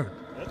you learn.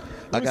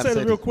 Let me say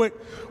this real quick.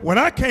 When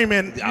I came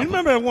in, you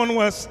remember at One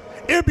West,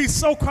 it'd be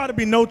so crowded, there'd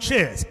be no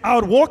chairs. I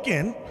would walk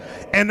in,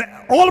 and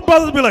all the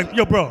brothers would be like,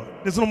 yo, bro,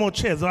 there's no more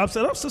chairs. And I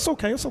said, oh, it's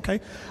okay, it's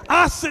okay.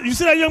 You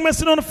see that young man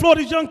sitting on the floor,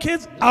 these young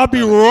kids? I'll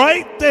be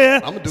right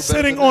there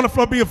sitting on the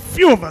floor. Be a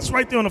few of us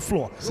right there on the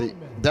floor. See,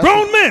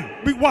 grown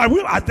men.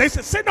 Why? They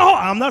said, sit in the hall.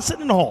 I'm not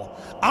sitting in the hall.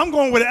 I'm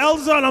going where the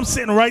elders are, and I'm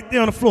sitting right there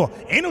on the floor.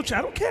 Ain't no chair.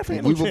 I don't care if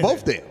ain't no chair. We were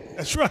both there.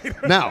 That's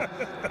right. Now,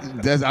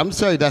 I'm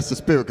sorry, that's the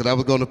spirit, because I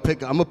was going to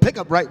pick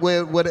up right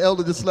where the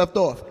elder just left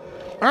off.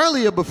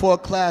 Earlier, before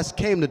class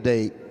came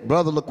today,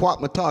 Brother Laquat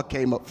Matar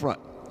came up front,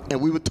 and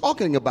we were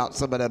talking about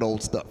some of that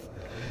old stuff.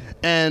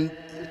 And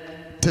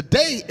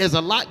today is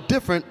a lot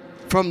different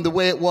from the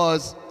way it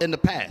was in the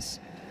past.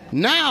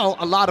 Now,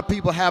 a lot of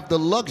people have the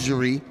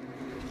luxury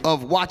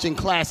of watching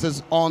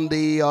classes on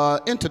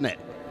the internet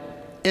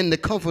in the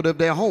comfort of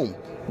their home.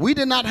 We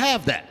did not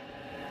have that.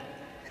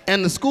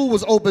 And the school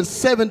was open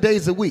 7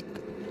 days a week.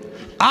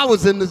 I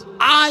was in this,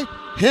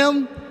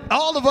 him,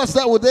 all of us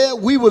that were there,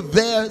 we were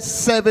there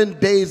 7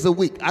 days a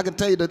week. I can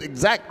tell you the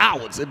exact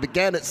hours. It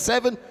began at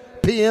 7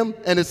 p.m.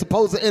 and it's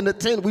supposed to end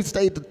at 10. We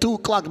stayed till 2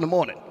 o'clock in the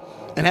morning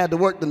and had to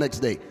work the next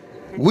day.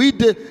 We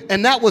did,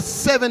 and that was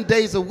 7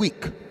 days a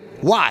week.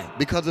 Why?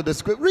 Because of the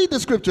script. Read the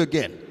scripture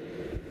again.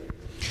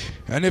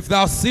 And if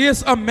thou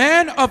seest a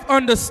man of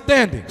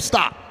understanding.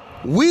 Stop.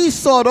 We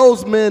saw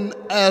those men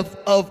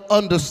of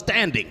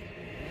understanding.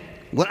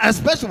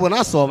 Especially when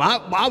I saw them,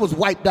 I was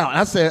wiped out.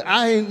 I said,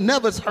 I ain't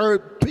never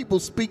heard people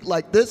speak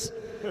like this.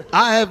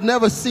 I have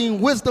never seen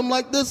wisdom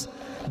like this.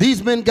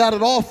 These men got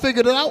it all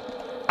figured out.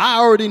 I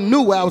already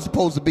knew where I was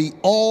supposed to be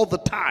all the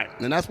time.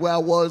 And that's where I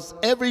was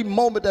every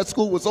moment that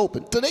school was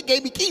open. So they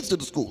gave me keys to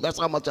the school. That's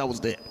how much I was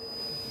there.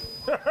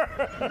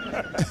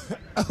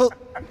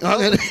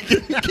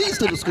 Keys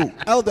to the school.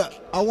 Elder,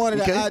 I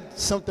wanted to add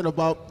something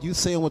about you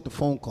saying with the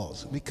phone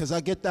calls, because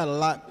I get that a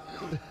lot.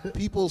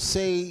 People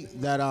say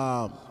that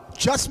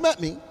just met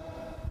me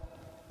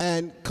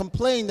and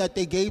complain that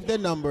they gave their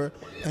number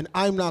and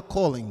I'm not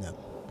calling them.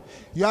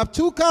 You have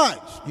two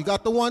kinds. You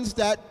got the ones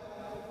that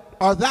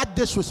are that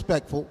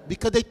disrespectful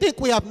because they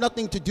think we have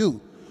nothing to do,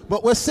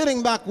 but we're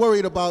sitting back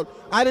worried about,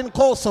 I didn't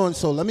call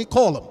so-and-so, let me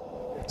call them,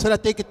 so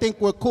that they could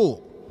think we're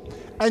cool.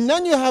 And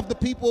then you have the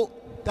people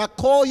that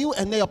call you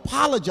and they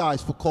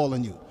apologize for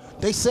calling you.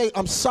 They say,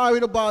 I'm sorry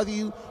to bother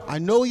you, I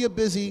know you're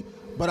busy,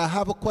 but I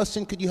have a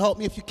question, could you help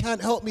me? If you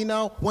can't help me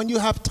now, when you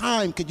have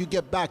time, could you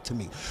get back to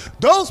me?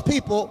 Those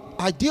people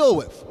I deal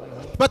with.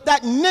 But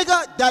that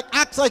nigga that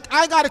acts like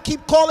I gotta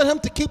keep calling him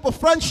to keep a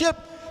friendship,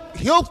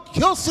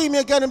 he'll see me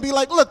again and be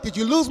like, look, did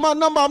you lose my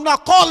number? I'm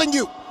not calling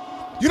you.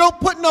 You don't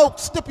put no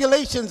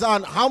stipulations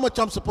on how much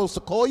I'm supposed to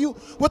call you.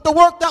 With the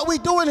work that we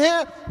doing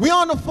here, we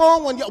on the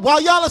phone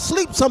while y'all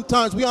asleep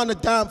sometimes, we on the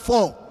damn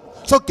phone.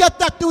 So get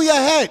that through your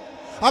head.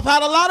 I've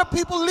had a lot of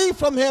people leave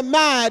from here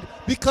mad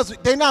because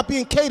they're not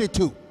being catered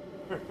to.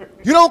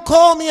 You don't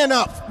call me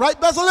enough, right,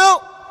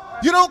 Bezalel?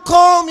 You don't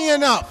call me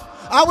enough.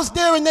 I was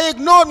there and they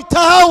ignored me. To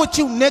hell with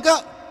you,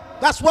 nigga.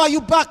 That's why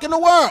you back in the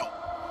world.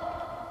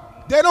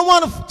 They don't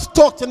want to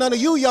talk to none of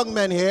you young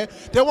men here.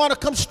 They want to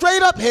come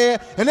straight up here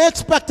and they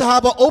expect to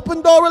have an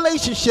open door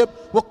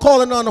relationship with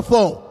calling on the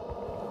phone.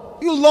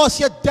 You lost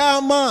your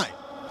damn mind.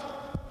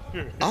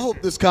 I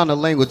hope this kind of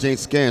language ain't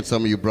scaring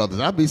some of you brothers.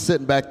 I'd be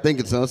sitting back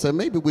thinking something, say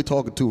maybe we're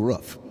talking too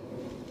rough.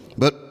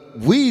 But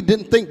we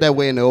didn't think that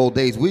way in the old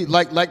days. We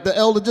like the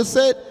elder just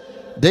said,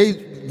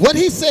 what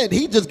he said,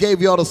 he just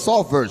gave y'all the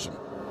soft version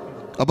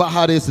about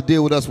how they used to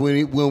deal with us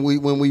when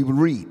we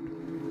read.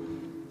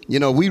 You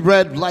know, we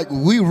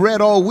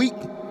read all week.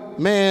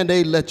 Man,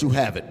 they let you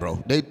have it,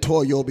 bro. They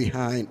tore your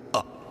behind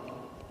up.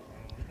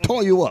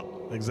 Tore you up.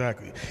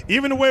 Exactly.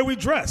 Even the way we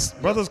dress.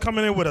 Brothers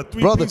coming in with a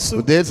three-piece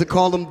suit. They used to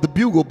call them the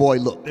bugle boy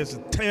look. It's a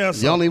tear.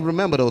 You don't even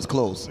remember those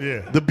clothes.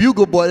 Yeah. The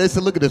bugle boy, they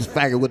said, look at this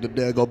faggot with the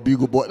daggone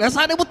bugle boy. That's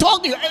how they would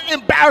talk to you.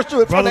 Embarrass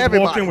you in front of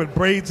everybody. Walking with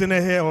braids in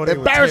their hair. Or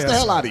embarrass the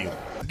hell out of you.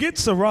 Get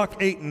Sirach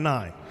 8 and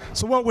 9.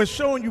 So what we're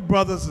showing you,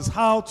 brothers, is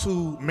how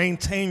to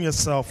maintain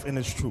yourself in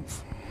this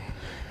truth.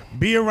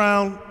 Be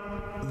around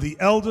the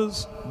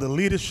elders, the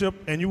leadership,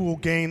 and you will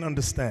gain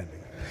understanding.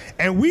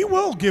 And we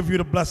will give you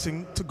the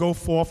blessing to go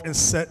forth and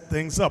set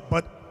things up,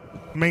 but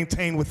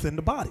maintain within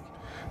the body.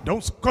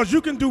 Don't, because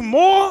you can do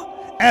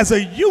more as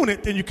a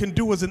unit than you can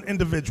do as an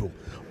individual.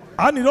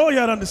 I need all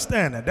y'all to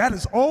understand that. That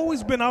has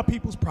always been our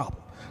people's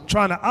problem,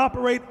 trying to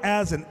operate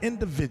as an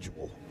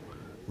individual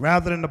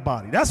rather than the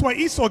body. That's why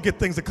Esau get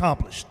things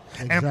accomplished.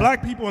 Exactly. And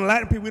black people and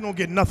Latin people, we don't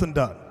get nothing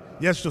done.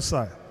 Yes,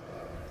 Josiah.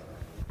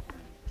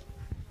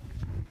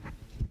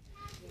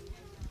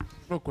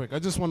 Real quick, I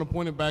just want to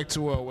point it back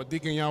to what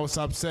Deacon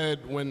Yawasab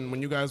said when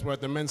you guys were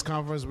at the men's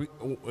conference.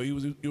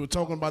 You were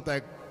talking about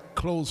that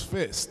closed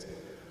fist,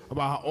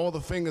 about how all the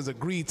fingers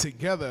agree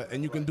together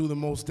and you can do the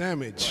most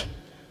damage.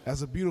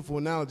 That's a beautiful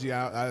analogy.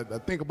 I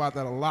think about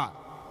that a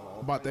lot,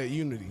 about that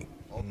unity.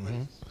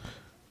 Mm-hmm.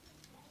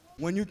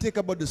 When you think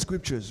about the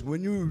scriptures,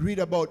 when you read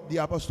about the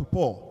Apostle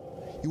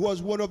Paul, he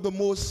was one of the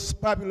most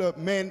popular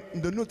men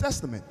in the New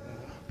Testament,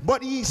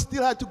 but he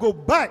still had to go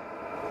back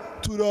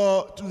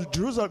to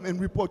Jerusalem and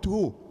report to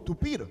who? To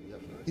Peter.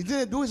 He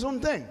didn't do his own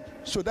thing.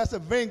 So that's a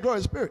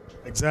vainglorious spirit.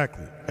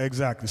 Exactly,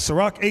 exactly.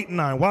 Sirach 8 and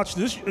 9. Watch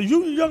this.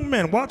 You young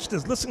men, watch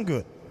this. Listen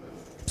good.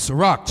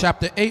 Sirach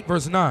chapter 8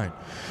 verse 9.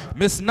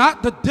 Miss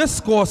not the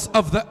discourse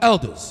of the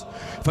elders,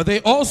 for they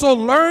also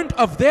learned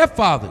of their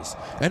fathers,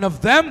 and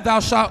of them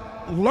thou shalt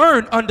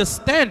learn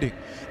understanding,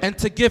 and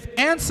to give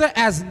answer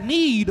as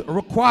need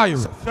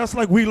requireth. Just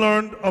like we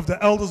learned of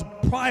the elders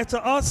prior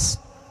to us,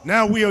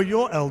 now we are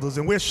your elders,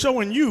 and we're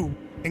showing you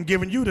and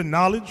giving you the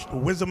knowledge, the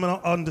wisdom, and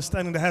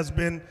understanding that has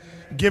been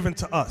given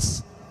to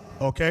us.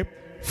 Okay?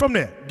 From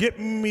there, get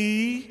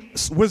me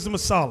Wisdom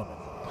of Solomon.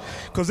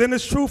 Because in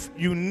this truth,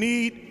 you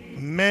need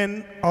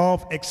men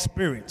of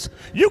experience.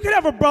 You can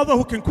have a brother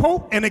who can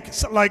quote, and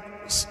it, like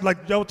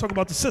y'all were talking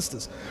about the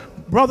sisters.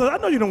 Brother, I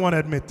know you don't want to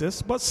admit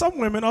this, but some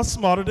women are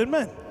smarter than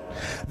men.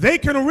 They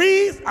can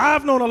read.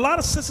 I've known a lot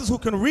of sisters who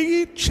can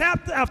read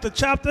chapter after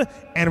chapter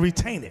and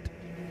retain it.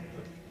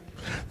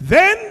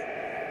 Then,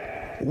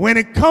 when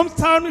it comes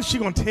time, she's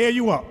going to tear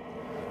you up.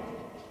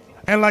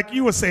 And like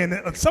you were saying,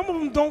 some of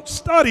them don't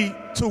study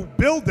to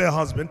build their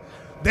husband.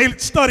 They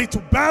study to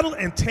battle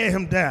and tear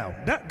him down.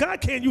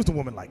 God can't use a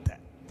woman like that.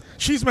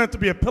 She's meant to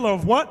be a pillar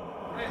of what?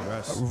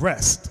 Rest.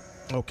 Rest.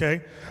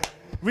 Okay?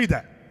 Read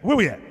that. Where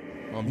we at?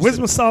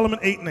 Wisdom of Solomon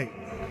 8 and 8.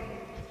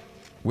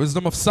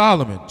 Wisdom of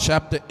Solomon,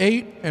 chapter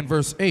 8 and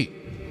verse 8.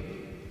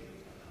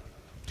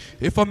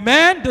 If a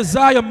man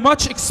desire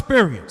much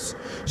experience,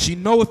 she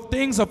knoweth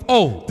things of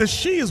old. The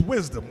she is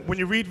wisdom. When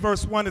you read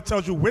verse 1, it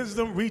tells you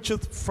wisdom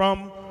reacheth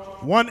from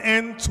one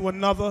end to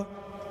another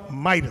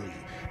mightily.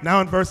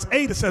 Now in verse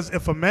 8, it says,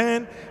 if a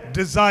man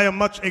desire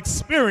much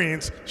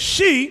experience,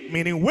 she,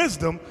 meaning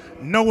wisdom,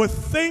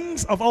 knoweth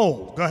things of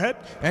old. Go ahead.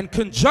 And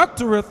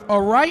conjectureth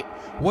aright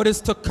what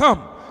is to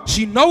come.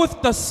 She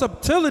knoweth the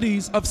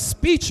subtleties of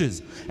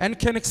speeches, and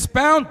can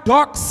expound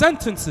dark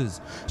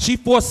sentences. She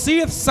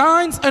foreseeth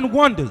signs and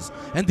wonders,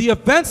 and the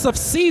events of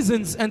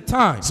seasons and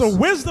times. So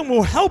wisdom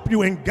will help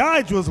you and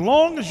guide you as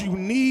long as you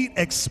need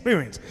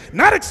experience.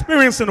 Not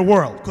experience in the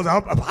world, because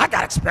I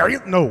got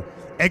experience. No,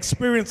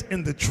 experience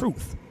in the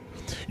truth.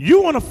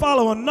 You want to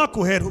follow a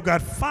knucklehead who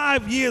got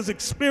 5 years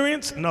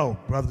experience? No,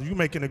 brother, you're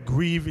making a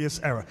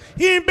grievous error.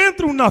 He ain't been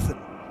through nothing.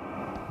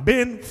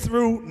 Been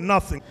through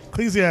nothing.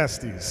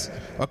 Ecclesiastes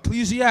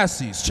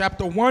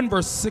chapter 1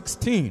 verse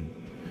 16.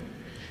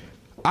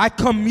 I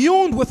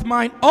communed with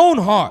mine own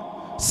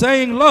heart,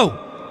 saying,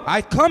 lo,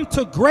 I come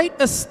to great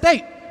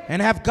estate,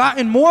 and have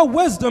gotten more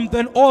wisdom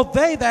than all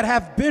they that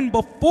have been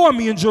before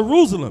me in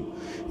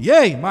Jerusalem.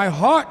 Yea, my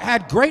heart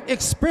had great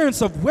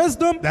experience of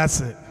wisdom.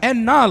 That's it.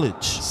 And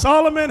knowledge.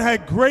 Solomon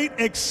had great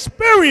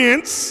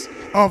experience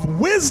of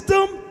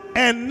wisdom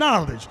and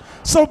knowledge.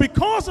 So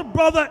because a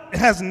brother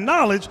has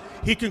knowledge,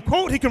 he can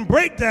quote, he can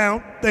break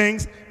down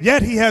things,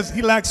 yet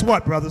he lacks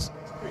what, brothers?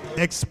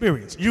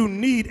 Experience. You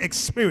need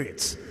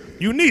experience.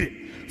 You need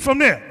it. From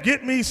there,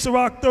 get me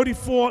Sirach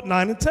 34,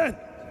 9 and 10.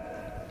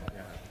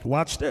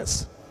 Watch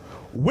this.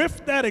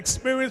 With that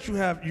experience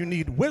you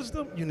need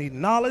wisdom, you need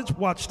knowledge.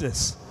 Watch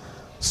this.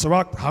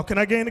 Sirach, how can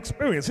I gain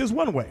experience? Here's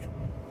one way.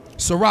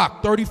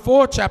 Sirach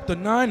 34, chapter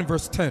 9 and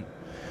verse 10.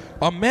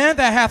 A man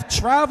that hath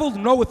traveled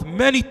knoweth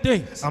many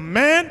things. A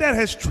man that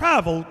has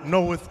traveled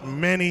knoweth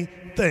many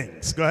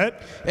things. Go ahead.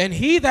 And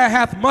he that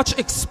hath much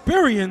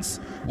experience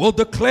will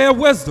declare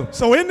wisdom.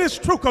 So in this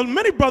truth, because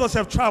many brothers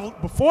have traveled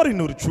before they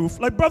knew the truth,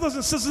 like brothers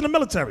and sisters in the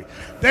military.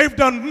 They've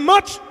done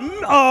much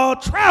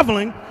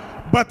traveling,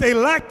 but they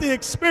lack the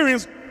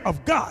experience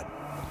of God.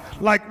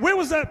 Like, where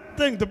was that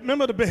thing?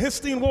 Remember the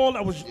Behistine wall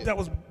that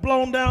was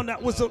blown down?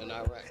 That was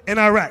in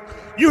Iraq.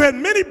 You had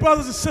many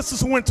brothers and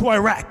sisters who went to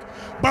Iraq.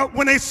 But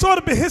when they saw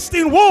the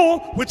Behistine wall,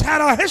 which had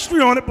our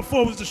history on it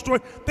before it was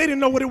destroyed, they didn't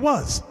know what it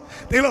was.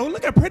 They were like,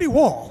 look at a pretty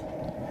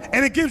wall.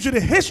 And it gives you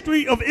the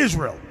history of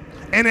Israel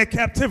and their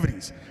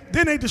captivities.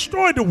 Then they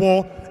destroyed the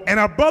wall, and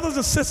our brothers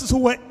and sisters who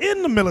were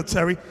in the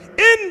military,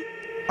 in,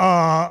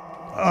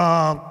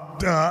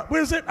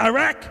 where is it,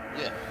 Iraq?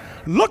 Yeah.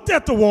 Looked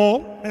at the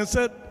wall and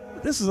said,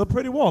 this is a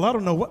pretty wall. I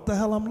don't know what the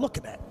hell I'm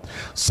looking at.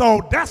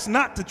 So that's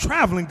not the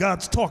traveling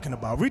God's talking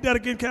about. Read that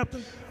again,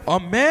 Captain. A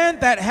man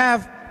that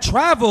have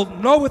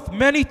traveled knoweth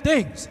many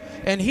things,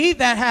 and he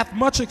that hath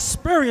much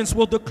experience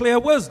will declare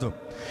wisdom.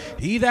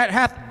 He that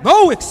hath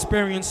no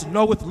experience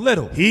knoweth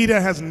little. He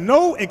that has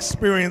no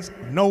experience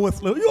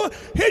knoweth little.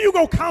 Here you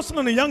go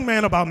counseling a young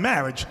man about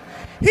marriage.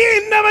 He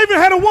ain't never even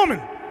had a woman.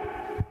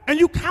 And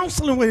you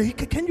counseling with him.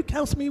 Can you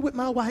counsel me with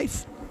my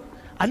wife?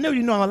 I know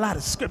you know a lot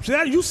of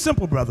scripture. You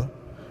simple, brother.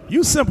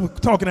 You simple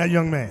talking to that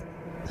young man.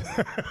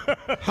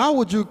 How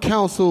would you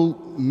counsel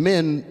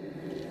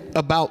men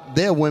about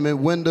their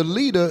women when the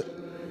leader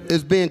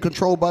is being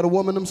controlled by the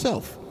woman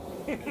himself?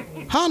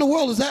 How in the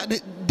world is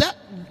that?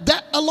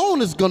 That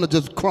alone is going to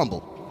just crumble.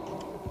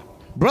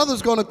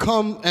 Brother's going to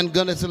come and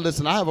going to say,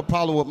 listen, I have a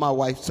problem with my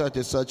wife, such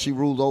and such. She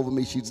rules over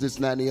me. She's this,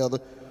 that, and the other.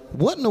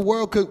 What in the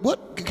world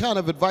what kind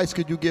of advice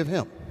could you give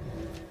him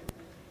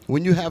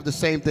when you have the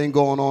same thing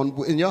going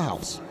on in your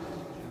house?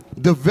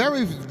 The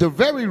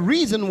very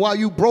reason why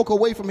you broke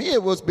away from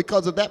here was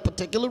because of that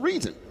particular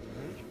reason.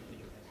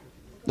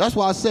 That's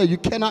why I said you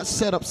cannot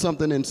set up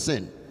something in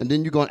sin, and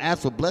then you're going to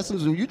ask for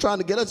blessings, and you're trying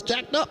to get us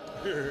jacked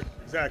up.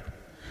 Exactly.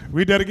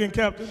 Read that again,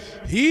 Captain.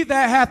 He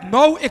that hath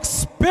no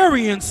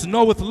experience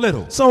knoweth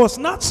little. So it's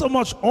not so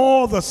much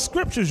all the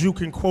scriptures you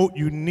can quote,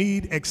 you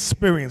need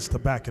experience to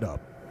back it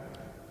up.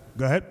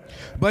 Go ahead.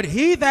 But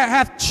he that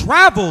hath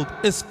traveled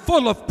is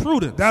full of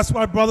prudence. That's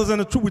why, brothers in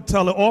the truth, we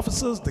tell the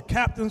officers, the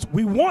captains,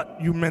 we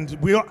want you men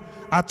to,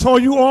 I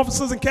told you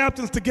officers and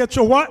captains to get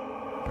your what?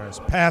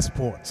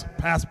 Passports.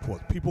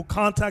 People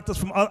contact us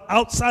from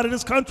outside of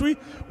this country.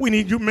 We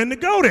need you men to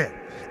go there.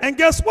 And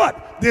guess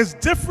what? There's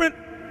different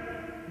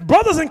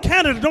brothers in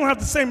Canada don't have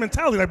the same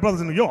mentality like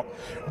brothers in New York.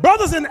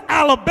 Brothers in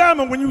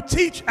Alabama, when you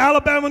teach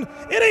Alabama,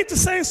 it ain't the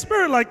same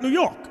spirit like New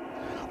York.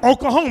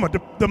 Oklahoma,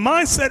 the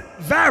mindset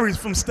varies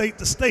from state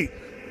to state.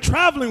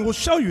 Traveling will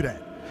show you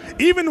that.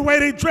 Even the way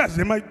they dress,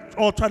 they might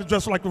all try to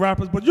dress like the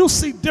rappers, but you'll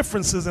see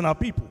differences in our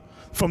people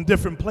from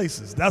different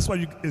places. That's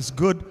why it's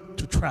good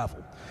to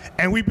travel.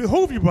 And we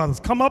behoove you, brothers.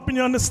 Come up in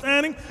your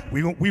understanding.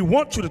 We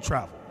want you to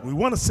travel. We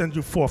want to send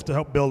you forth to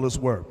help build this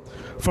word.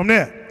 From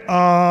there,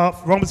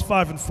 Romans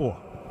 5 and 4.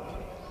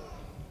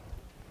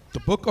 The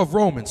book of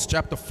Romans,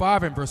 chapter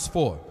 5 and verse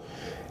 4.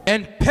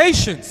 And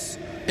patience,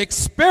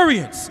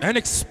 experience, and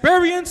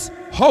experience,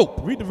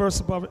 hope. Read the verse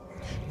above it.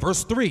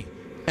 Verse 3.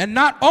 And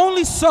not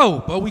only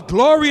so, but we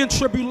glory in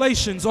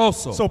tribulations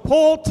also. So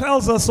Paul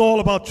tells us all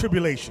about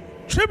tribulation.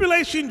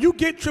 Tribulation, you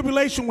get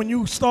tribulation when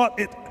you start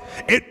it.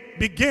 It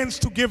begins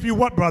to give you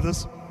what,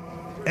 brothers?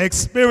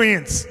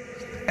 Experience.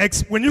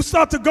 When you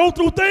start to go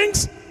through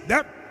things,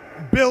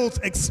 that builds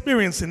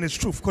experience in this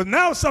truth. Because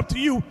now it's up to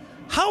you.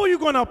 How are you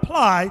going to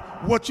apply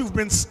what you've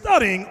been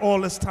studying all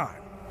this time?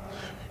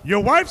 Your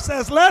wife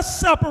says, let's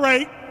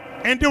separate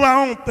and do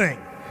our own thing.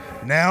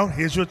 Now,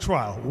 here's your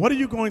trial. What are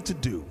you going to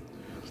do?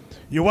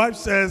 Your wife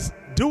says,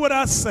 do what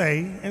I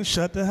say and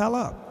shut the hell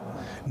up.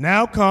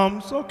 Now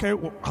comes, okay,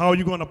 well, how are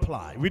you going to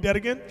apply? Read that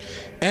again.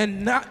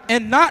 And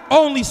not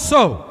only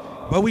so,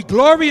 but we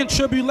glory in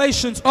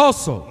tribulations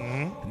also,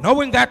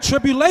 knowing that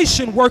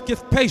tribulation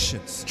worketh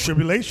patience.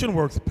 Tribulation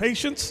works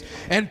patience.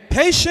 And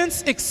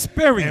patience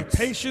experience. And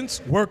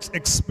patience works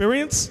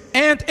experience.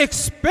 And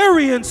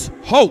experience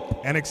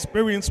hope. And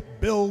experience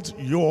builds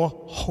your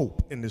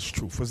hope in this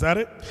truth. Was that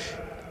it?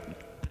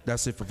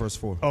 That's it for verse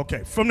 4.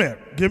 Okay, from there,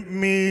 give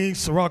me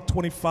Sirach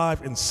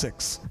 25 and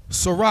 6.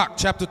 Sirach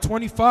chapter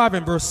 25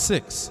 and verse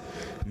 6.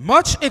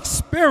 Much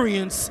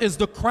experience is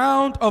the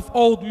crown of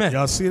old men.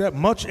 Y'all see that?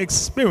 Much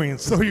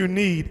experience, so you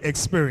need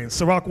experience.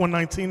 Sirach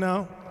 119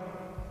 now.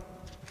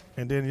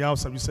 And then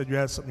Yawsab, you said you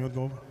had something you were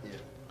going over? Yeah.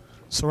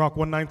 Sirach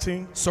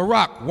 119?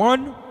 Sirach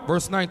 1,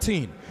 verse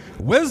 19.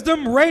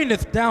 Wisdom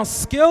raineth down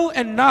skill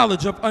and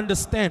knowledge of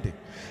understanding,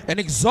 and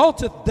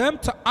exalteth them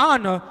to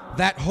honor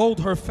that hold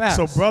her fast.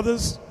 So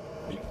brothers,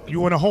 you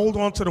want to hold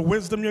on to the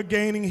wisdom you're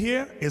gaining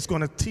here? It's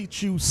going to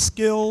teach you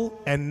skill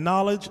and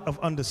knowledge of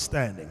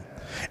understanding.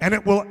 And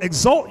it will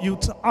exalt you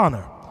to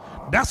honor.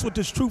 That's what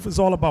this truth is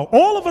all about.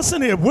 All of us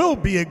in here will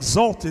be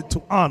exalted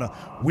to honor.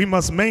 We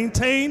must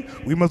maintain,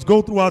 we must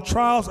go through our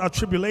trials, our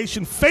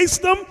tribulation, face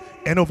them,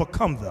 and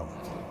overcome them.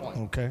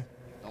 Okay?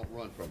 Don't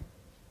run from them.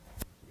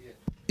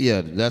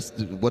 Yeah, that's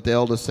what the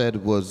elder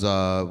said was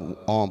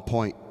on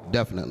point,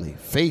 definitely.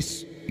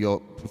 Face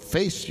your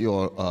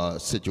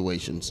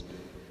situations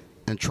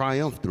and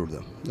triumph through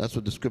them. That's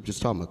what the scripture's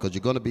talking about, because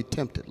you're going to be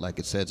tempted, like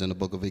it says in the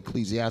book of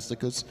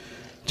Ecclesiasticus,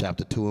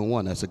 chapter 2 and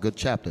 1. That's a good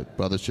chapter.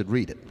 Brothers should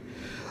read it.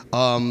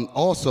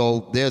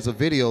 Also, there's a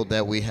video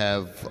that we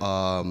have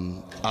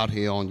out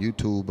here on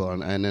YouTube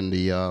and in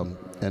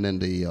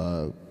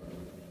the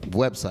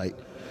website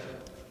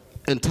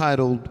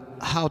entitled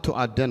 "How to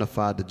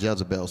Identify the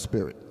Jezebel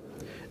Spirit."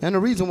 And the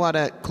reason why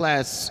that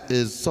class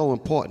is so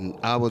important,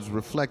 I was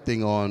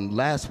reflecting on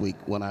last week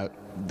when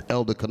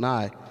Elder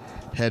Kanai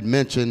had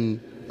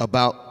mentioned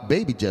about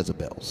baby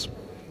Jezebels.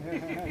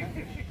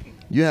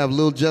 You have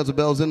little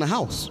Jezebels in the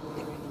house.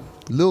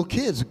 Little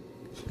kids,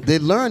 they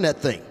learn that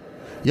thing.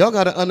 Y'all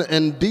got to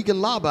and Deacon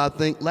Laba, I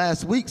think,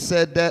 last week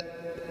said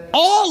that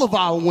all of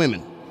our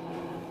women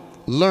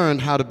learn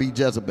how to be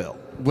Jezebel.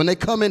 When they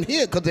come in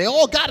here, because they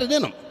all got it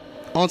in them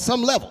on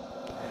some level.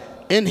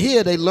 In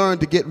here, they learn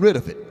to get rid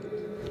of it.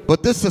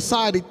 But this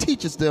society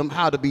teaches them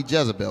how to be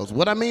Jezebels.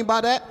 What I mean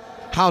by that?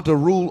 How to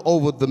rule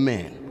over the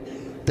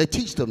man. They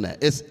teach them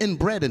that. It's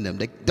inbred in them.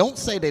 They don't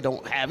say they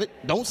don't have it.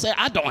 Don't say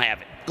I don't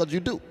have it, because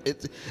you do.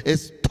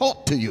 It's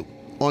taught to you.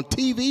 On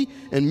TV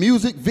and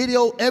music,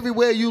 video,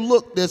 everywhere you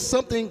look, there's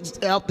something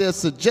out there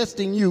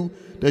suggesting you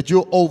that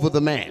you're over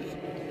the man.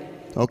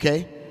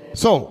 Okay?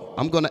 So,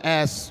 I'm going to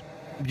ask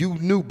you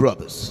new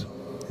brothers,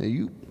 and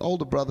you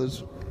older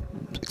brothers,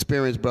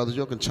 experienced brothers,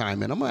 you can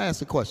chime in. I'm going to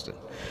ask a question.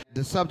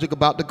 The subject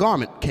about the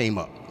garment came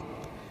up.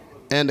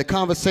 And the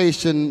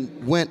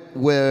conversation went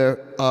where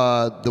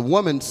the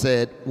woman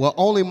said, well,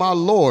 only my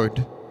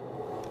Lord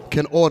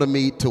can order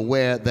me to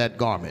wear that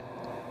garment,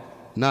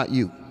 not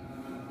you.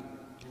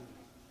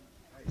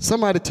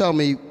 Somebody tell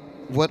me,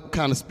 what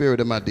kind of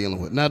spirit am I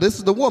dealing with? Now, this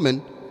is the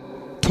woman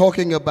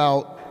talking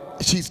about,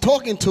 she's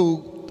talking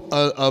to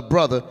a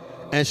brother,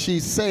 and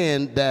she's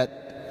saying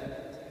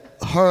that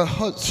her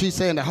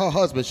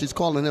husband, she's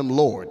calling him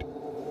Lord.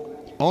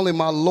 Only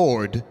my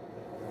Lord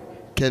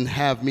can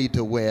have me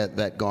to wear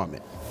that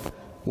garment.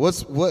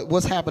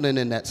 What's happening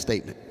in that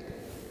statement?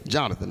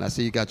 Jonathan, I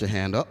see you got your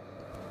hand up.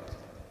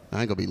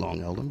 I ain't gonna be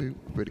long, Elder. Be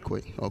pretty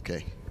quick.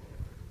 Okay.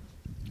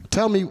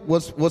 Tell me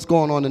what's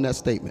going on in that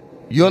statement.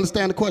 You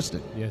understand the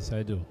question? Yes,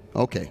 I do.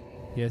 Okay.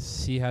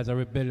 Yes, she has a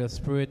rebellious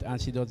spirit,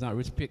 and she does not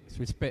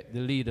respect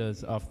the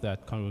leaders of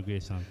that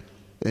congregation.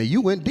 And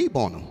you went deep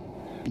on them.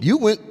 You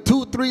went 2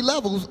 or 3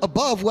 levels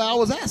above where I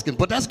was asking,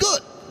 but that's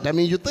good. That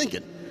means you're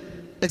thinking.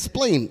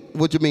 Explain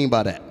what you mean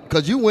by that,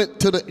 because you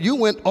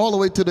went all the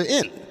way to the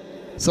end.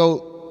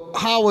 So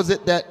how is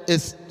it that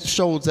it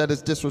shows that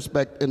it's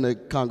disrespect in the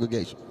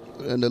congregation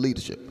and the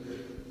leadership?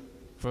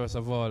 First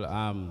of all,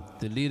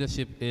 the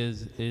leadership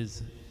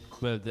is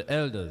well, the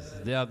elders,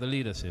 they are the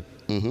leadership.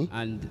 Mm-hmm.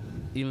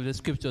 And even the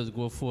scriptures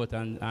go forth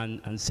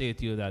and say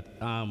to you that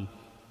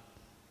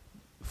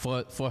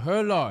for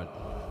her Lord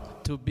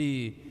to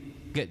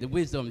get the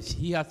wisdom,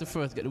 he has to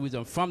first get the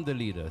wisdom from the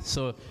leader.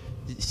 So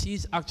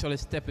she's actually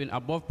stepping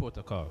above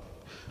protocol.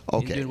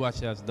 Okay. In doing what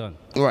she has done.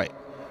 Right.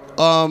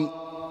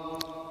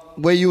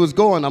 Where you was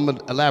going, I'm going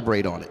to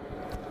elaborate on it.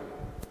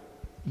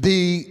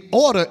 The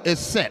order is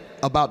set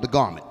about the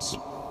garments.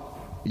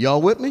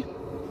 Y'all with me?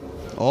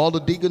 All the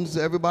deacons,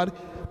 everybody?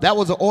 That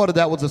was an order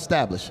that was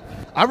established.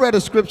 I read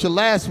a scripture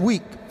last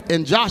week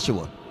in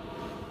Joshua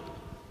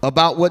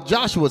about what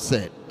Joshua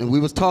said, and we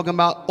was talking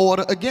about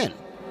order again.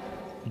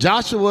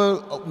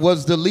 Joshua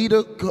was the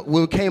leader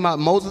when we came out.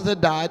 Moses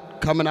had died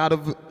coming out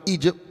of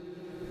Egypt,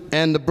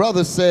 and the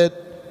brothers said,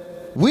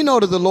 we know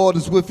that the Lord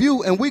is with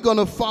you, and we're going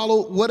to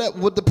follow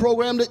with the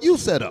program that you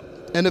set up.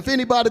 And if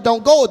anybody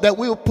don't go with that,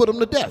 we'll put them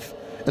to death.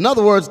 In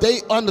other words,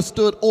 they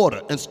understood order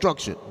and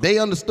structure. They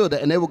understood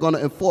that, and they were going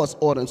to enforce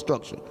order and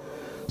structure.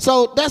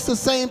 So that's the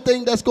same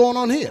thing that's going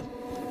on here.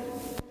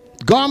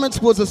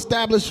 Garments was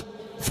established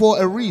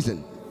for a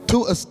reason,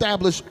 to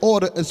establish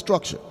order and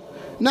structure.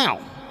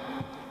 Now,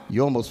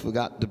 you almost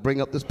forgot to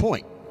bring up this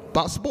point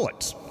about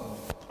sports.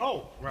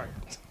 Oh, right.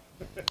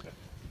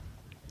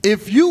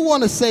 If you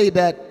want to say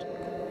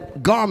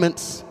that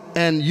garments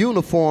and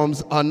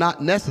uniforms are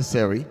not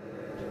necessary,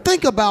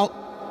 think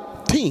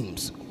about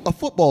teams. A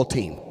football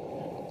team.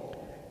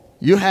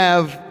 You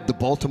have the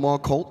Baltimore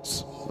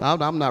Colts.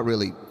 I'm not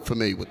really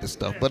familiar with this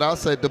stuff, but I'll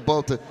say the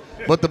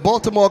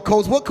Baltimore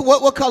Colts.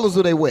 What colors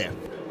do they wear?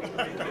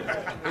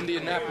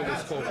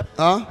 Indianapolis Colts.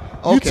 Huh?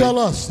 Okay. You tell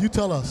us. You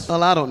tell us.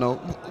 Well, I don't know.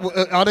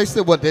 Are they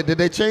still what? Did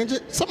they change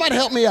it? Somebody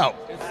help me out.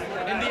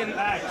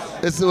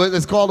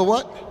 It's called the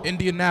what?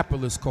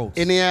 Indianapolis Colts.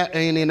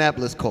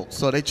 Indianapolis Colts.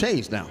 So they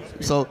changed now.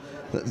 So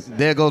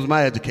there goes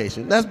my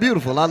education. That's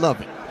beautiful. I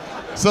love it.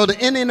 So the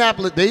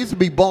Indianapolis, they used to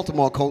be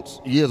Baltimore Colts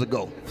years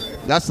ago.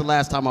 That's the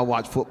last time I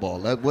watched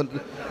football.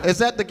 Is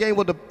that the game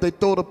where they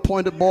throw the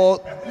pointed ball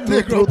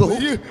through the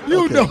hoop?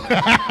 You know.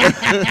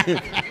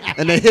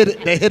 And they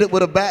hit it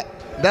with a bat?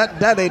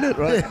 That ain't it,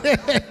 right?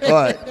 All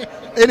right.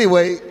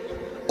 Anyway,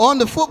 on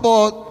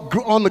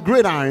the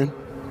gridiron,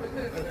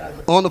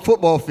 on the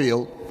football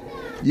field,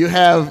 you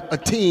have a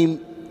team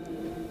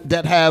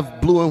that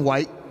have blue and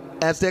white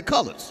as their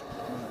colors.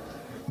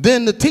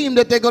 Then the team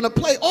that they're going to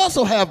play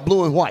also have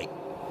blue and white.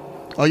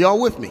 Are y'all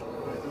with me?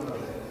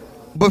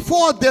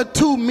 Before their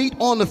two meet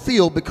on the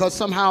field, because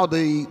somehow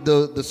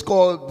the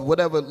score,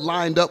 whatever,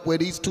 lined up where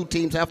these two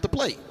teams have to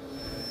play,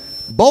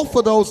 both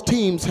of those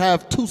teams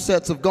have two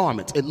sets of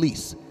garments at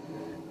least.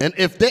 And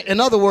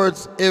in other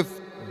words, if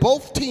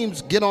both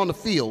teams get on the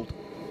field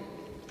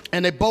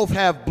and they both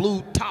have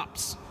blue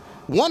tops,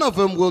 one of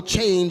them will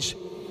change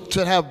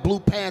to have blue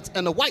pants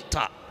and a white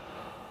top.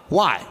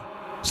 Why?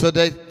 So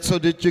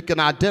that you can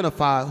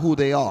identify who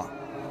they are.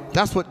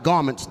 That's what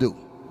garments do.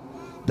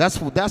 That's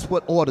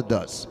what order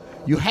does.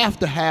 You have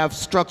to have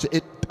structure.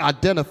 It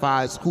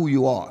identifies who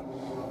you are.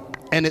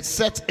 And it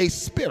sets a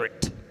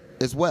spirit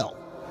as well.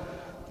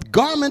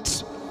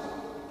 Garments,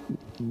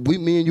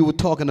 me and you were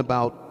talking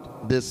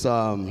about this,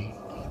 well,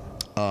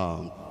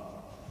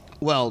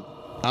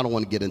 I don't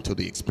want to get into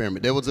the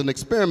experiment. There was an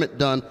experiment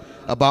done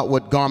about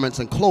what garments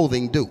and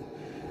clothing do.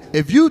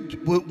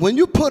 When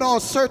you put on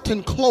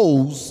certain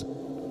clothes,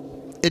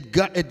 it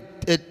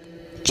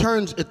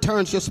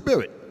turns your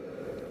spirit.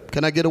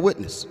 Can I get a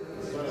witness?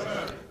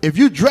 If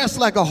you dress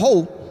like a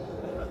hoe,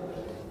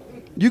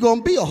 you're going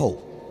to be a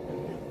hoe.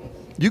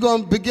 You're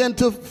going to begin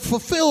to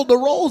fulfill the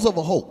roles of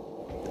a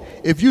hoe.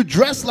 If you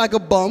dress like a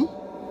bum,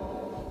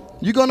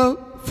 you're going to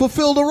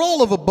fulfill the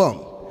role of a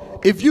bum.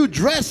 If you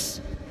dress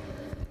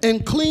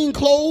in clean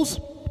clothes,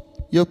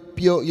 your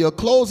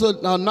clothes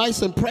are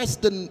nice and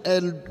pressed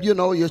and you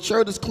know your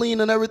shirt is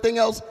clean and everything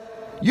else,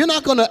 you're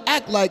not going to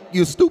act like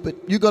you're stupid.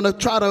 You're going to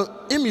try to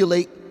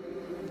emulate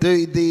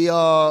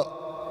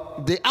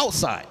the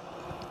outside.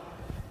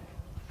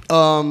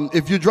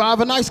 If you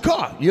drive a nice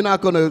car, you're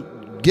not going to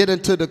get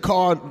into the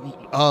car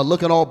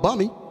looking all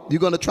bummy. You're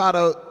going to try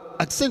to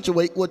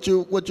accentuate what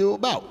you're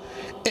about.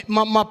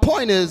 My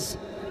point is,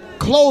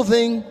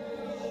 clothing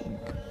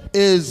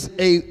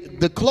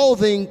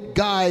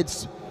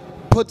guides,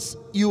 puts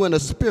you in a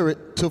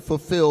spirit to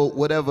fulfill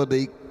whatever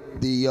the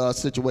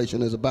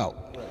situation is about.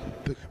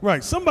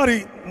 Right.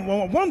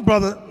 One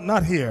brother,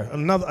 not here,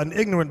 an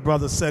ignorant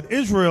brother said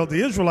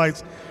the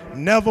Israelites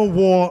never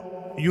wore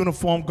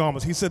uniform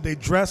garments. He said they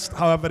dressed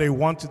however they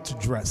wanted to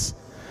dress.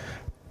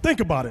 Think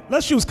about it.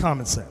 Let's use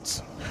common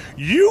sense.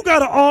 You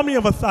got an army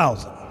of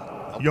 1,000.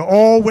 You're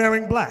all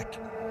wearing black.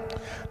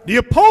 The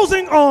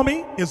opposing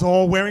army is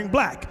all wearing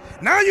black.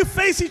 Now you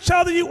face each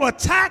other, you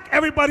attack,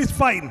 everybody's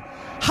fighting.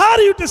 How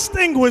do you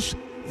distinguish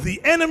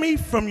the enemy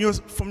from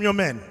your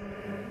men?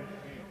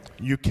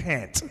 You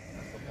can't.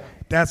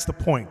 That's the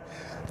point.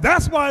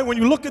 That's why when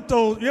you look at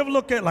those, you ever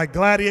look at like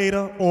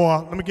Gladiator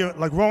or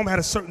like Rome had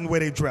a certain way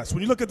they dress.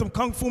 When you look at them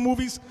kung fu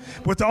movies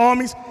with the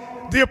armies,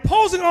 the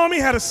opposing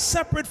army had a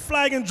separate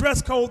flag and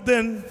dress code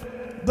than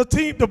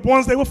the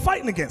ones they were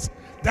fighting against.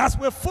 That's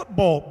where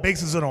football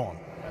bases it on.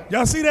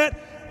 Y'all see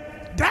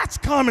that? That's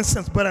common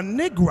sense. But a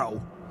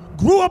Negro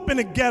grew up in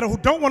a ghetto who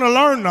don't want to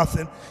learn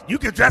nothing. You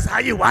can dress how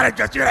you want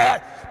to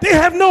dress. They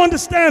have no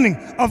understanding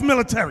of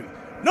military.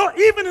 No,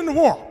 even in the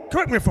war.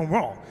 Correct me if I'm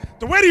wrong.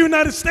 The way the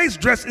United States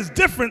dress is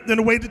different than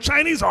the way the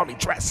Chinese army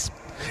dress.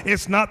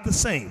 It's not the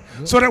same.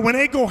 So that when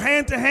they go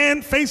hand to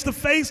hand, face to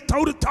face,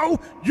 toe to toe,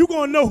 you're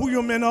going to know who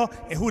your men are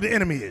and who the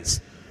enemy is.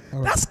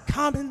 Right. That's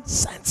common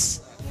sense.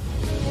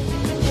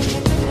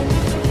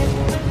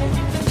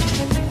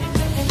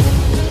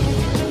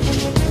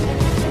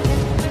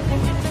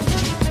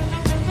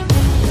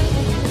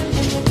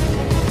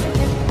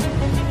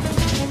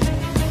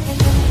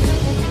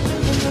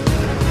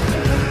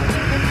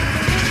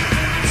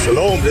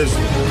 Shalom,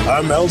 Israel.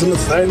 I'm Elder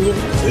Nathaniel,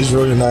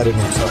 Israel United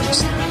in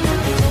Christ.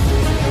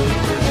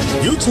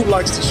 YouTube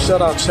likes to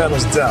shut our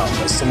channels down,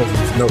 as some of you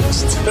have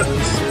noticed,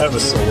 ever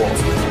so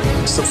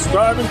often.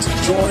 Subscribing to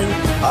join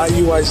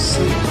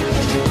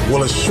IUIC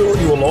will assure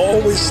you will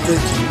always stay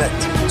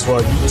connected to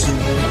our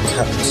YouTube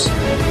accounts.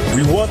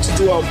 We want to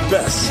do our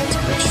best to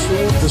make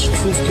sure this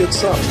truth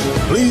gets out.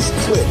 Please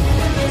click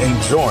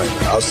and join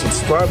our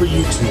subscriber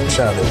YouTube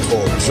channel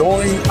called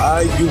Join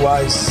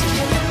IUIC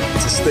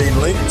to stay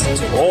linked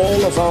to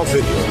all of our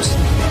videos.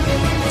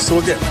 So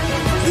again,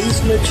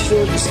 please make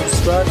sure you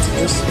subscribe to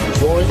this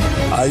Join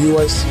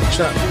IUIC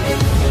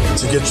channel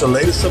to get your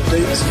latest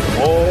updates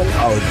from all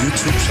our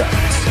YouTube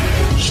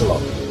channels.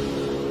 Shalom.